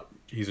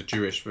 he's a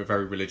Jewish, but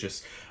very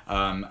religious,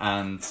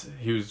 and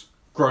he was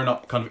grown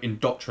up kind of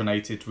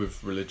indoctrinated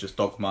with religious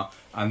dogma,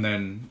 and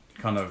then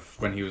kind of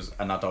when he was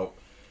an adult,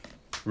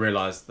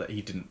 realised that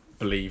he didn't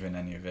believe in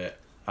any of it,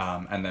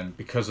 and then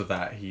because of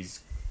that,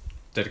 he's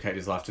dedicated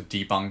his life to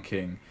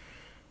debunking,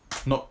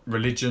 not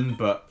religion,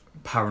 but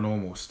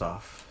paranormal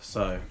stuff.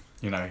 So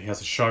he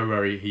has a show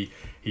where he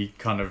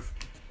kind of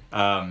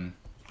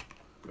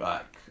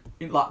like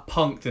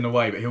punked in a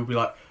way, but he'll be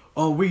like,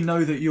 oh, we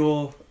know that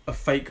you're a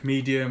fake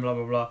medium, blah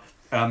blah blah.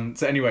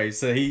 So anyway,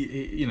 so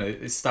he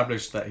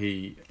established that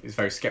he is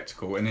very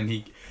skeptical, and then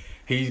he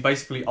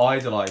basically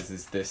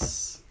idolizes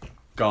this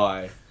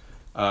guy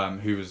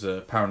who was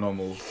a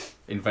paranormal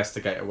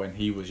investigator when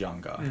he was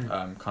younger,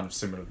 kind of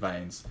similar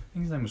veins. I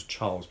think his name was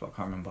Charles, but I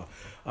can't remember.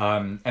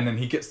 And then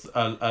he gets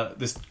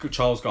this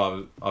Charles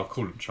guy, I'll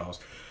call him Charles,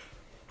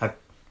 had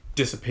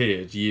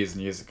disappeared years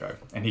and years ago,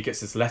 and he gets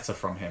this letter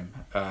from him,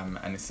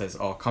 and it says,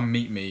 oh, come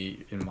meet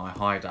me in my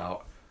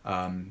hideout.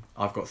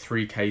 I've got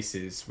 3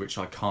 cases which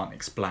I can't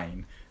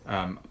explain.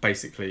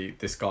 Basically,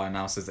 this guy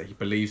now says that he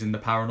believes in the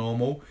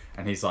paranormal,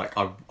 and he's like,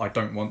 I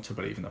don't want to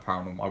believe in the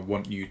paranormal, I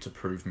want you to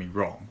prove me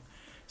wrong.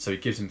 So he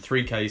gives him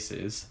 3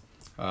 cases,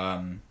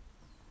 and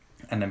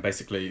then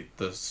basically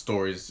the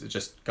stories are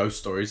just ghost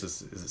stories,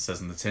 as it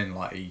says in the tin.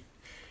 Like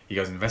he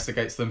goes and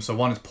investigates them. So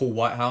one is Paul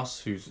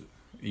Whitehouse, who's,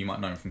 you might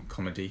know him from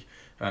comedy.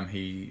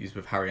 He's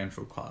with Harry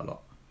Enfield quite a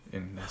lot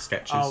in their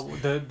sketches. Oh,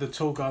 the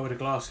tall guy with the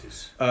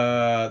glasses.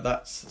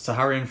 So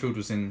Harry Enfield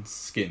was in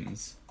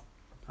Skins.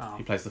 Oh.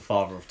 He plays the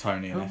father of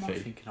Tony Who and am I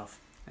Effie. thinking of?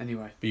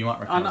 Anyway. But you might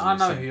recognise him. I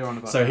know who you're on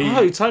about.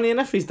 So Tony and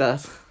Effie's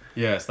dad.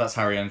 Yes, that's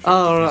Harry Enfield.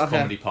 Oh, his right, okay.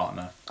 comedy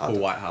partner, Paul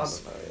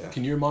Whitehouse. I don't know, yeah.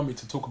 Can you remind me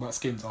to talk about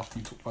Skins after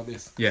you talked about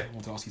this? Yeah. I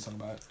want to ask you something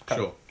about it.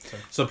 Sure.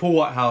 So Paul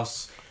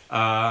Whitehouse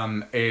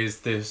is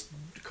this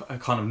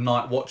kind of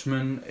night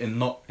watchman,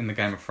 not in the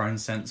Game of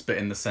Thrones sense, but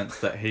in the sense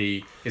that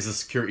he is a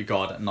security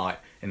guard at night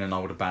in an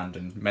old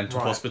abandoned mental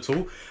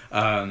hospital.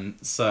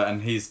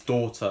 And his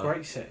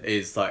daughter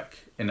is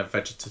like in a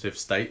vegetative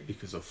state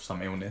because of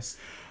some illness.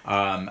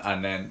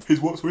 And then his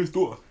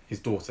daughter? His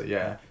daughter,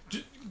 yeah. Do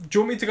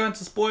you want me to go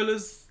into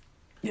spoilers?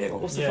 Yeah.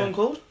 What's the film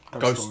called?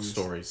 Ghost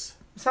Stories.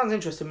 It sounds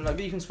interesting. Like,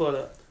 you can spoil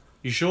it.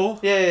 You sure?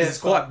 Yeah. It's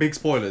quite big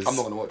spoilers. I'm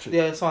not going to watch it.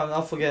 Yeah, it's fine.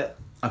 I'll forget.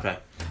 Okay.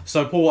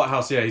 So Paul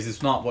Whitehouse, he's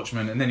this night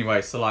watchman, and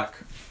anyway, so like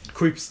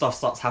creepy stuff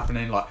starts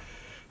happening. Like,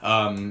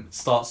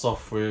 starts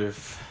off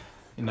with,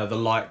 the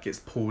light gets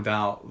pulled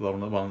out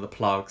one of the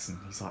plugs, and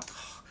he's like,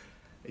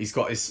 he's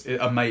got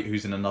a mate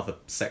who's in another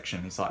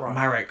section. He's like,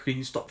 Marek, can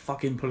you stop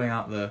fucking pulling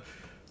out the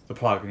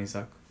plug? And he's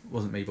like,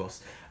 wasn't me,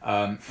 boss.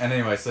 And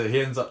anyway, so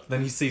he ends up,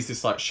 then he sees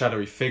this like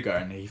shadowy figure,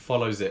 and he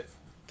follows it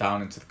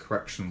down into the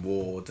correction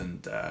ward,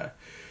 and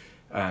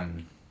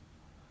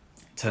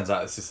turns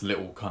out it's this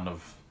little kind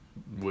of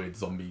weird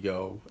zombie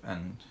girl,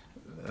 and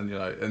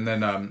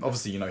then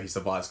obviously he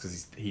survives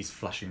because he's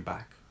flashing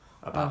back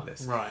about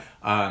this. Right.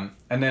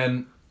 And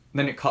then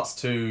it cuts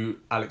to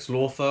Alex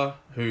Lawther,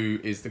 who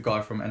is the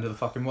guy from End of the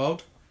Fucking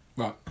World.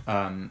 Right.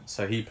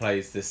 So he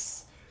plays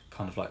this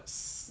kind of like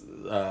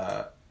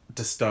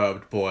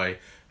disturbed boy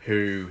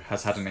who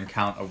has had an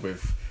encounter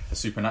with a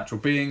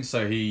supernatural being.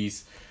 So he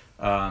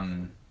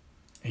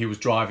was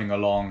driving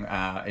along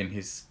in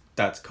his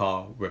dad's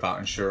car without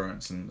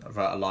insurance and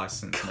without a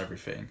license and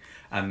everything,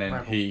 and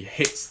then he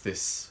hits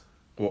this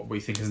what we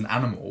think is an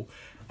animal,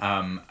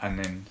 and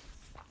then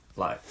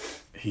like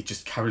he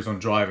just carries on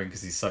driving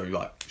because he's so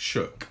like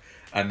shook,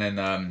 and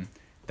then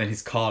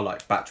his car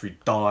like battery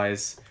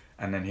dies,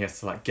 and then he has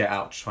to like get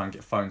out to try and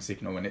get phone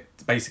signal. And it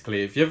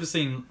basically, if you ever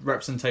seen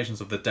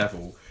representations of the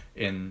devil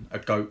in a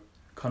goat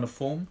kind of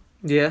form,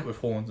 with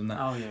horns and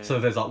that,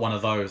 so there's like one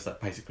of those that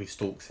basically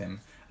stalks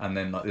him. And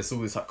then like there's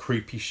all this like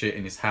creepy shit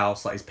in his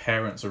house. Like his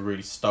parents are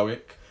really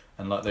stoic,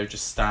 and like they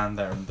just stand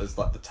there, and there's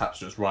like the taps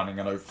just running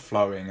and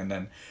overflowing. And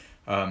then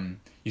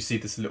you see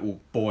this little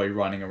boy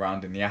running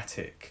around in the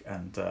attic,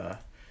 and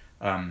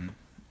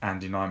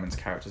Andy Nyman's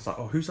character's like,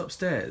 "Oh, who's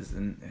upstairs?"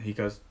 And he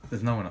goes,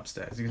 "There's no one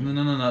upstairs." He goes,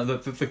 "No,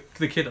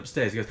 the kid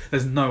upstairs." He goes,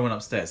 "There's no one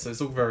upstairs." So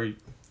it's all very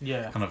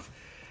kind of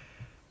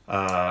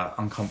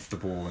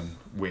uncomfortable and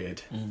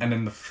weird. And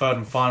then the third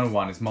and final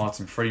one is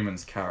Martin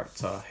Freeman's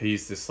character.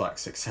 He's this like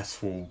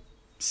successful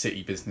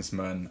city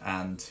businessman,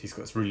 and he's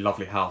got this really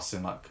lovely house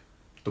in like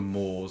the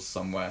moors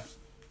somewhere,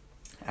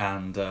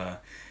 and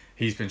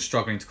he's been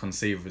struggling to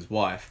conceive with his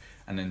wife,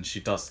 and then she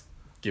does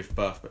give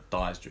birth but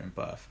dies during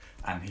birth,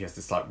 and he has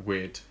this like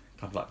weird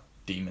kind of like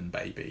demon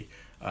baby,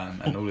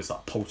 and all this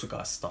like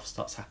poltergeist stuff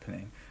starts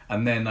happening.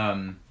 And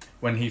then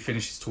when he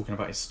finishes talking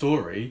about his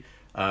story,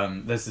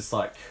 there's this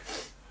like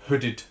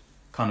hooded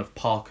kind of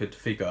parked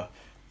figure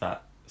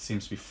that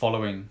seems to be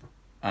following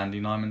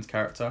Andy Nyman's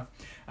character,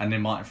 and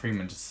then Martin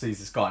Freeman just sees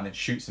this guy and then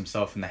shoots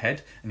himself in the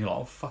head, and you're like,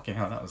 oh fucking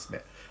hell, that was a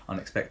bit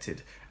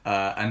unexpected.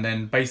 And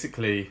then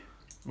basically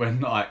when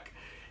like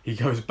he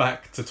goes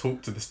back to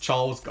talk to this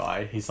Charles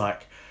guy, he's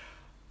like,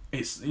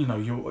 it's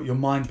your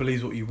mind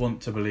believes what you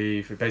want to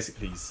believe. It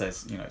basically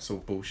says it's all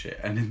bullshit.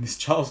 And then this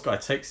Charles guy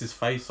takes his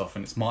face off,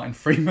 and it's Martin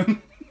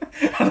Freeman.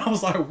 And I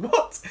was like,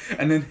 what?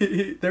 And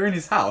then they're in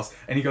his house,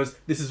 and he goes,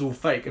 this is all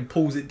fake, and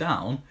pulls it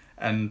down,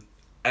 and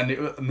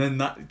then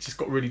that just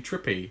got really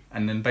trippy.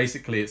 And then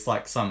basically it's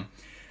like some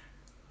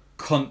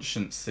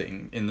conscience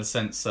thing, in the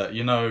sense that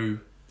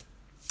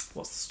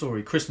what's the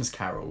story? Christmas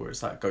Carol, where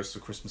it's like Ghost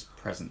of Christmas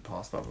Present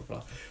Past, blah blah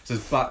blah. So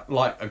it's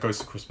like a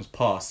Ghost of Christmas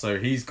Past. So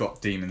he's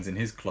got demons in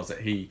his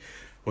closet. He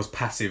was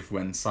passive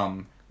when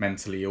some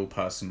mentally ill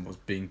person was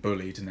being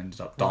bullied and ended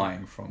up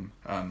dying from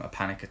a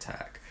panic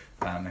attack.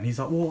 And he's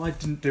like, well, I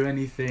didn't do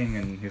anything.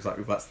 And he was like,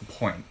 well, that's the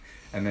point.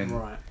 And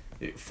then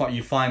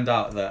you find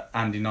out that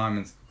Andy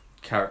Nyman's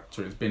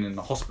character has been in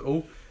the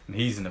hospital and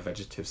he's in a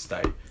vegetative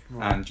state.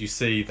 Right. And you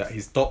see that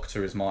his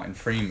doctor is Martin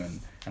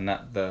Freeman and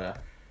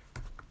that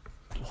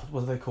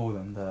what do they call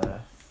them? The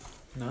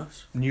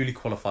nurse? Newly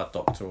qualified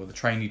doctor or the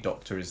trainee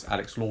doctor is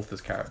Alex Lawther's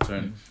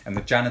character and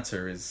the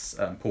janitor is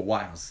Paul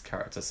Whitehouse's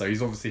character. So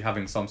he's obviously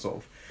having some sort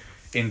of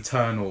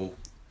internal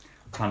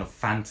kind of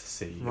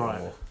fantasy.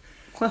 Right.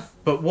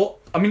 But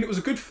it was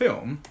a good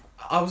film.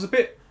 I was a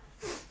bit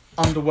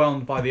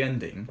underwhelmed by the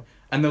ending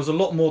and there was a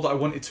lot more that I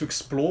wanted to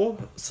explore.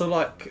 So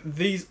like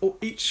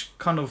each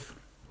kind of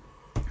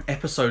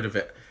episode of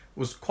it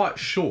was quite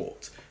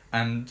short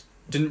and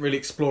didn't really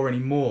explore any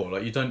more.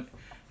 Like you don't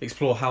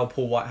explore how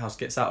Paul Whitehouse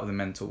gets out of the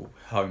mental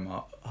home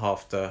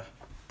after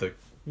the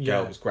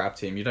girls grabbed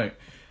him.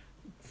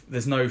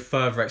 There's no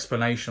further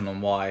explanation on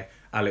why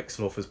Alex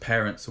Lawther's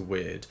parents are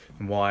weird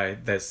and why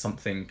there's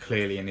something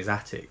clearly in his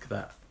attic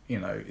that,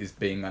 is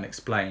being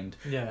unexplained.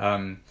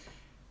 Yeah.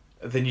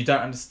 Then you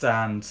don't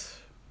understand,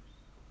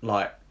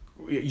 like,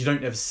 you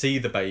don't ever see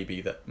the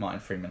baby that Martin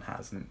Freeman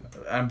has.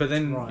 But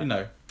then,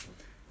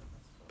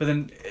 but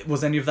then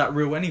was any of that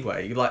real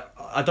anyway? Like,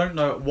 I don't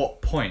know at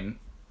what point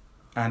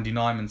Andy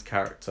Nyman's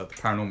character, the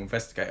paranormal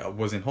investigator,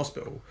 was in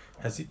hospital.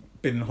 Has he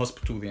been in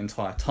hospital the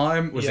entire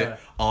time? Was it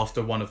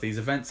after one of these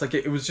events? Like,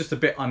 it was just a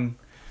bit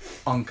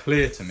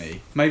unclear to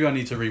me. Maybe I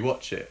need to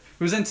rewatch it.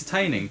 It was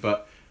entertaining,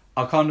 but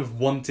I kind of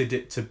wanted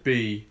it to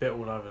be... bit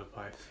all over the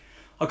place.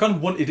 I kind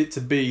of wanted it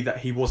to be that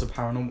he was a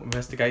paranormal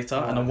investigator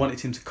and I wanted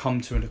him to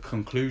come to a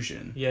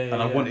conclusion.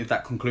 I wanted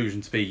that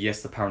conclusion to be,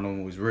 yes, the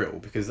paranormal is real,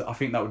 because I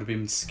think that would have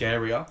been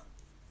scarier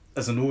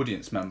as an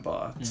audience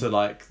member to,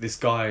 like, this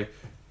guy...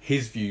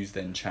 his views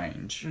then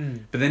change,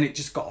 but then it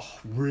just got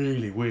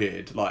really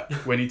weird. Like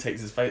when he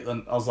takes his face,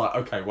 and I was like,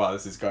 okay, wow,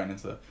 this is going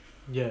into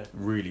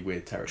really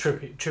weird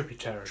territory,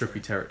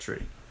 trippy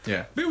territory.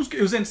 Yeah, but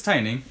it was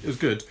entertaining. It was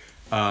good.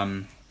 I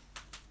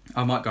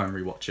might go and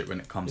rewatch it when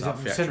it comes out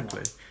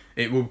theatrically.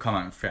 It will come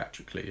out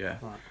theatrically, yeah.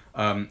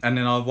 Right. And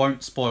then I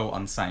won't spoil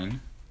Unsane,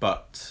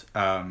 but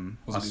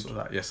I saw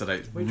that yesterday.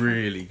 It's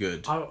really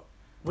good.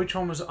 Which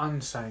one was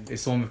Unsane?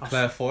 It's the one with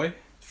Claire Foy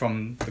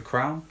from The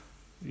Crown.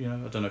 I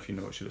don't know if you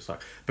know what she looks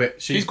like, but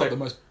she's got the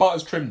most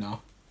butters trim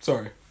now.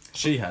 Sorry,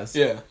 she has.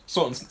 Yeah, it's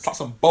like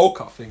some bowl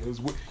cut thing. It was,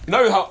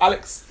 how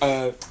Alex,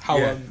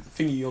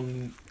 thingy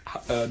on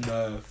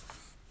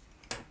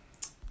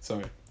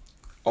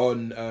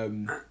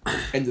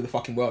End of the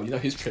Fucking World.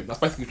 His trim.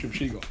 That's basically the trim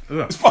she got.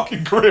 Ugh. It's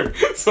fucking grim.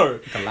 Sorry,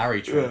 like a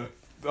Larry trim.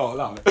 Yeah. Oh,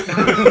 allow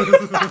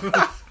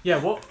it.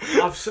 Yeah, what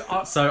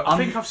I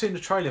think I've seen the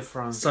trailer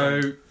for Unsane.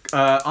 So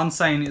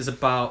Unsane is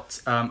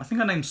about I think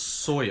her name's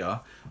Sawyer.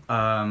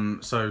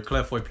 So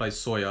Claire Foy plays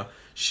Sawyer.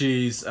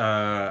 She's she's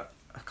a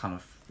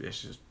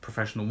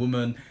professional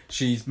woman.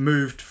 She's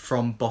moved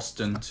from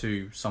Boston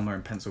to somewhere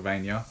in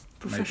Pennsylvania.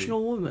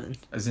 Professional woman?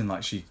 As in,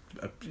 like, I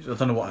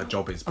don't know what her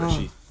job is, but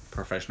she's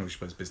professional. She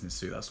wears business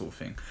suit, that sort of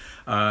thing.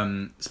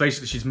 So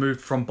basically, she's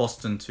moved from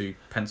Boston to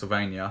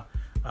Pennsylvania.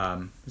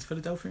 Is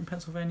Philadelphia in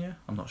Pennsylvania?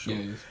 I'm not sure.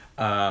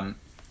 Yeah,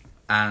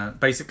 and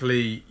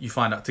basically, you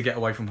find out to get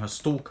away from her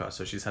stalker.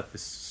 So she's had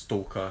this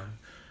stalker.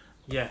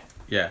 Yeah.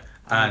 Yeah.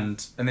 And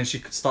then she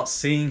starts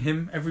seeing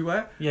him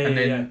everywhere. And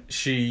then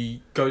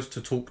she goes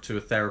to talk to a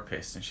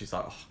therapist, and she's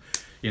like,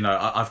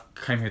 I've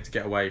came here to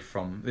get away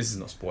from... This is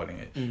not spoiling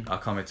it. I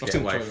come here to get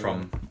away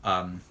from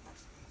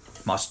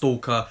my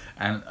stalker.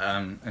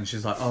 And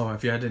she's like, oh,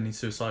 have you had any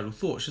suicidal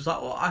thoughts? She's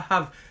like, well, I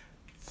have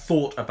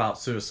thought about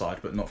suicide,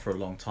 but not for a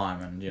long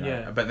time.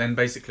 And, But then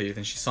basically,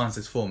 then she signs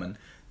this form and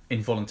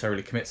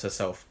involuntarily commits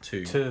herself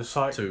to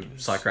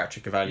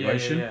psychiatric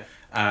evaluation.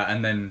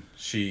 And then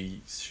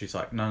she's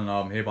like, no,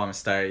 I'm here by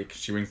mistake.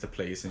 She rings the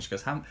police and she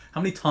goes, how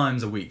many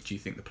times a week do you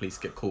think the police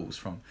get calls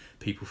from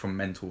people from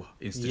mental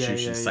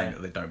institutions saying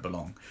that they don't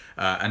belong?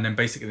 And then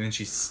basically then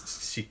she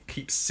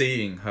keeps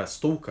seeing her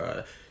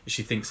stalker.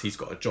 She thinks he's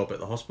got a job at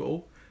the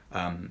hospital,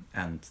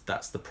 and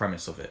that's the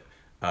premise of it.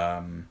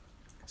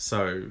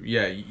 So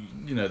yeah,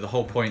 the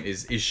whole point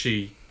is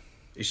she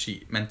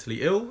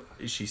mentally ill?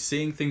 Is she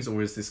seeing things,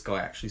 or is this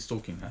guy actually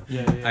stalking her?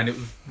 And it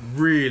was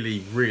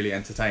really, really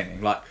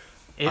entertaining. Like,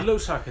 it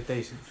looks like a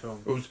decent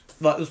film. It was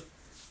like there's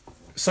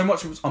so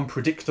much. It was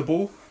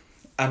unpredictable,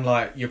 and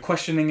like you're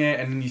questioning it,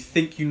 and then you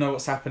think you know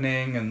what's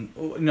happening, and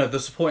the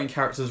supporting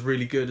character is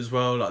really good as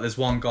well. Like there's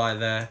one guy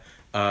there,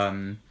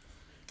 and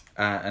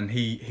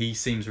he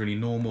seems really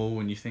normal,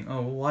 and you think,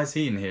 oh, well, why is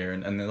he in here?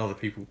 And then other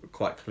people are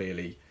quite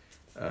clearly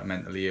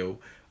mentally ill.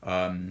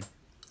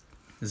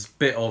 There's a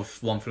bit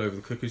of One Flew Over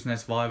the Cuckoo's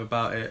Nest vibe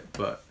about it,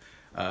 but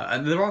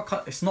and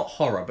it's not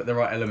horror, but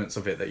there are elements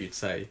of it that you'd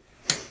say.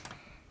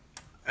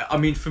 I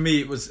mean, for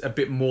me, it was a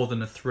bit more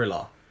than a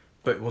thriller,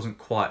 but it wasn't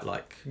quite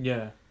like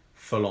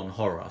full-on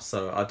horror.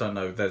 So I don't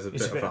know. There's a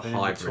bit of a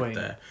hybrid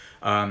there.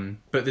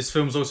 But this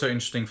film's also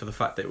interesting for the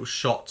fact that it was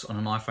shot on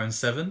an iPhone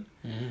 7.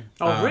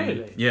 Oh,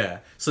 really? Yeah.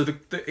 So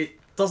it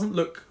doesn't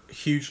look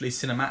hugely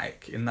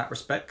cinematic in that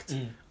respect.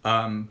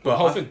 But The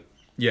whole thing.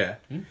 Yeah,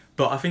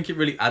 but I think it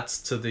really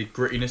adds to the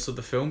grittiness of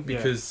the film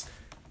because,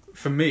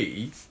 for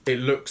me, it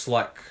looks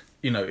like,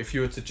 you know, if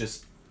you were to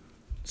just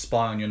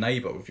spy on your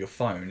neighbour with your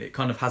phone, it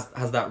kind of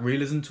has that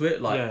realism to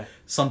it. Like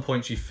some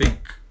points you think,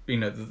 you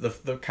know,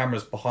 the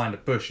camera's behind a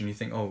bush and you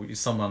think, oh, is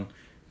someone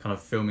kind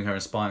of filming her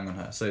and spying on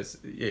her? So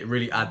it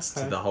really adds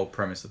to the whole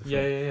premise of the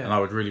film. And I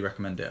would really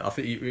recommend it. I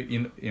think you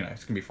know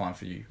it's gonna be fine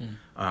for you.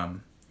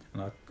 And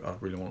I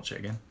really want to watch it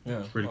again. Yeah,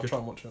 it's really I'll good. try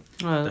and watch it.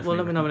 Well,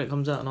 let me know when it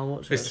comes out and I'll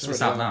watch it.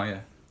 It's out now,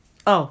 yeah.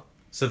 Oh.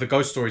 So the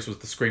Ghost Stories was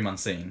the Scream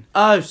Unseen.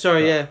 Oh,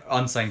 sorry, yeah.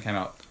 Unsane came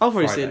out. I'll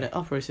probably see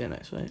it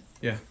next week.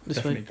 Yeah, This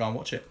definitely week. go and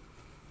watch it.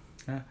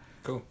 Yeah,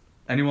 cool.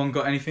 Anyone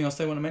got anything else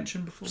they want to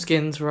mention before?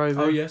 Skins,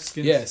 Rover. Oh yeah,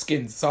 Skins. Yeah,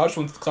 Skins. So I just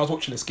wanted, because I was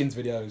watching a Skins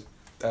video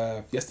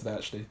yesterday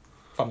actually,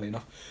 funnily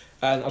enough,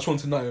 and I just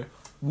wanted to know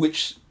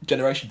which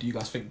generation do you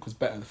guys think was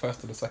better, the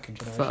first or the second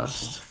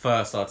generation?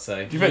 First, I'd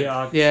say. Do you think?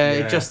 Yeah,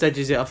 it just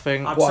edges it, I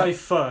think. I'd say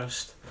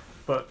first,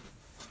 but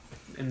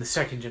in the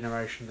second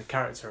generation, the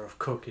character of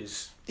Cook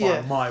is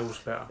by miles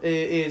better. It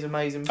is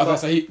amazing. Okay,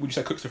 so would you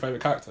say Cook's your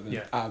favourite character then?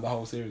 Yeah. Out of the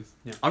whole series?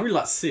 Yeah. I really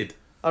like Sid.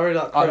 I really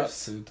like I Chris. like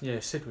Sid. Yeah,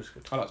 Sid was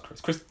good. I like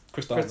Chris.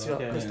 Chris died. Chris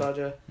died,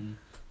 yeah. Mm.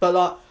 But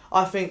like,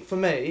 I think for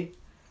me,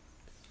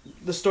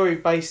 the story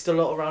based a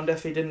lot around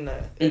Effie, didn't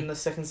it, in the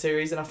second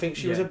series? And I think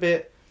she was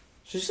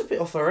just a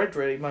bit off her head,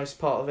 really, most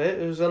part of it.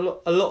 It was a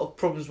lot of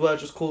problems were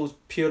just caused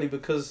purely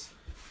because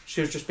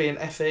she was just being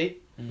Effie,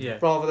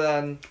 rather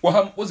than.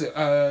 Well, was it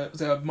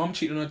her mum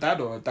cheating on her dad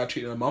or her dad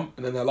cheating on her mum,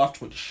 and then their life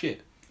just went to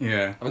shit?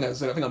 Yeah. I mean, I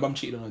think her mum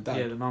cheated on her dad.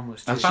 Yeah, the mum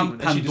was. I found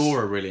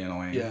Pandora really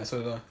annoying. Yeah,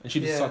 so and she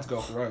decided to go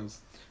off the rails.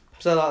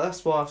 So like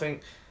that's why I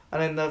think,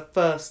 and then the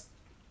first,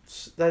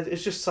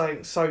 it's just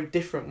so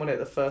different, wasn't it?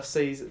 The first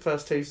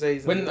two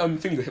seasons. When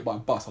Thing got hit by a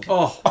bus, I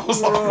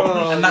was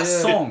like, and that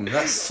song,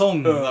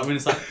 like when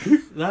it's like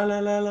la la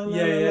la la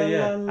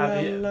Yeah.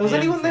 Was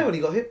anyone there when he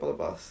got hit by the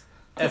bus?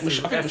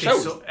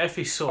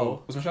 Effie saw.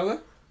 Was Michelle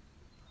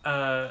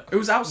there? It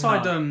was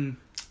outside.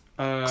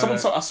 Someone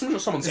saw. I saw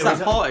someone. Is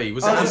that party?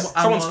 Was it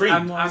someone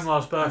screamed?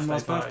 Anwar's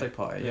birthday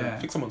party. Yeah. I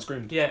think someone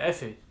screamed. Yeah,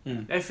 Effie.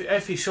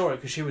 Effie saw it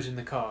because she was in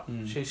the car.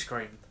 She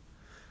screamed.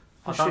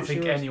 I don't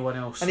think anyone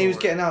else saw And he was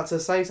it. getting out to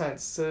say something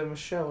to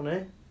Michelle,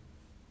 wasn't he?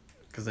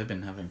 Because they've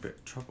been having a bit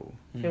of trouble.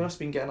 He must have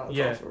been getting out of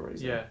the car for a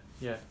reason.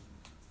 Yeah.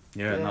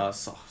 No,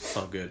 it's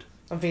so good.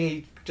 I think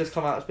he just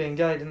come out as being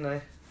gay, didn't he?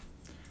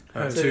 To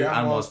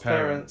Anwar's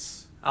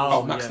parents.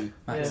 Oh, Maxie.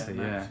 Maxie,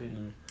 yeah.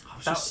 Oh,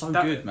 it's just so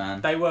good, man.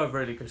 They were a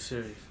really good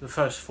series. The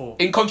first 4.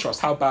 In contrast,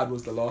 how bad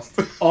was the last?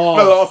 Oh,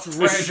 the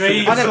last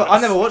geez. I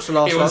never watched the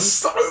last it one. It was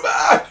so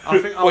bad.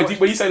 Wait,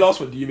 when you say last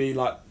one, do you mean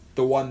like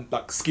the one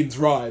like Skins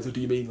Rise, or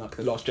do you mean like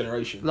the last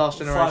generation? Last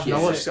generation.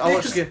 I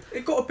watched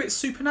it got a bit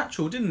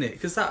supernatural, didn't it?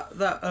 Because that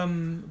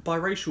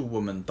biracial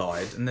woman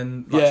died, and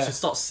then she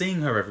starts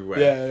seeing her everywhere.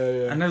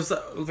 Yeah. And there was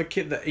the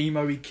kid, the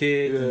emo-y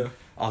kid. Yeah.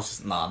 I was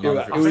just I think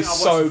I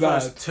watched the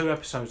first 2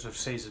 episodes of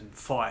season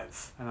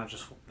 5, and I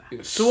just thought,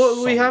 nah. So what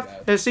do we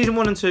have? Season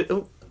 1 and 2.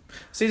 Oh,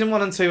 season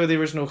 1 and 2 with the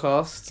original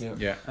cast.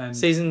 Yeah. And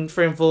Season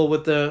 3 and 4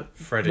 with the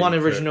Freddie, one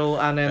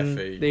original and then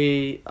Effie,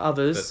 the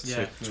others.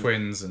 The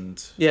twins and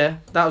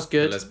that was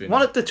good. the lesbian.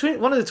 One of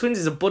the twins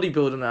is a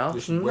bodybuilder now.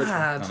 Which is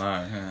Mad.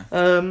 I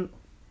know.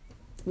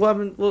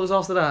 What was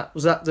after that?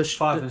 Was that the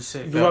 5 and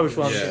 6? the rubbish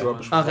one? Yeah,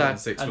 Rubbish one. Okay. And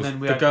 6 And was then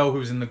we the had- girl who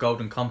was in the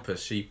Golden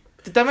Compass.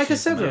 Did they make a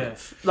She's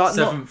 7th? Like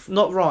Seventh.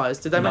 not Rise.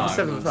 Did they make a No,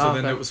 7th? So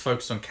then it was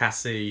focused on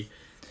Cassie.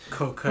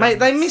 Cook. Mate,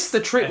 they missed the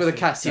trick with the Effie.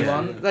 Cassie Yeah.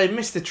 one. They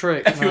missed the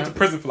trick. If you went man. to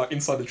prison for like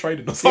insider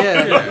trading or something.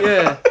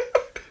 Yeah.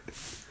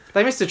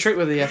 They missed the trick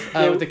with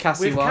with the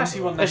Cassie with one. Cassie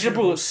one, They should have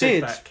brought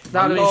Sid. back.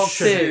 That would have been love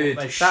sick. Sid.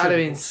 They That would have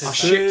been should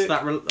I have sick.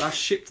 shipped I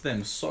shipped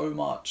them so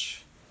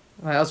much.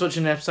 Mate, I was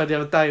watching an episode the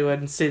other day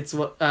when Sid's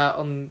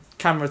on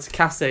camera to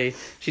Cassie.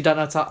 She don't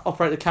know how to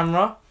operate the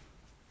camera.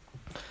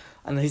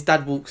 And his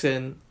dad walks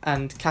in,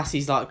 and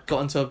Cassie's like got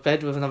into a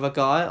bed with another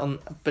guy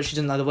but she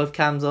doesn't know the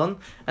webcam's on.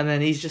 And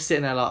then he's just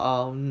sitting there like,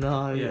 oh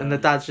no. Yeah. And the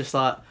dad's just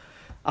like,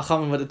 I can't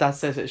remember what the dad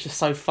says. But it's just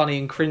so funny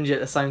and cringy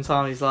at the same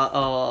time. He's like,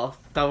 oh,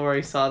 don't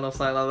worry, son, or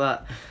something like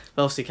that.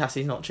 But obviously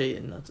Cassie's not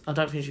cheating. I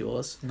don't think she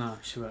was. No,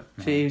 she weren't.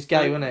 He was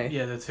gay, wasn't he?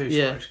 Yeah, the 2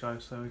 Yeah. Scottish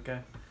guys. There we go.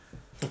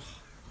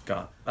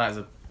 God, that is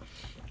a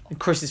And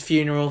Chris's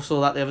funeral, saw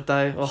that the other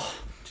day. Oh,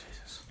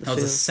 Jesus. that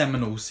was a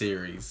seminal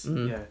series.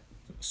 Yeah.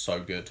 So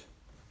good.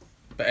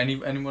 But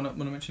anyone want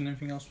to mention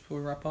anything else before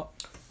we wrap up?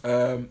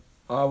 I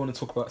want to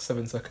talk about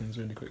 7 Seconds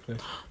really quickly.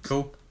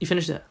 Cool. You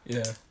finished it?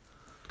 Yeah.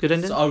 Good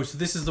ending? So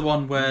this is the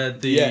one where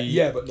the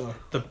Yeah, but no.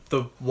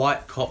 the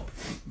white cop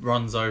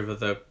runs over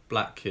the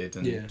black kid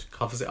and Yeah.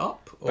 covers it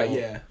up. But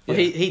yeah. Well,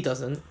 he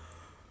doesn't.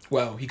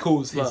 Well, he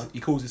calls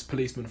his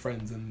policeman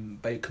friends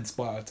and they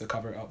conspire to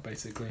cover it up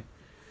basically.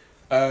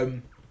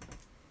 And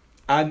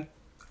I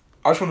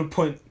just want to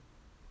point,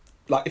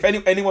 like, if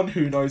anyone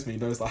who knows me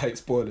knows that I hate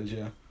spoilers,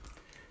 yeah.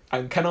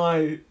 And can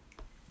I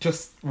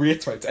just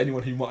reiterate to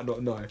anyone who might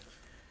not know,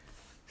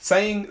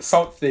 saying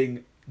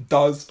something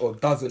does or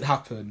doesn't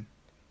happen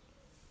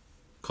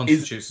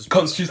constitutes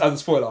as a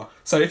spoiler.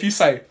 So if you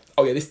say,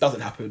 "Oh yeah, this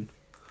doesn't happen,"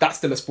 that's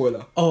still a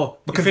spoiler. Oh,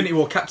 because Infinity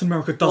War, Captain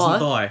America doesn't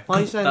die. Why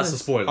are you saying that's this?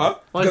 a spoiler. Huh?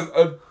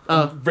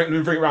 Because, bring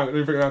it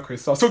around,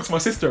 Chris. So I was talking to my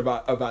sister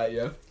about it,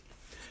 yeah.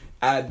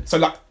 And so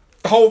like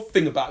the whole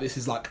thing about this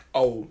is like,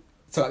 so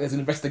like there's an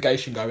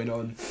investigation going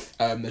on.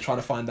 They're trying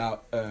to find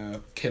out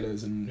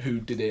killers and who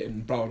did it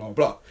and blah blah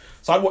blah.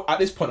 So at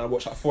this point I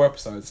watched like 4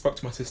 episodes. Spoke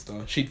to my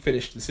sister. She'd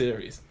finished the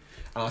series,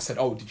 and I said,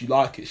 "Oh, did you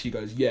like it?" She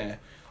goes, "Yeah."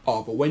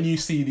 "Oh, but when you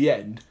see the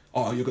end,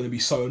 you're going to be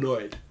so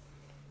annoyed."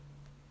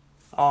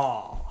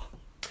 Oh.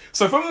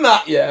 So from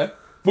that, yeah,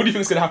 what do you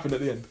think is going to happen at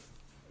the end?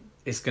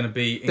 It's going to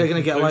be They're going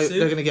to get away.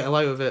 They're going to get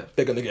away with it.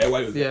 They're going to get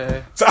away with it.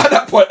 Yeah. So at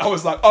that point, I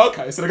was like,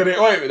 okay, so they're going to get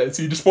away with it then.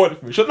 So you just spoiled it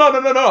for me. She said, no,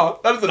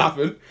 that doesn't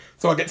happen.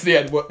 So I get to the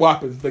end, what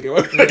happens? They get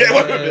away with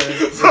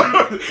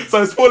it.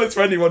 So spoilers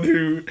for anyone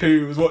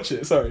who was watching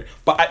it, sorry.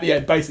 But at the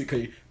end,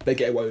 basically, they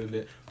get away with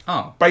it.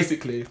 Oh.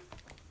 Basically,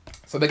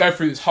 so they go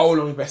through this whole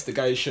long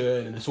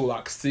investigation, and it's all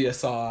like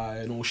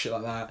CSI and all shit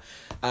like that.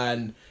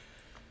 And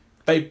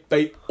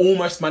they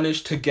almost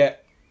managed to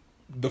get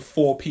the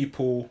 4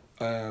 people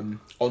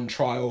on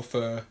trial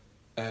for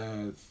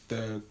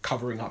the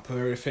covering up of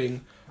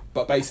everything,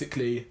 but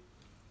basically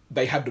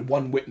they had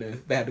one witness.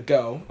 They had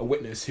a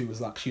witness who was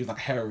like, she was like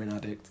a heroin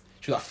addict.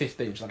 She was like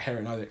 15. She was like a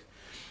heroin addict,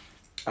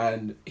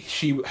 and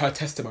her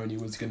testimony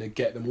was gonna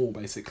get them all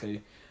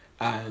basically,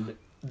 and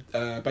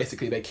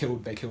basically they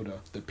killed her.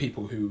 The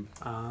people who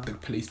the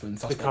policemen,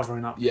 the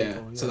covering up. Yeah.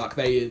 People, yeah. So like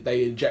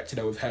they injected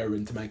her with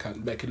heroin to make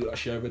it look like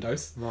she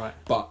overdosed. Right.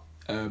 But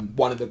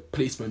one of the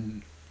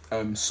policemen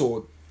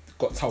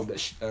got told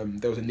that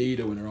there was a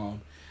needle in her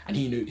arm, and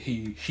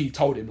she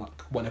told him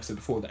like one episode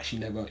before that she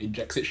never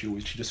injects it, she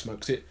just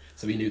smokes it,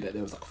 so he knew that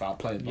there was like foul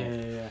play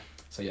involved. Yeah.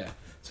 So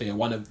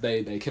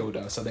they killed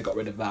her, so they got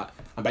rid of that,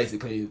 and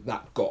basically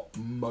that got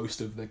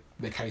most of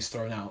the case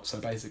thrown out. So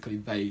basically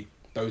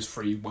those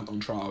 3 weren't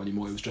on trial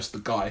anymore. It was just the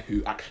guy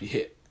who actually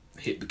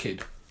hit the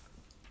kid,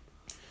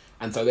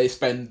 and so they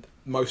spend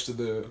most of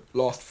the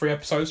last 3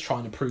 episodes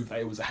trying to prove that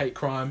it was a hate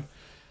crime.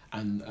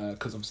 And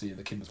because obviously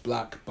the kid was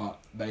black, but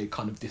they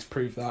kind of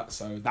disproved that,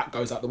 so that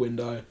goes out the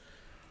window.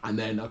 And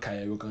then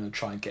we're going to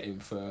try and get him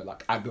for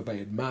like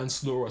aggravated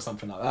manslaughter or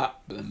something like that,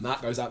 but then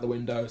that goes out the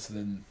window. So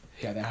then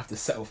they have to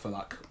settle for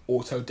like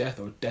auto death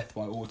or death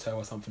by auto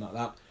or something like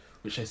that,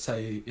 which they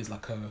say is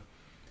like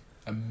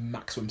a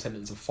maximum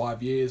sentence of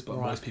 5 years, but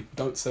most people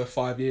don't serve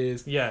 5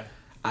 years. Yeah.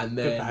 And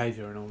then good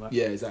behaviour and all that.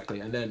 Yeah, exactly.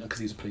 And then because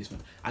he's a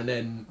policeman, and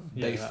then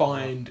they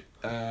find.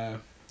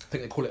 I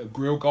think they call it a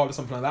grill guard or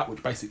something like that,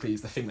 which basically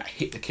is the thing that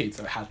hit the kid,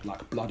 so it had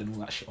like blood and all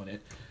that shit on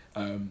it.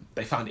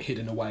 They found it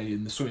hidden away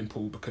in the swimming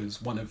pool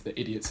because one of the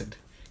idiots had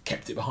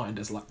kept it behind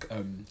as like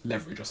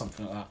leverage or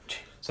something like that.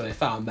 So they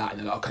found that, and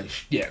they're like, okay,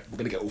 we're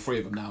gonna get all 3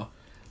 of them now.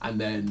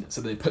 And then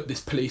so they put this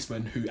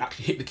policeman who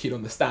actually hit the kid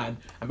on the stand,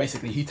 and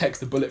basically he takes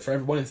the bullet for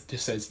everyone and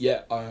just says,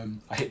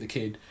 I hit the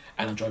kid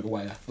and I drove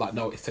away. Like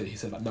no, he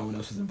said like no one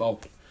else was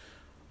involved.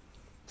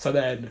 So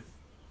then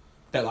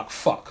they're like,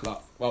 fuck, like,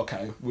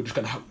 okay, we're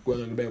gonna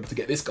be able to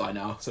get this guy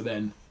now. So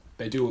then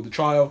they do all the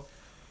trial.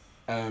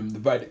 The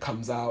verdict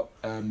comes out.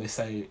 They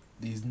say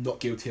he's not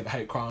guilty of a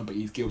hate crime, but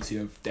he's guilty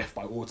of death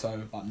by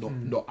auto, like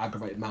not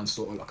aggravated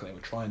manslaughter, like they were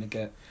trying to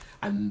get.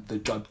 And the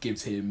judge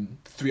gives him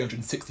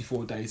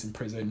 364 days in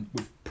prison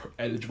with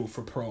eligible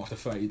for parole after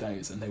 30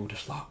 days. And they were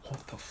just like,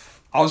 what the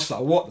I was just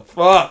like, what the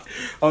fuck?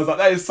 I was like,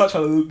 that is such a...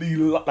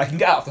 Like, he can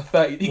get out after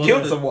 30... He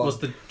killed someone. Was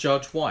the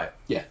judge white?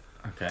 Yeah.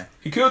 Okay.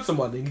 He killed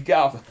someone and he can get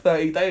out after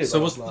 30 days. So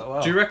wow.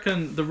 Do you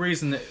reckon the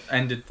reason it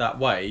ended that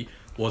way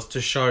was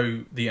to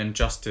show the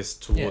injustice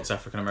towards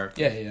African Americans?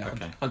 Yeah.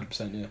 Okay.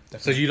 100%, yeah. Definitely.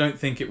 So you don't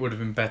think it would have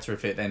been better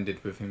if it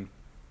ended with him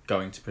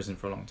going to prison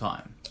for a long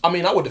time? I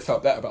mean, I would have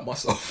felt better about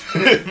myself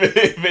if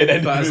it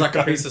ended but as like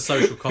going... a piece of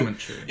social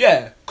commentary.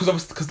 Yeah,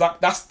 because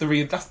that's the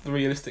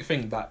realistic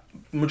thing, that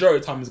majority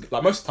of times,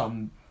 like most of the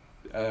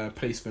time,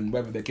 policemen,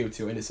 whether they're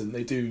guilty or innocent,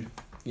 they do,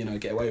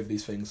 get away with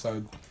these things.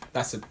 So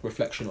that's a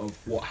reflection of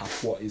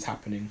what is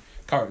happening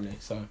currently.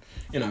 So,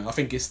 I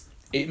think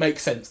it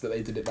makes sense that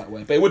they did it that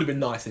way. But it would have been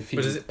nice if he...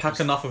 But does it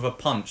pack enough of a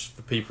punch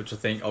for people to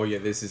think, oh yeah,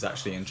 this is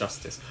actually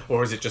injustice?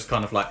 Or is it just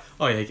kind of like,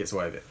 oh yeah, he gets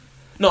away with it?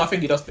 No, I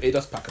think it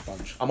does pack a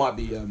punch. I might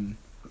be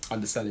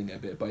underselling it a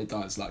bit, but it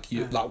does.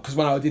 Because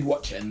when I did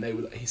watch it and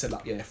he said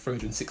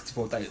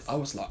 364 days, I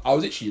was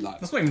literally like...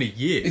 That's not even a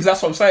year. Because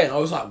that's what I'm saying. I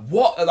was like,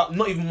 what? Like,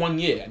 not even 1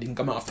 year, and he can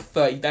come out after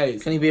 30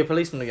 days. Can he be a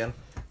policeman again?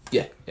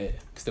 Yeah. Can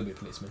still be a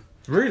policeman.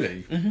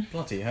 Really? Mm-hmm.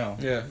 Bloody hell.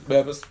 Yeah.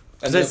 Because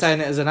they're saying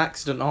it as an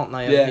accident, aren't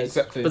they? Yeah,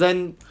 exactly. But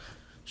then,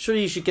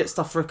 surely you should get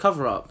stuff for a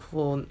cover-up,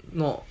 or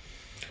not?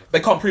 They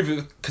can't prove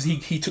it because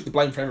he took the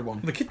blame for everyone.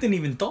 The kid didn't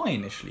even die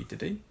initially,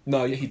 did he?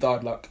 No, yeah, he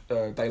died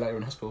a day later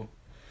in hospital.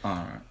 Oh,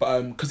 right.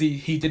 But because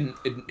he didn't,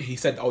 he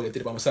said, oh yeah, I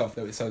did it by myself.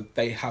 So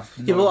they have.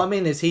 Yeah, but what I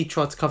mean is he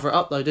tried to cover it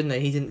up though, didn't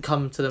he? He didn't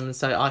come to them and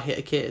say, I hit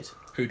a kid.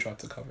 Who tried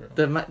to cover it?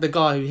 The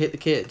guy who hit the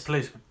kid.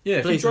 Policeman. Yeah, if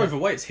he Policeman. drove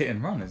away, it's hit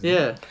and run, isn't it?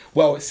 Yeah.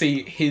 Well,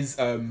 see, his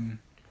so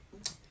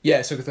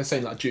because they're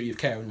saying like duty of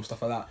care and all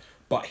stuff like that,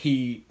 but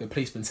the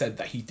policeman said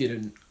that he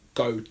didn't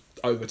go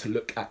over to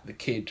look at the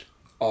kid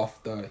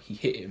after he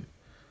hit him.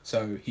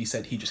 So he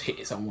said he just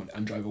hit someone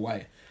and drove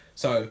away.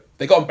 So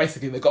they got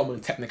him on a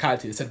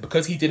technicality. They said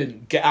because he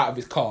didn't get out of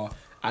his car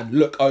and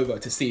look over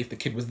to see if the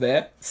kid was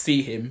there,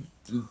 see him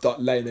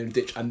laying there in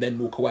the ditch and then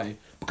walk away.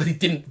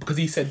 Because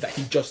he said that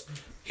he just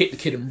hit the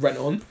kid and ran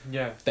on.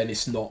 Yeah. Then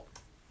it's not,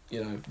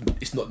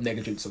 it's not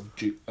negligence of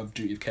duty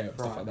of care and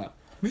stuff like that.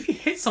 If you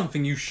hit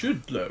something, you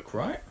should look,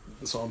 right?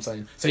 That's what I'm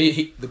saying. So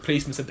the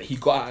policeman said that he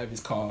got out of his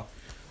car,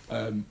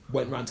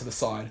 went round to the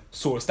side,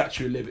 saw a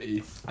Statue of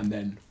Liberty, and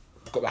then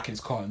got back in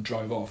his car and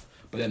drove off.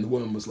 But then the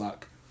woman was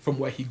like, from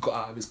where he got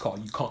out of his car,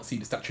 you can't see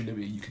the Statue of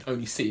Liberty. You can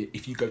only see it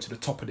if you go to the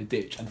top of the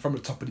ditch, and from the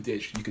top of the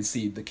ditch, you can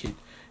see the kid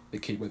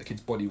where the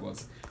kid's body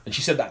was. And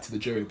she said that to the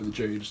jury, but the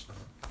jury just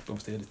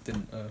obviously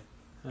didn't.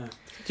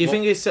 Do you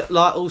think it's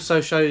like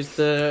also shows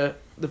the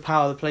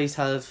power the police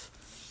have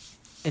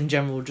in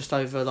general just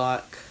over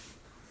like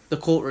the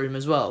courtroom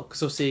as well?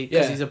 Because obviously,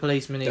 he's a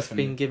policeman, he's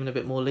been given a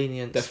bit more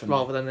lenience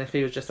rather than if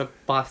he was just a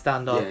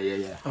bystander.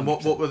 Yeah. And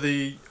what was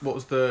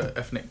the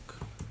ethnic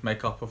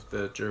makeup of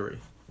the jury?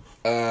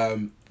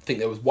 I think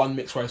there was one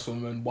mixed race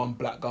woman, one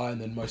black guy, and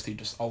then mostly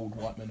just old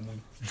white men and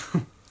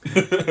women.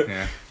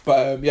 Yeah.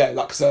 But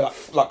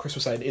like Chris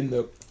was saying, in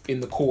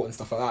the court and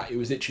stuff like that, it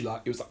was literally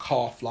like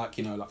half like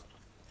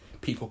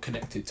people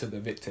connected to the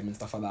victim and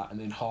stuff like that, and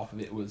then half of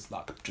it was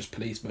like just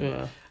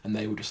policemen, and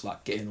they were just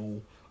like getting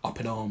all up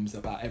in arms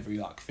about every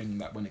like thing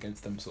that went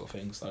against them, sort of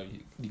thing. So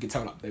you could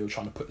tell like they were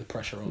trying to put the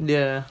pressure on,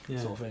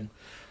 sort of thing.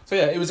 So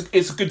yeah,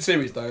 it's a good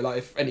series though. Like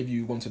if any of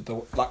you wanted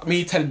to, like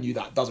me telling you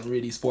that doesn't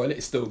really spoil it.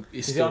 Is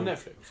it on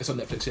Netflix? It's on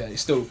Netflix. Yeah,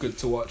 it's still good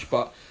to watch.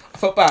 But I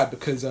felt bad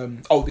because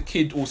the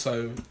kid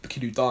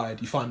who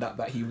died, you find out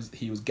that he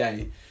was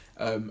gay,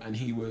 and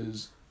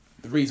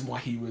the reason why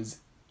he was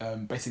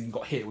basically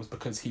got hit was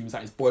because he was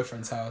at his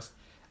boyfriend's house,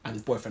 and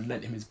his boyfriend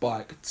lent him his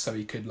bike so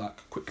he could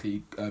like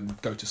quickly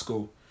go to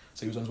school.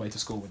 So he was on his way to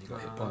school when he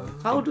got hit by.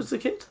 How old was the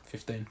kid?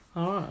 15.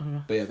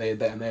 Alright. But yeah,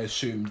 they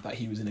assumed that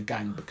he was in a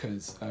gang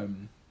because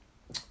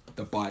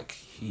the bike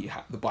he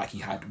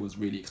had was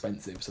really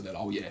expensive. So they're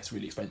like, oh yeah, it's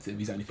really expensive.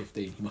 He's only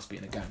 15. He must be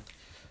in a gang.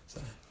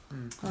 So.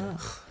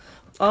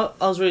 I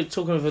was really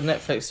talking of a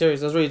Netflix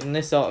series. I was reading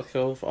this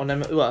article on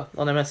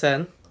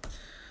MSN.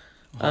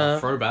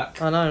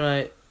 Throwback. I know,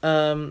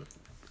 mate.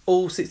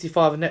 All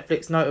 65 of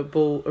Netflix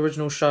notable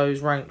original shows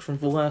ranked from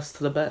the worst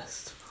to the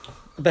best.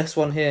 The best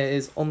one here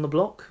is On the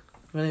Block.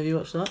 Have any of you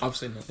watched that? I've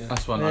seen that. Yeah.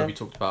 That's one we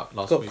talked about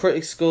last week. Got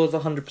critics scores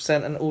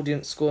 100% and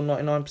audience score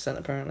 99%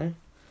 apparently.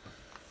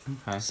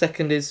 Okay.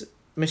 Second is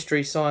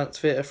Mystery Science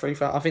Theatre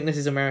 3000. I think this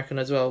is American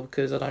as well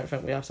because I don't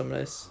think we have some of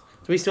this.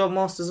 Do we still have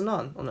Masters of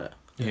None on it?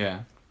 Yeah.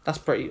 That's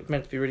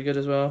meant to be really good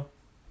as well.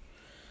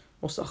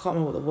 I can't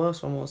remember what the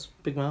worst one was.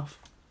 Big Mouth.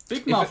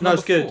 Big Mouth. No,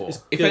 it's good. It's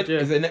good.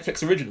 Is it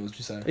Netflix originals? Did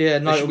you say? Yeah.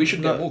 No, we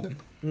should get them all then.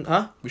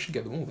 Huh? We should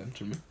get them all then,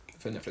 shouldn't we?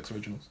 For Netflix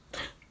originals.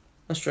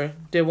 That's true.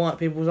 Dear White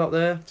People's up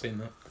there. Seen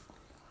that.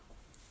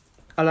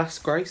 Alas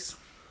Grace.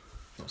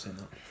 Not seen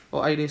that.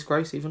 Or Alias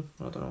Grace even.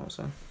 I don't know what I'm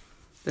saying.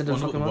 I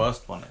wonder what the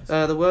worst one is.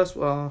 The worst.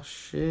 Oh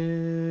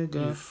shit.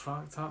 You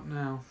fucked up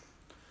now.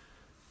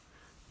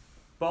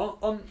 But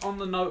on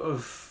the note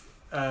of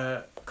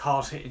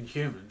cars hitting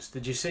humans,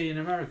 did you see in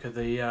America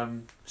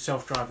the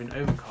self-driving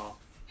Uber car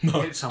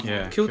hit someone?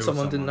 Yeah, killed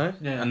someone, didn't they?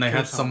 Yeah, and they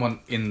had someone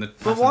in the.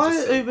 But why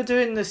is Uber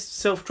doing this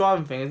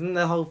self-driving thing? Isn't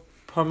the whole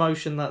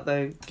promotion that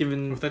they're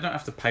giving? If they don't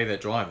have to pay their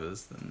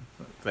drivers, then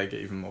they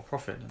get even more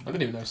profit. I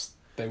didn't even know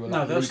they were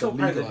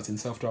legalising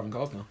self-driving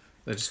cars now.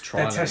 They're just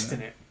trying. They're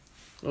testing it.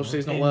 Obviously,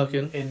 it's not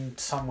working. In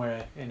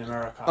somewhere in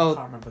America, I can't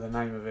remember the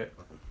name of it.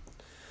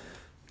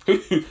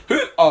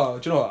 Oh,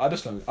 do you know what? I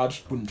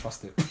just wouldn't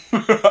trust it.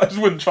 I just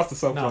wouldn't trust a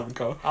self-driving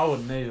car. I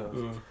wouldn't either.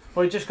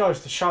 Well, it just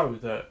goes to show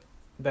that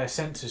their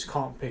sensors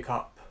can't pick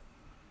up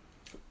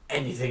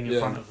anything in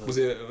front of them. Was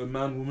it a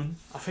man, woman?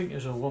 I think it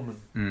was a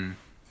woman.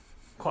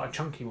 Quite a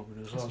chunky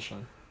woman as well. That's a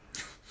shame.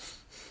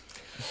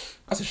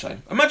 That's a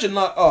shame. Imagine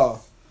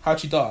how'd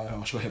she die?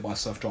 Oh, she got hit by a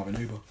self-driving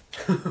Uber.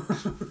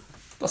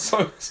 That's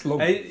so long.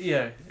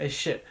 It's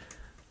shit.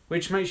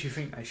 Which makes you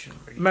think they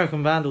shouldn't really.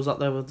 American Vandals up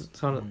there with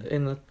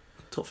in the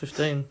top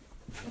 15.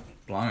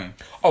 Blimey.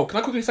 Oh, can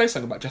I quickly say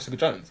something about Jessica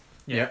Jones?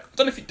 Yeah. I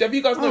don't know if have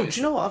you guys noticed?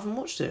 Do you know what? I haven't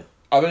watched it.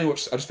 I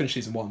just finished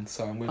season 1,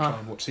 so I'm going to try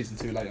and watch season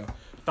 2 later.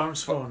 Don't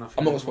spoil nothing.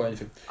 I'm not going to spoil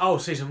anything. Oh,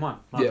 season 1.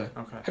 Yeah.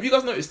 Okay. Have you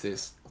guys noticed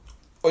this?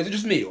 Or is it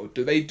just me, or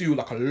do they do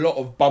like a lot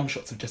of bum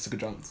shots of Jessica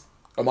Jones?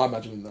 Am I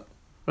imagining that?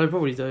 They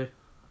probably do.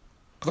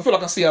 Because I feel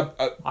like I see a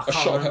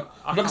shot of her.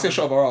 I feel like I see a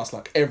shot of her ass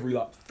like every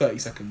 30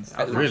 seconds.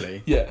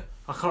 Really? Yeah.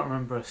 I can't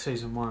remember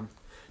season 1.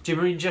 Do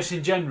you mean just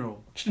in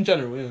general? Just in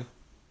general, yeah.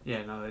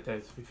 Yeah, no, they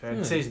do, to be fair.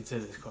 In season 2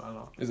 there's quite a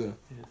lot. Is it?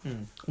 Yeah.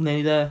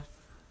 Nearly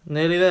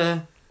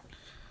there.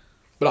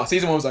 But no,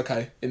 season 1 was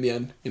okay in the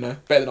end,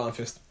 better than Iron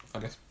Fist, I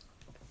guess.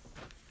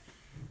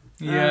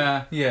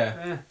 Yeah.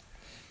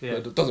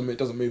 But it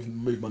doesn't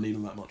move my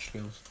needle that much, to be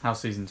honest. How's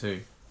season 2?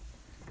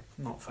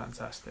 Not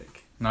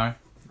fantastic. No?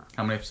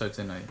 How many episodes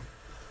in are you?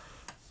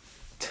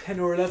 10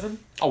 or 11.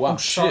 Oh wow. Oh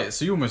shit,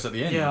 so you're almost at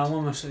the end. Yeah, I'm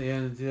almost at the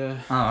end, yeah.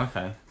 Oh,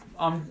 okay.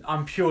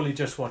 I'm purely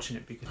just watching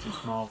it because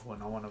it's Marvel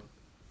and I want to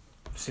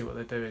see what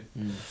they're doing.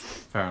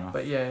 Fair enough.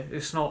 But yeah,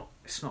 it's not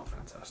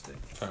fantastic.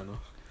 Fair enough.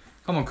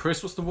 Come on,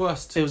 Chris. What's the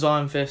worst? It was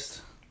Iron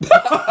Fist. Was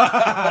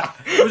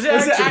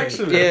it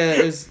actually? Yeah,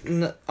 it was.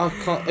 I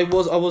can't. It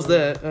was. I was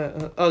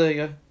there. Oh, there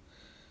you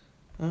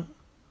go.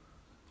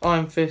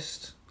 Iron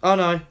Fist. Oh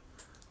no.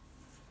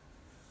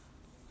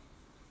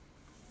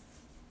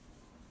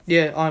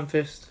 Yeah, Iron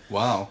Fist.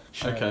 Wow.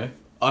 Shame. Okay.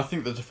 I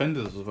think the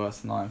Defenders was worse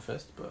than Iron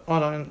Fist, but I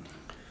don't.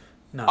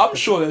 No. I'm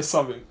sure there's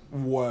something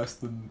worse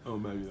than. Oh,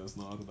 maybe there's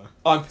not. I don't know.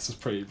 Iron Fist was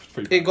pretty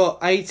It bad. got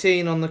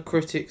 18 on the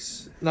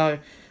critics. No,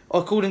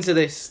 according to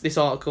this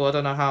article, I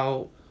don't know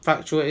how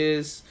factual it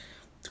is.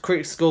 The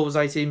critics score was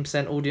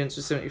 18%. Audience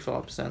was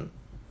 75%.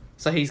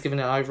 So he's giving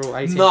it overall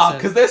 18%. Nah,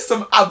 because there's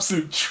some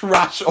absolute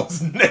trash on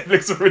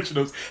Netflix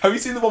originals. Have you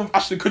seen the one with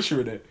Ashton Kutcher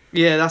in it?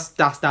 Yeah,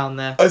 that's down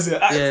there. Oh, is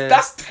it? Yeah.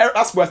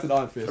 That's worse than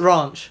Iron Fist.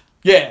 Ranch.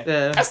 Yeah,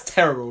 Yeah. that's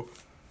terrible.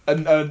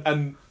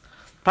 And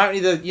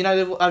Apparently,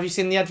 have you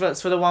seen the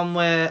adverts for the one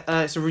where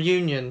it's a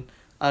reunion?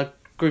 A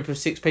group of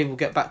 6 people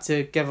get back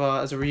together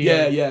as a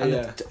reunion. Yeah, and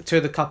yeah. Two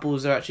of the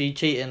couples are actually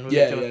cheating with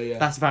Yeah, each other. yeah, yeah.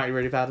 That's apparently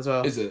really bad as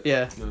well. Is it?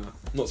 Yeah. no,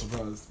 not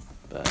surprised.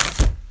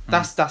 But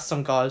that's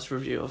some guy's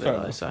review of it Fair though.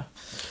 enough. So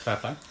fair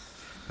play.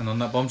 And on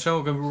that bombshell,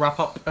 we're going to wrap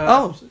up. Do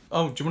you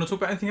want to talk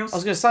about anything else? I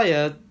was going to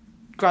say,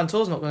 Grand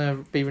Tour's not going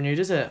to be renewed,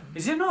 is it?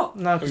 Is it not?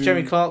 No, because Who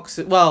Jeremy Clark's...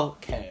 Well,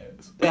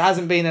 Cares. it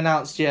hasn't been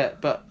announced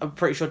yet, but I'm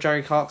pretty sure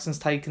Jerry Clarkson's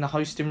taken a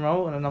hosting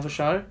role in another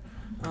show.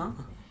 Oh.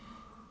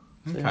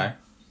 Okay.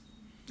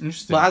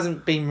 Interesting. But it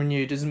hasn't been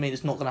renewed, doesn't mean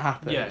it's not going to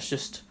happen. Yeah. It's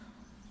just...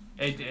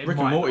 It Rick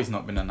might and Morty's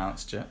not been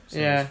announced yet. So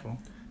Yeah. useful.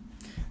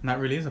 And that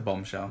really is a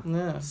bombshell.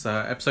 Yeah. So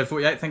episode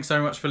 48, thanks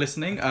so much for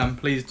listening.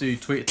 Please do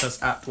tweet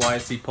us at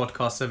YSC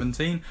Podcast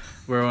 17.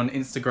 We're on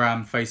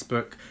Instagram,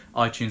 Facebook,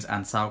 iTunes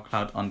and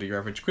SoundCloud under Your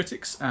Average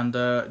Critics. And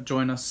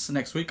join us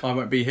next week. I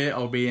won't be here,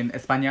 I'll be in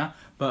España.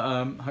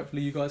 But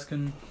hopefully you guys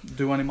can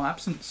do one in my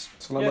absence.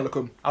 Salam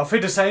alaikum. I'll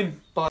feel the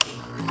same. Bye.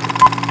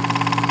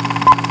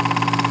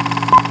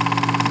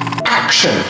 Action!